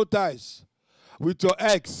their soul ties with your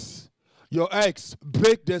ex. Your ex.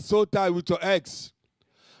 Break their soul tie with your ex.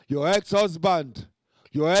 Your ex-husband.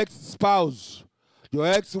 Your ex-spouse. Your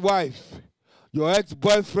ex-wife. Your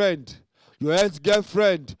ex-boyfriend. Your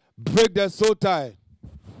ex-girlfriend. Break their soul tie.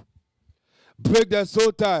 Break their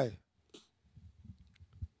soul tie.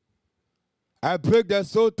 I break their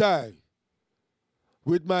soul tie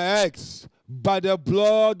with my ex by the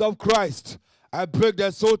blood of Christ. I break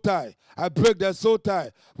their soul tie. I break their soul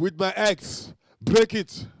tie with my ex. Break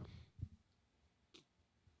it.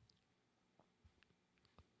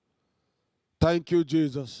 Thank you,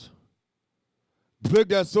 Jesus. Break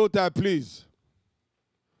their soul tie, please.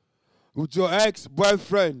 With your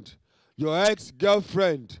ex-boyfriend, your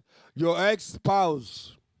ex-girlfriend, your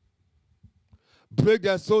ex-spouse. Break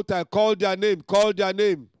their soul tie. Call their name. Call their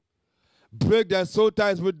name. Break their soul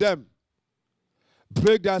ties with them.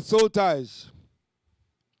 Break their soul ties.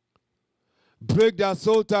 Break their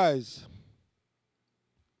soul ties.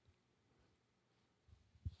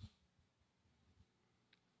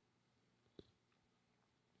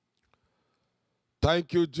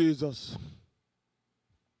 Thank you, Jesus.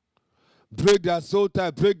 Break their soul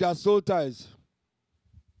ties. Break their soul ties.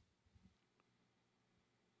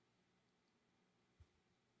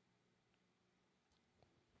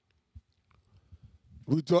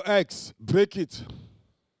 With your ex, break it.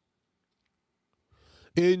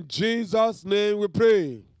 In Jesus' name we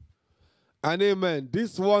pray. And amen.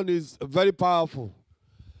 This one is very powerful.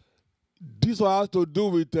 This one has to do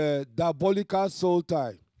with diabolical soul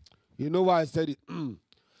tie. You know why I said it?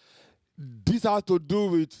 This has to do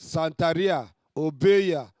with Santeria,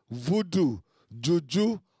 Obeya, Voodoo,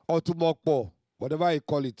 Juju, Otumokpo, whatever you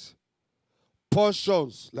call it.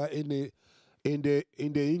 Portions, like in the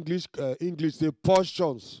English, the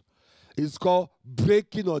portions. It's called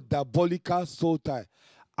breaking or diabolical soul tie.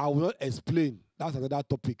 I will not explain. That's another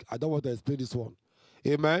topic. I don't want to explain this one.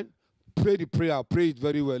 Amen. Pray the prayer. Pray it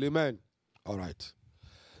very well. Amen. All right.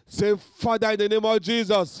 Say, Father, in the name of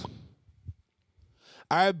Jesus,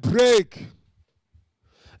 I break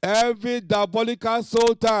every diabolical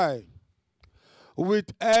soul tie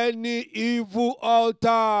with any evil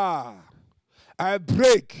altar. I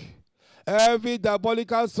break every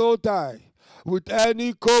diabolical soul tie with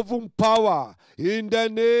any coven power in the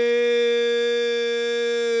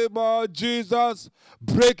name of Jesus.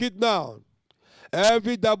 Break it now.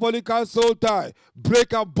 Every diabolical soul tie,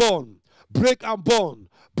 break and burn, break and burn,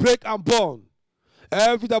 break and burn.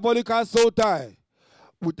 Every diabolical soul tie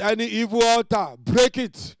with any evil altar, break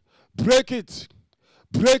it, break it,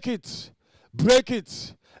 break it, break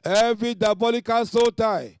it. Every diabolical soul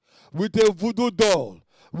tie with a voodoo doll,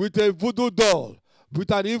 with a voodoo doll,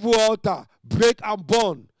 with an evil altar, break and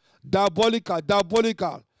burn. Diabolical,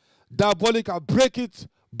 diabolical, diabolical. Break it,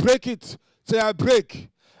 break it. Say, I break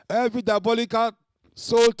every diabolical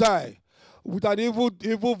soul tie with an evil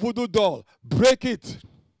voodoo doll. Break it,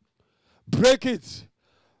 break it.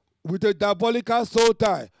 With a diabolical soul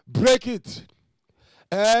tie, break it.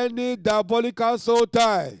 Any diabolical soul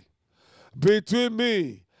tie between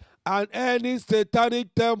me and any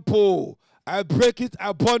satanic temple, I break it,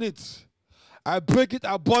 I burn it. I break it,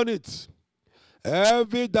 I burn it.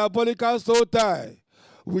 Every diabolical soul tie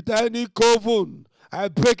with any coven, I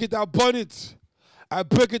break it, I burn it. I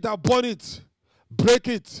break it, I burn it. Break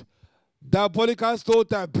it. Diabolical soul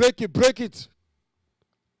tie, break it, break it.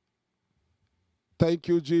 Thank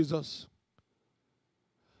you, Jesus.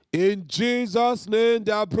 In Jesus' name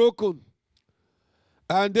they are broken.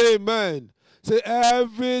 And amen. Say,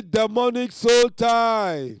 every demonic soul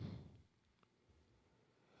tie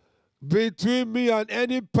between me and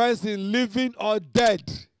any person living or dead.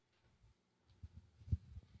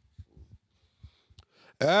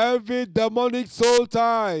 Every demonic soul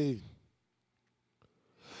tie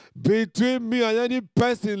between me and any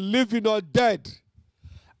person living or dead.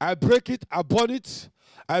 I break it, I burn it.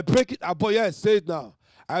 I break it, I burn it. Yes, say it now.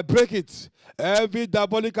 I break it. Every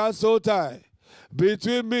diabolical soul tie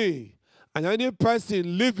between me and any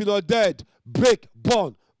person living or dead. Break,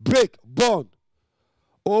 burn, break, burn.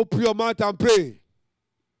 Open your mouth and pray.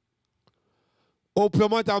 Open your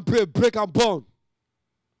mouth and pray. Break and burn.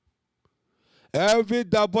 Every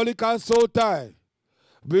diabolical soul tie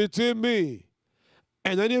between me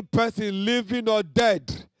and any person living or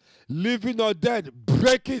dead. Living or dead.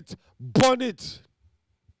 Break it. Burn it.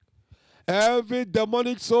 Every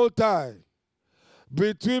demonic soul tie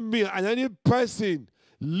between me and any person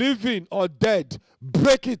living or dead.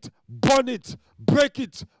 Break it. Burn it. Break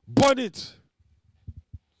it. Burn it.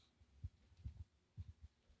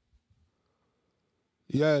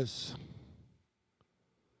 Yes.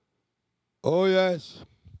 Oh, yes.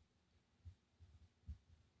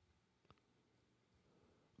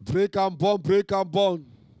 Break and burn, break and burn.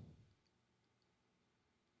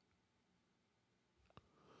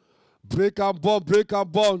 Break and burn, break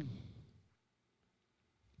and burn.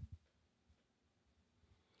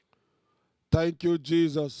 Thank you,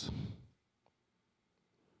 Jesus.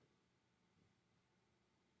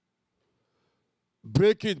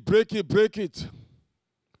 Break it, break it, break it.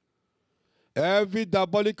 Every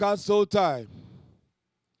diabolical soul tie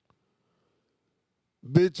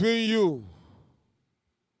between you,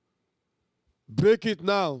 break it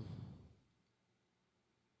now.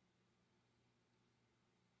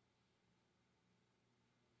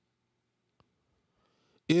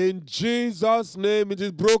 In Jesus' name it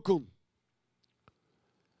is broken.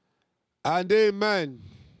 And amen.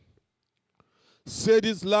 Say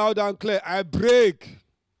this loud and clear. I break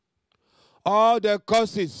all the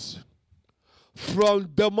curses from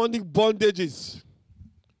demonic bondages.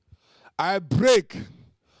 I break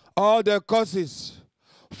all the curses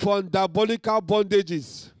from diabolical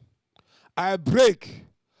bondages. I break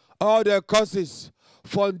all the curses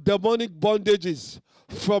from demonic bondages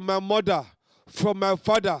from my mother, from my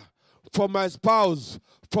father, from my spouse,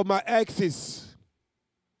 from my exes.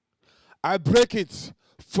 I break it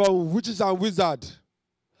from witches and wizards.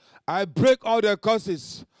 I break all the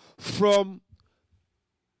curses from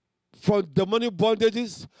demonic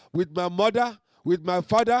bondages with my mother, with my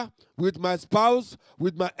father, with my spouse,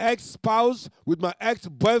 with my ex-spouse, with my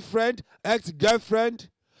ex-boyfriend, ex-girlfriend,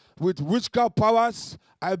 with witchcraft powers.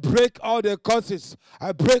 I break all the curses.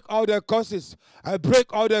 I break all the curses. I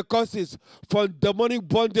break all the curses from demonic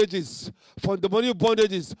bondages,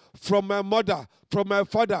 from my mother, from my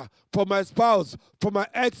father, from my spouse, from my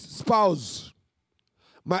ex-spouse,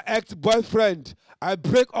 my ex-boyfriend. I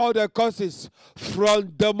break all the curses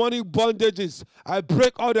from demonic bondages. I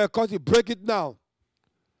break all the curses. Break it now.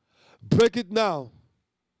 Break it now.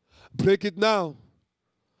 Break it now.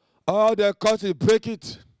 All the curses, break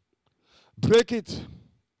it. Break it.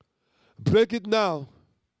 Break it now.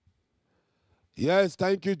 Yes,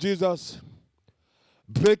 thank you, Jesus.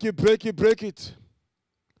 Break it, break it, break it.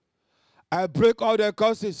 I break all the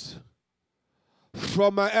curses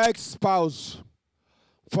from my ex-spouse,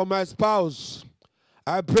 from my spouse.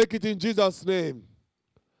 I break it in Jesus' name.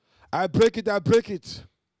 I break it, I break it.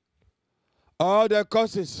 All the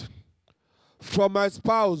curses from my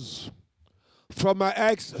spouse, from my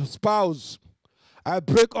ex-spouse. I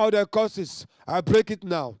break all the curses. I break it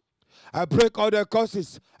now. I break all the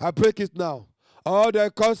curses. I break it now. All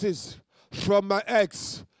the curses from my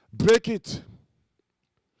ex. Break it.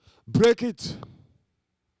 Break it.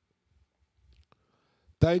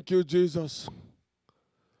 Thank you, Jesus.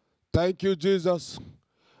 Thank you, Jesus.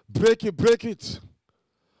 Break it, break it.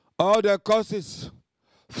 All the curses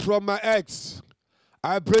from my ex.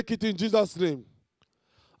 I break it in Jesus' name.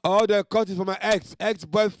 All the curses from my ex,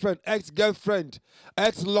 ex-boyfriend, ex-girlfriend,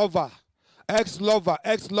 ex-lover, ex-lover,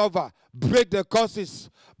 ex-lover. Break the curses.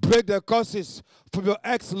 Break the curses from your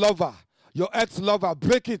ex-lover. Your ex-lover.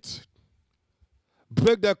 Break it.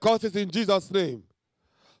 Break the curses in Jesus' name.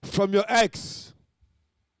 From your ex.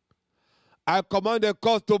 I command the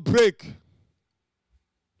curse to break.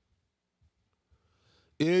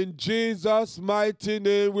 In Jesus' mighty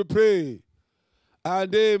name we pray.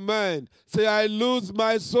 And amen. Say, I lose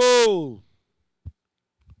my soul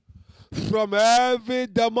from every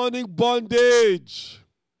demonic bondage.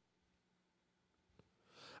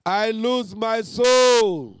 I lose my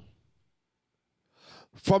soul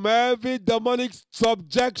from every demonic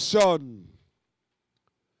subjection.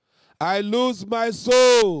 I lose my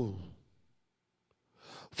soul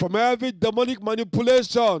from every demonic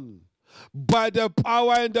manipulation by the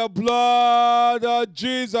power and the blood of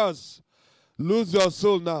Jesus. Lose your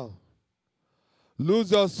soul now.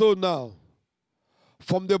 Lose your soul now.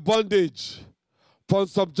 From the bondage, from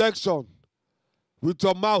subjection, with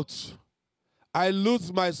your mouth. I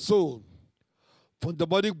lose my soul from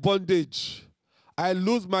demonic bondage. I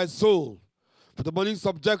lose my soul from demonic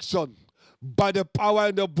subjection by the power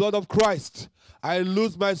and the blood of Christ. I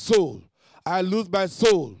lose my soul. I lose my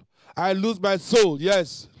soul. I lose my soul.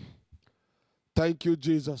 Yes. Thank you,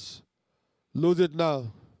 Jesus. Lose it now.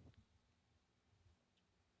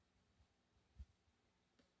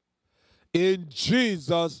 In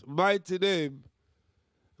Jesus' mighty name,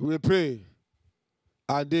 we pray.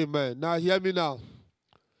 And amen. Now hear me now.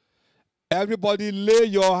 Everybody lay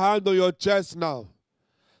your hand on your chest now.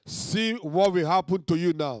 See what will happen to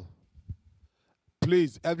you now.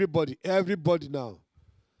 Please, everybody now.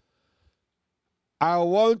 I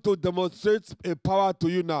want to demonstrate a power to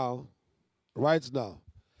you now, right now.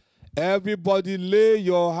 Everybody lay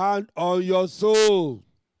your hand on your soul.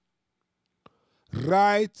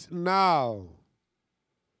 Right now.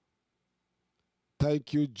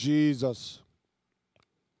 Thank you, Jesus.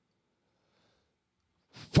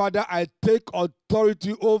 Father, I take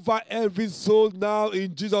authority over every soul now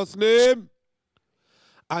in Jesus' name,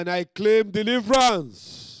 and I claim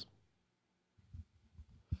deliverance.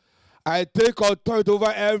 I take authority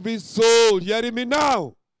over every soul, hearing me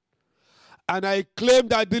now, and I claim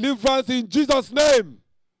that deliverance in Jesus' name.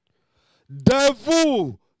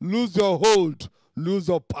 Devil, lose your hold, lose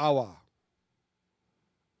your power.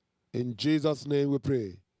 In Jesus' name we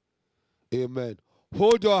pray. Amen.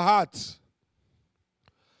 Hold your heart.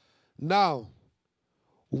 Now,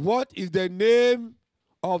 what is the name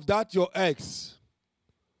of that your ex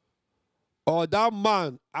or that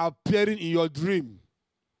man appearing in your dream?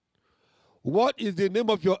 What is the name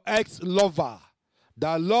of your ex-lover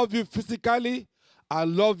that love you physically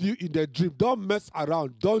and love you in the dream? Don't mess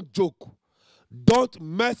around. Don't joke. Don't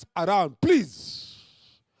mess around, please.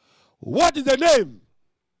 What is the name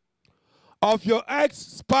of your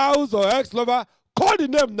ex-spouse or ex-lover? Call the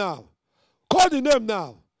name now. Call the name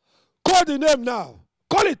now. Call the name now.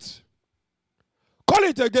 Call it. Call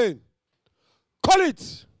it again. Call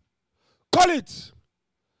it. Call it.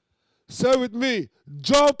 Say with me,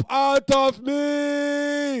 jump out of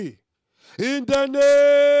me. In the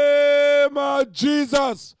name of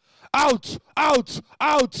Jesus, out, out,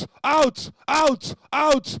 out, out, out,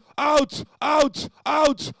 out, out, out,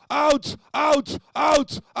 out, out, out,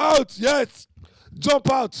 out, out. Yes.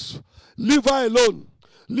 Jump out. Leave her alone.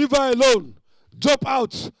 Leave her alone. Jump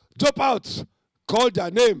out. Jump out. Call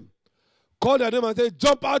their name. Call their name and say,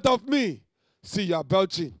 jump out of me. See, you are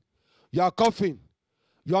belching. You are coughing.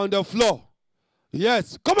 You are on the floor.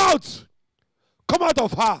 Yes. Come out. Come out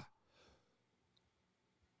of her.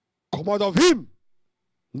 Come out of him.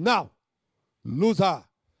 Now. Lose her.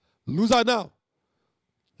 Lose her now.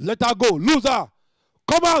 Let her go. Lose her.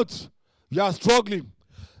 Come out. You are struggling.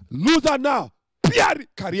 Lose her now. Pierre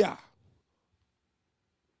career.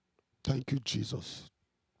 Thank you, Jesus.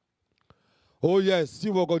 Oh, yes. See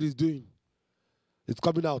what God is doing. It's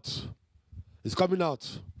coming out. It's coming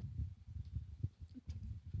out.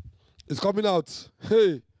 It's coming out.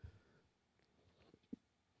 Hey.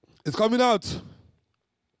 It's coming out.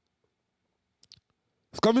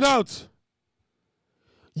 It's coming out.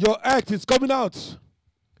 Your act is coming out.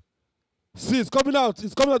 See, it's coming out.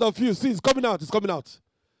 It's coming out of you. See, it's coming out. It's coming out.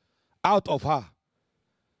 Out of her.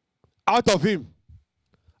 Out of him.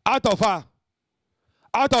 Out of her.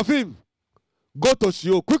 Out of him. Go to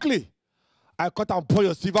Sheol quickly. I cut and pour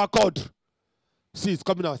your silver cord. See, it's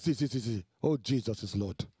coming out. See. Oh, Jesus is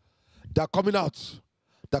Lord. They're coming out.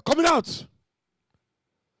 They're coming out.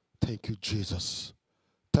 Thank you, Jesus.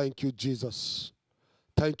 Thank you, Jesus.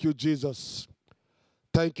 Thank you, Jesus.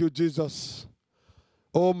 Thank you, Jesus.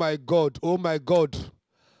 Oh, my God. Oh, my God.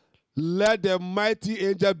 Let the mighty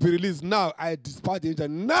angel be released now. I dispatch the angel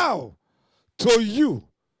now to you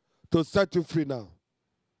to set you free now.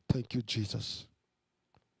 Thank you, Jesus.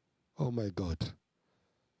 Oh, my God.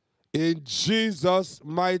 In Jesus'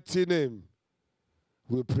 mighty name,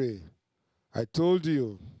 we pray. I told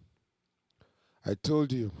you.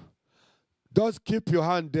 Just keep your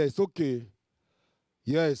hand there. It's okay.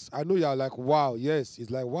 Yes, I know you're like, wow. Yes, it's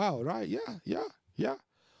like, wow, right? Yeah.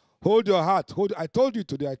 Hold your heart. I told you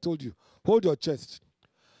today. Hold your chest.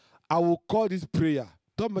 I will call this prayer.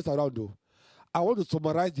 Don't mess around, though. I want to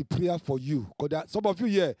summarize the prayer for you. Because some of you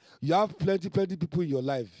here, you have plenty people in your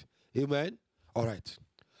life. Amen? All right.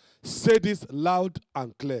 Say this loud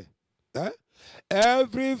and clear.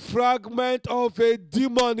 Every fragment of a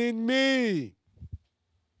demon in me.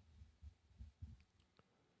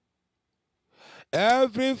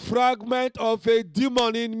 Every fragment of a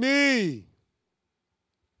demon in me.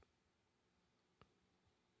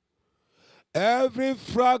 Every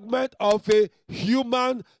fragment of a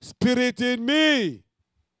human spirit in me.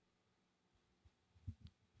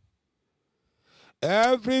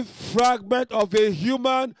 Every fragment of a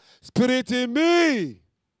human spirit in me.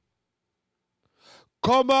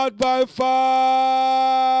 Come out by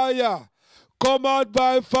fire. Come out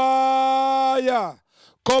by fire.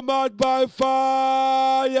 Come out by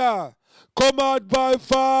fire. Come out by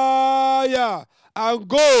fire. And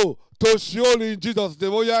go to Sheol in Jesus'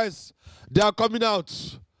 name. Oh, yes. They are coming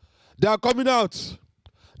out. They are coming out.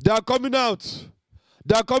 They are coming out.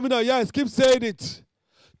 They are coming out. Yes, keep saying it.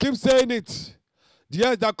 Keep saying it.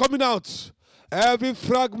 Yes, they are coming out. Every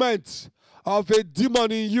fragment of a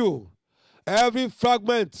demon in you. Every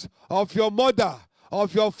fragment of your mother,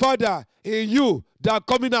 of your father in you, they are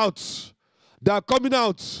coming out. They are coming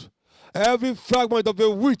out. Every fragment of a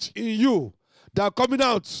witch in you, they are coming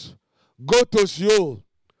out. Go to Sheol.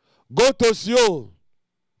 Go to Sheol.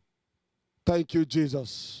 Thank you,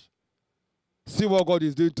 Jesus. See what God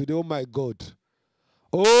is doing today. Oh, my God.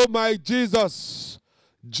 Oh, my Jesus.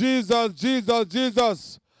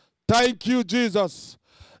 Jesus. Thank you, Jesus.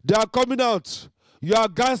 They are coming out. You are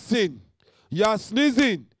gasping. You are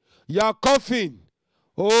sneezing. You are coughing.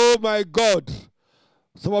 Oh, my God.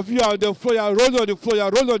 Some of you are on the floor. You are rolling on the floor. You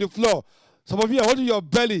are rolling on the floor. Some of you are holding your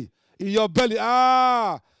belly. In your belly.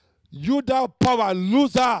 You that power,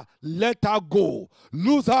 lose her, let her go.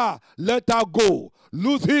 Lose her, let her go.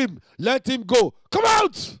 Lose him, let him go. Come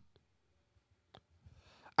out!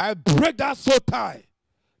 I break that soul tie.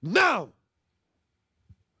 Now.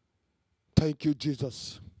 Thank you,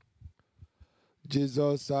 Jesus.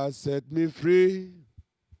 Jesus has set me free.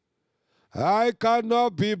 I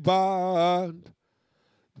cannot be bound.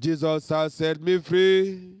 Jesus has set me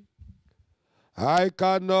free. I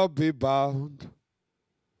cannot be bound.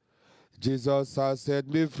 Jesus has set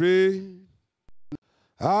me free.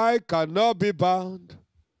 I cannot be bound.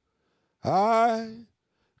 I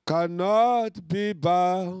cannot be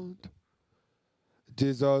bound.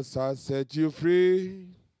 Jesus has set you free.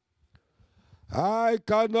 I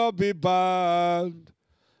cannot be bound.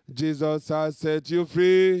 Jesus has set you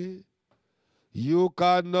free. You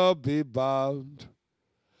cannot be bound.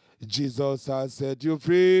 Jesus has set you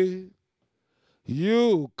free.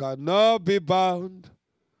 You cannot be bound.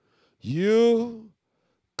 You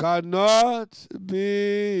cannot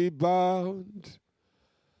be bound.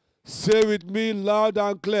 Say with me loud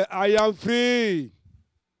and clear, I am free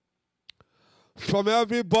from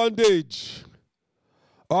every bondage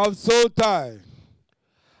of soul tie.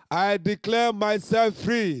 I declare myself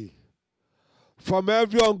free from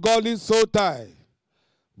every ungodly soul tie.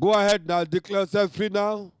 Go ahead now, declare yourself free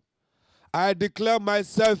now. I declare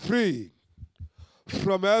myself free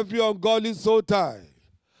from every ungodly soul tie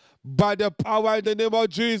by the power in the name of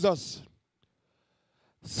Jesus.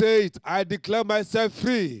 Say it, I declare myself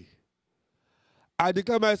free. I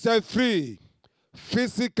declare myself free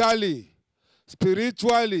physically,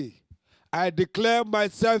 spiritually. I declare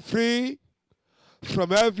myself free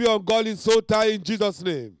from every ungodly soul tie in Jesus'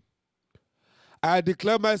 name. I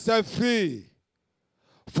declare myself free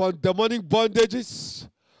from demonic bondages,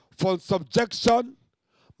 from subjection,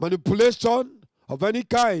 manipulation of any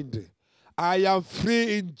kind. I am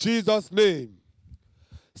free in Jesus' name.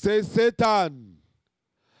 Say, Satan,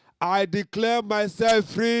 I declare myself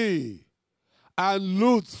free and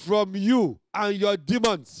loose from you and your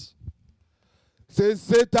demons. Say,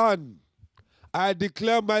 Satan, I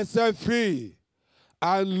declare myself free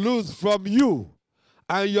and loose from you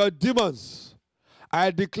and your demons. I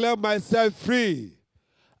declare myself free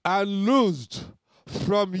and loosed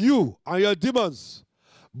from you and your demons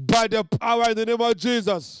by the power in the name of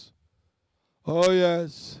Jesus. Oh,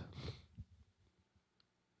 yes.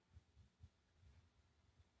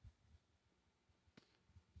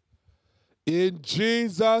 In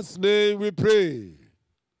Jesus' name we pray.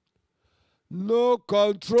 No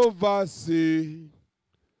controversy.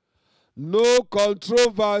 No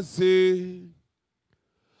controversy.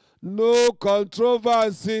 No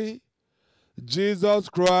controversy. Jesus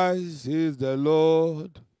Christ is the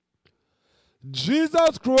Lord.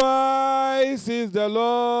 Jesus Christ is the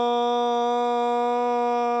Lord.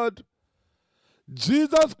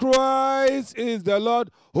 Jesus Christ is the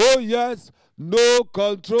Lord. Oh yes, no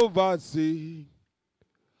controversy.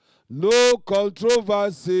 No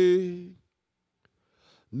controversy.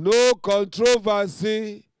 No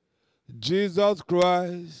controversy. Jesus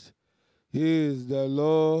Christ is the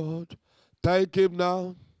Lord. Thank him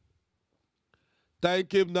now.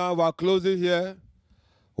 Thank him now. We're closing here.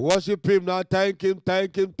 Worship him now. Thank him,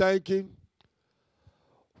 thank him, thank him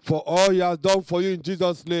for all he has done for you in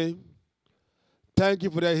Jesus' name. Thank you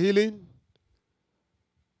for the healing.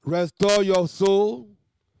 Restore your soul.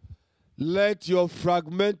 Let your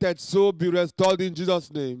fragmented soul be restored in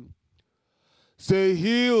Jesus' name. Say,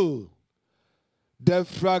 heal the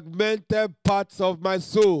fragmented parts of my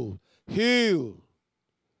soul. Heal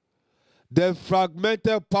the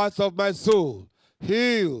fragmented parts of my soul.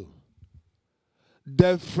 Heal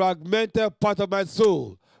the fragmented part of my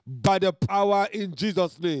soul by the power in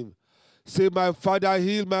Jesus' name. Say, my Father,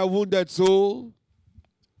 heal my wounded soul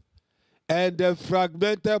and the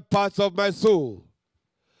fragmented parts of my soul.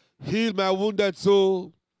 Heal my wounded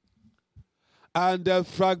soul and the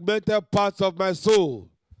fragmented parts of my soul.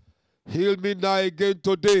 Heal me now again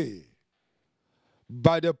today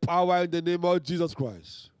by the power in the name of Jesus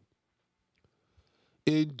Christ.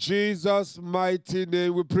 In Jesus' mighty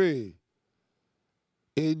name we pray.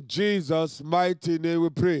 In Jesus' mighty name we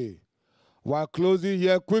pray. We're closing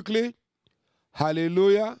here quickly.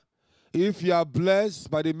 Hallelujah. If you are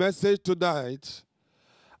blessed by the message tonight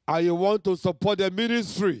and you want to support the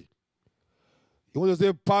ministry, you want to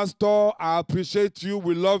say, Pastor, I appreciate you.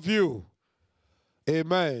 We love you.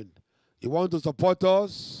 Amen. You want to support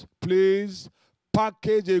us? Please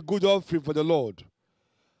package a good offering for the Lord.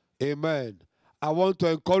 Amen. I want to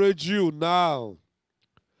encourage you now.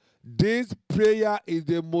 This prayer is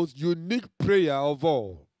the most unique prayer of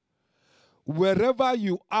all. Wherever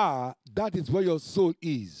you are, that is where your soul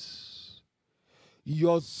is.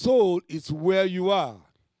 Your soul is where you are.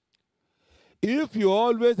 If you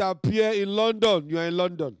always appear in London, you are in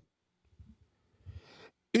London.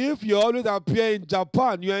 If you always appear in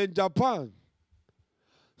Japan, you are in Japan.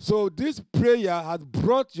 So this prayer has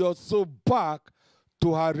brought your soul back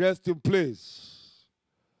to her resting place.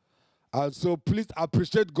 And so please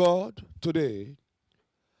appreciate God today.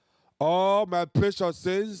 All my precious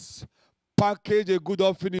saints, package a good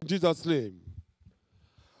offering in Jesus' name.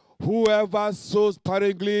 Whoever sows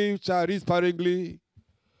sparingly shall reap sparingly.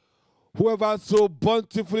 Whoever sows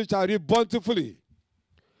bountifully shall reap bountifully.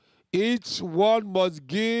 Each one must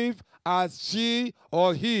give as she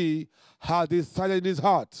or he has decided in his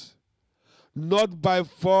heart, not by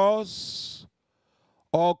force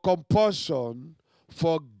or compulsion,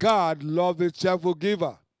 for God loves a cheerful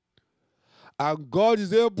giver. And God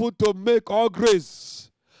is able to make all grace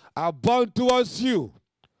abound towards you,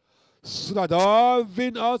 so that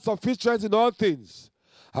having all sufficient in all things,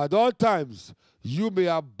 at all times, you may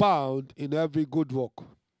abound in every good work.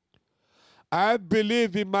 I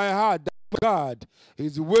believe in my heart that God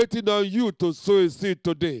is waiting on you to sow a seed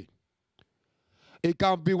today. It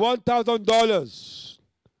can be $1,000.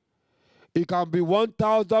 It can be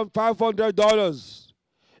 $1,500.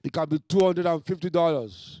 It can be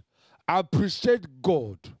 $250. Appreciate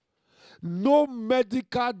God. No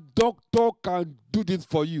medical doctor can do this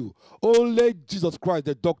for you. Only Jesus Christ,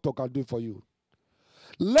 the doctor, can do it for you.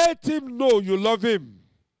 Let him know you love him.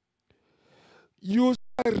 You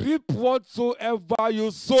shall reap whatsoever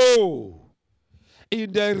you sow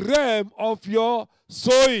in the realm of your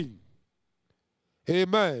sowing.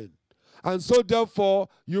 Amen. And so therefore,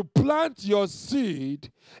 you plant your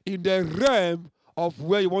seed in the realm of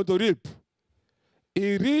where you want to reap.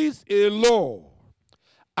 It is a law.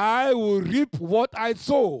 I will reap what I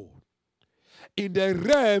sow. In the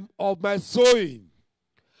realm of my sowing,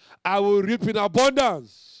 I will reap in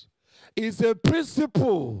abundance. It's a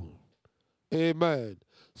principle. Amen.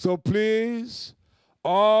 So please,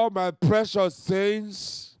 all my precious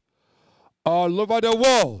saints all over the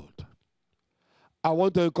world, I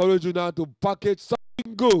want to encourage you now to package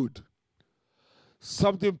something good,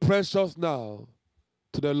 something precious now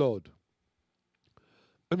to the Lord.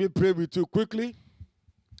 Let me pray with you quickly.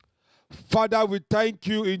 Father, we thank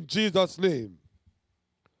you in Jesus' name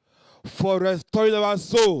for restoring our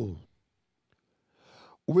soul.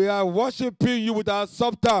 We are worshiping you with our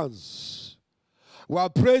substance. We are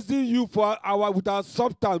praising you for with our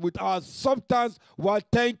substance. With our substance, we are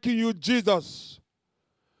thanking you, Jesus.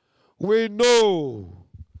 We know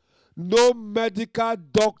no medical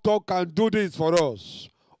doctor can do this for us.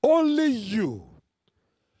 Only you.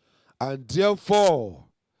 And therefore,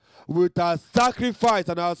 with our sacrifice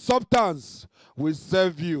and our substance, we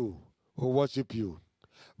serve you, we worship you.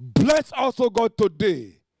 Bless also God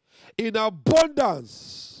today in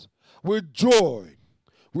abundance, with joy,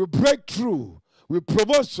 with breakthrough, with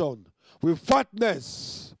promotion, with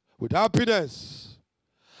fatness, with happiness.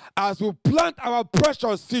 As we plant our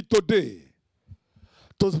precious seed today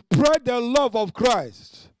to spread the love of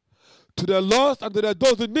Christ to the lost and to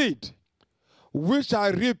those in need, we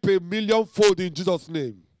shall reap a millionfold in Jesus'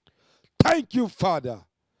 name. Thank you, Father.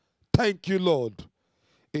 Thank you, Lord.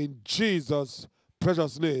 In Jesus'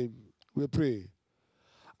 precious name, we pray.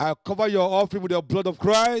 I cover your offering with the blood of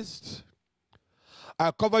Christ.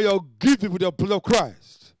 I cover your giving with the blood of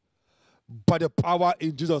Christ. By the power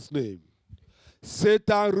in Jesus' name.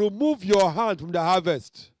 Satan, remove your hand from the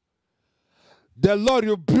harvest. The Lord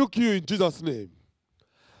rebuke you in Jesus' name.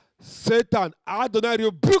 Satan, Adonai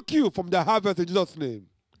rebuke you from the harvest in Jesus' name.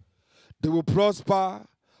 They will prosper.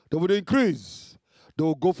 They will increase. They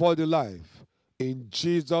will go for the life. In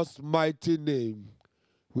Jesus' mighty name,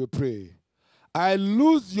 we pray. I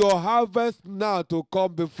lose your harvest now to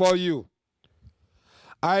come before you.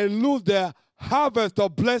 I lose the harvest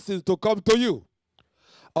of blessings to come to you,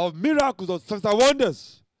 of miracles, of signs and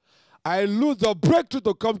wonders. I lose the breakthrough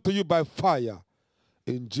to come to you by fire.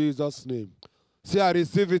 In Jesus' name. Say, I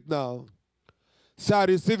receive it now. Say, I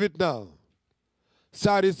receive it now. Say,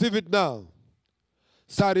 I receive it now.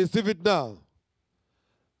 Say, I receive it now.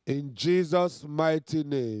 In Jesus' mighty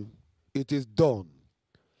name, it is done.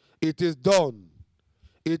 It is done.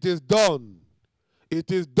 It is done.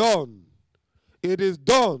 It is done. It is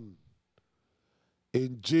done.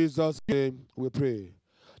 In Jesus' name we pray.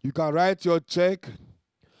 You can write your check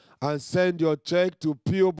and send your check to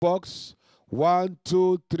P.O. Box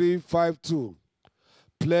 12352,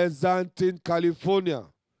 Pleasanton, California,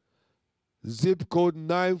 zip code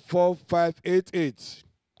 94588.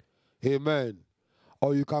 Amen.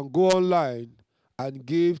 Or you can go online and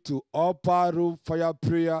give to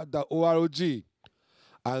upperroomfireprayer.org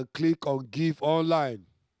and click on Give Online.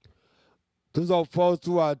 Those of us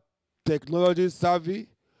who are technology savvy,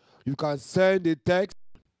 you can send a text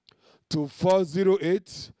to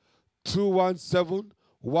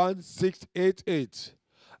 408-217-1688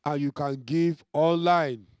 and you can give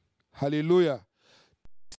online. Hallelujah.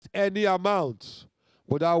 Any amount,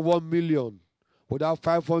 whether 1 million, whether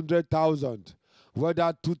 500,000,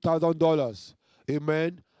 whether $2,000.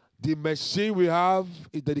 Amen. The machine we have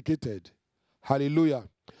is dedicated. Hallelujah.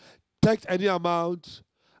 Text any amount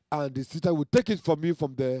and the system will take it from you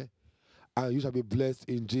from there and you shall be blessed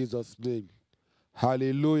in Jesus' name.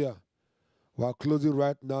 Hallelujah. We are closing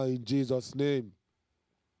right now in Jesus' name.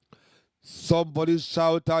 Somebody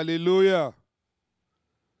shout hallelujah.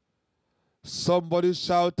 Somebody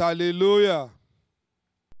shout hallelujah.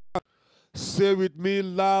 Say with me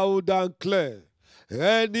loud and clear.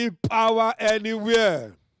 Any power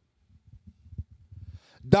anywhere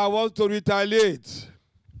that wants to retaliate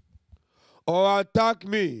or attack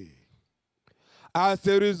me as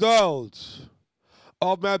a result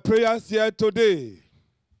of my prayers here today,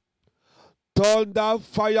 thunder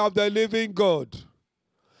fire of the living God,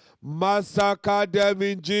 massacre them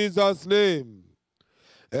in Jesus' name.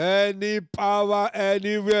 Any power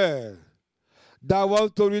anywhere that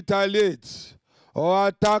wants to retaliate or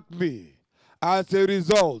attack me as a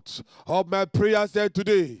result of my prayers here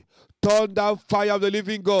today, thunder fire of the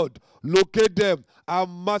living God, locate them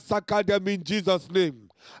and massacre them in Jesus' name.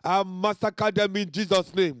 And massacre them in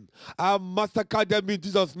Jesus' name. And massacre them in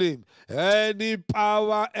Jesus' name. Any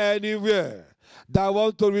power anywhere that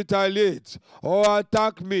wants to retaliate or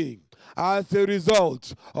attack me as a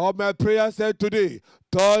result of my prayers said today,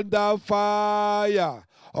 thunder fire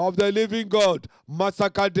of the living God,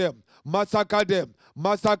 massacre them, massacre them,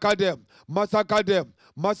 massacre them, massacre them,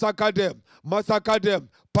 massacre them, massacre them,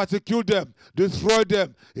 persecute them, destroy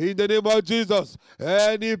them in the name of Jesus.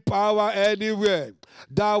 Any power anywhere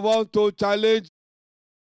that wants to challenge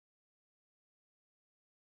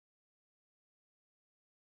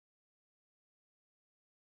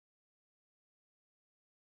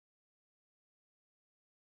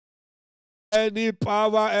any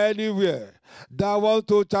power anywhere that wants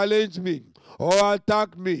to challenge me or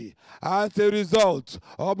attack me as a result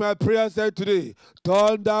of my prayer said today,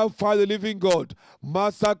 thunder fire the living God,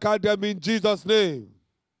 massacre them in Jesus' name.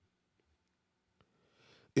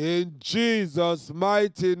 In Jesus'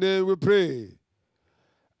 mighty name we pray.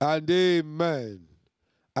 And amen.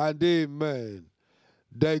 And amen.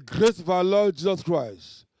 The grace of our Lord Jesus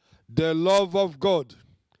Christ, the love of God,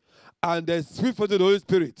 and the sweet fellowship of the Holy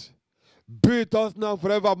Spirit be with us now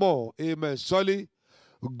forevermore. Amen. Surely,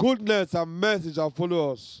 goodness and mercy shall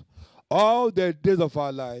follow us all the days of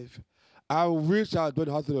our life, and we shall dwell in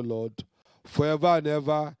the house of the Lord forever and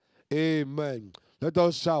ever. Amen. Let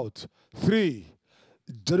us shout. 3.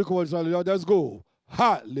 Jericho, let's go.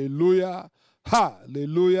 Hallelujah.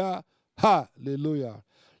 Hallelujah. Hallelujah.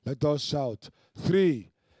 Let us shout. 3.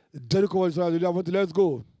 Jericho, let's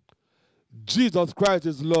go. Jesus Christ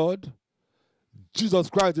is Lord. Jesus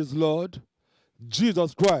Christ is Lord.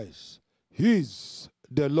 Jesus Christ is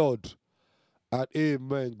the Lord. And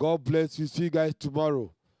amen. God bless you. See you guys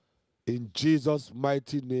tomorrow. In Jesus'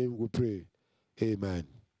 mighty name we pray. Amen.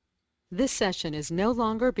 This session is no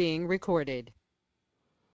longer being recorded.